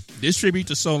 This tribute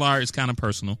to Solar is kind of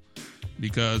personal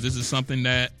because this is something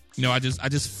that, you know, I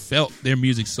just felt their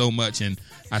music so much, and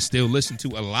I still listen to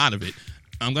a lot of it.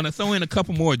 I'm going to throw in a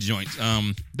couple more joints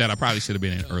that I probably should have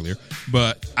been in earlier,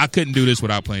 but I couldn't do this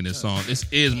without playing this song. This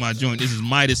is my joint. This is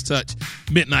Midas Touch,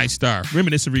 Midnight Star,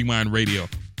 Reminisce and Rewind Radio,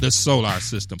 the Solar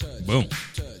System. Boom.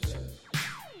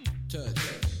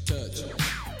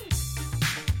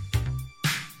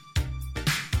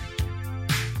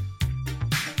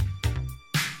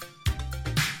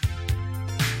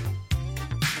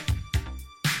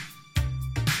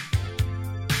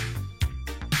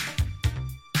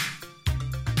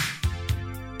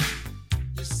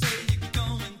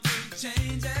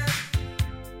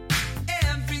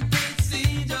 Every day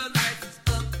seems your life is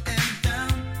up and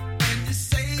down, and you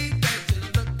say that you're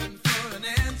looking for an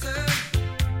answer.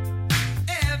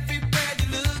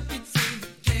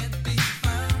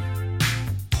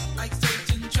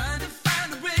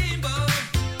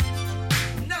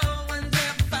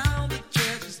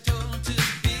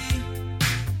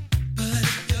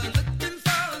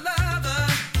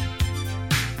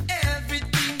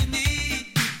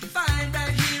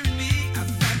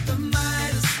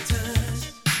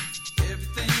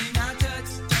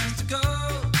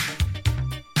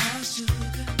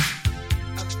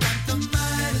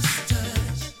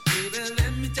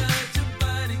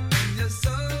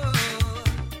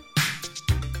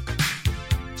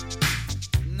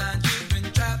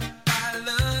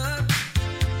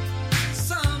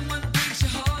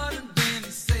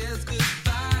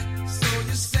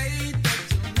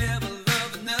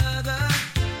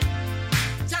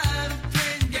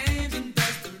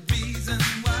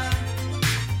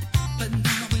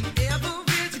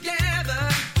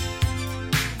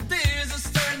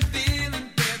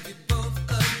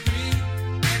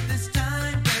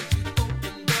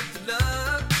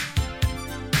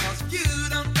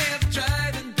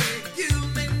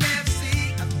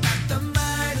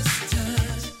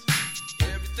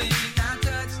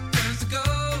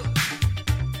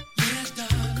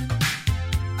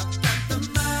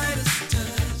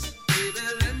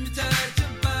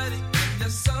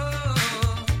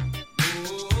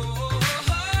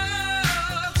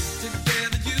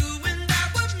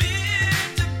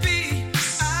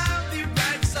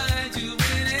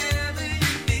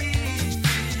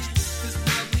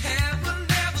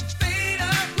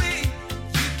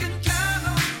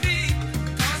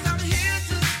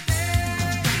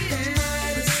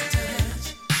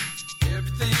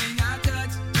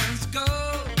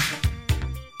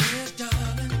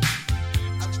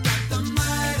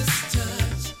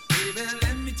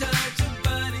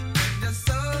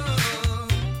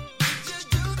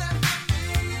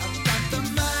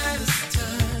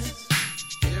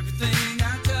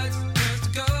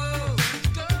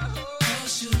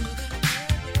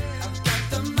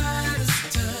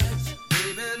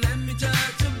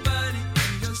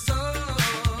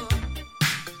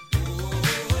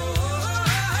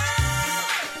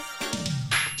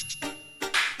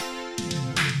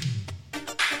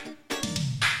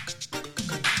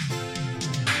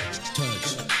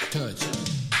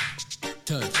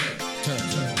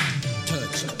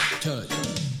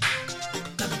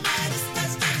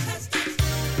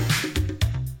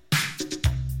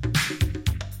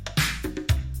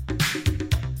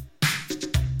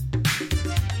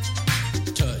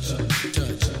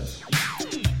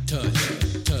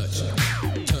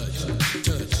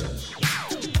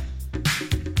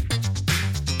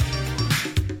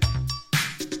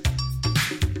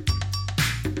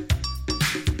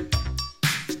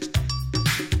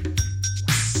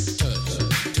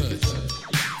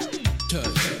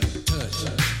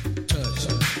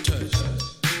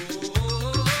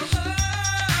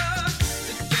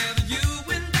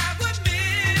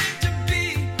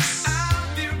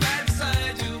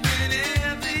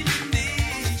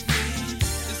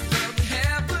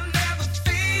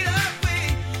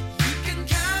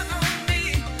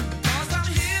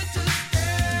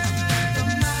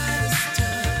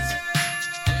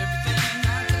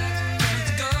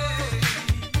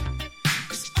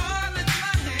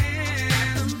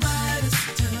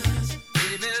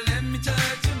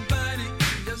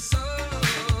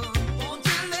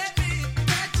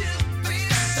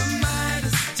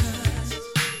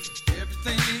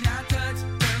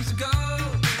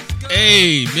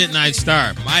 Hey, Midnight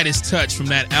Star, Midas Touch from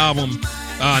that album,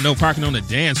 No Parking on the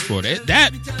Dance Floor. That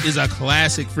is a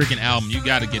classic freaking album. You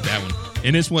got to get that one.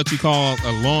 And it's what you call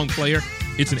a long player.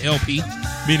 It's an LP,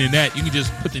 meaning that you can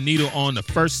just put the needle on the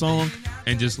first song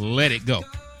and just let it go.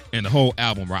 And the whole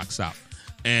album rocks out.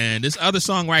 And this other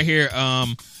song right here,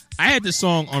 I had this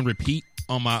song on repeat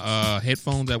on my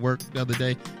headphones at work the other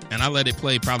day, and I let it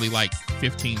play probably like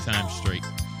 15 times straight.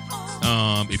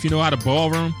 If you know how to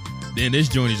ballroom, then this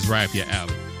joint is right up your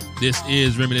alley. This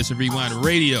is Reminiscent Rewind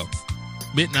Radio,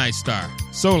 Midnight Star,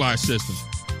 Solar System.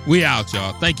 We out,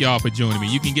 y'all. Thank y'all for joining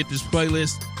me. You can get this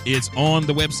playlist. It's on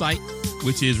the website,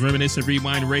 which is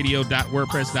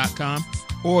reminiscentrewindradio.wordpress.com,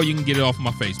 or you can get it off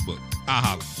my Facebook. I'll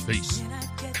holler. Peace.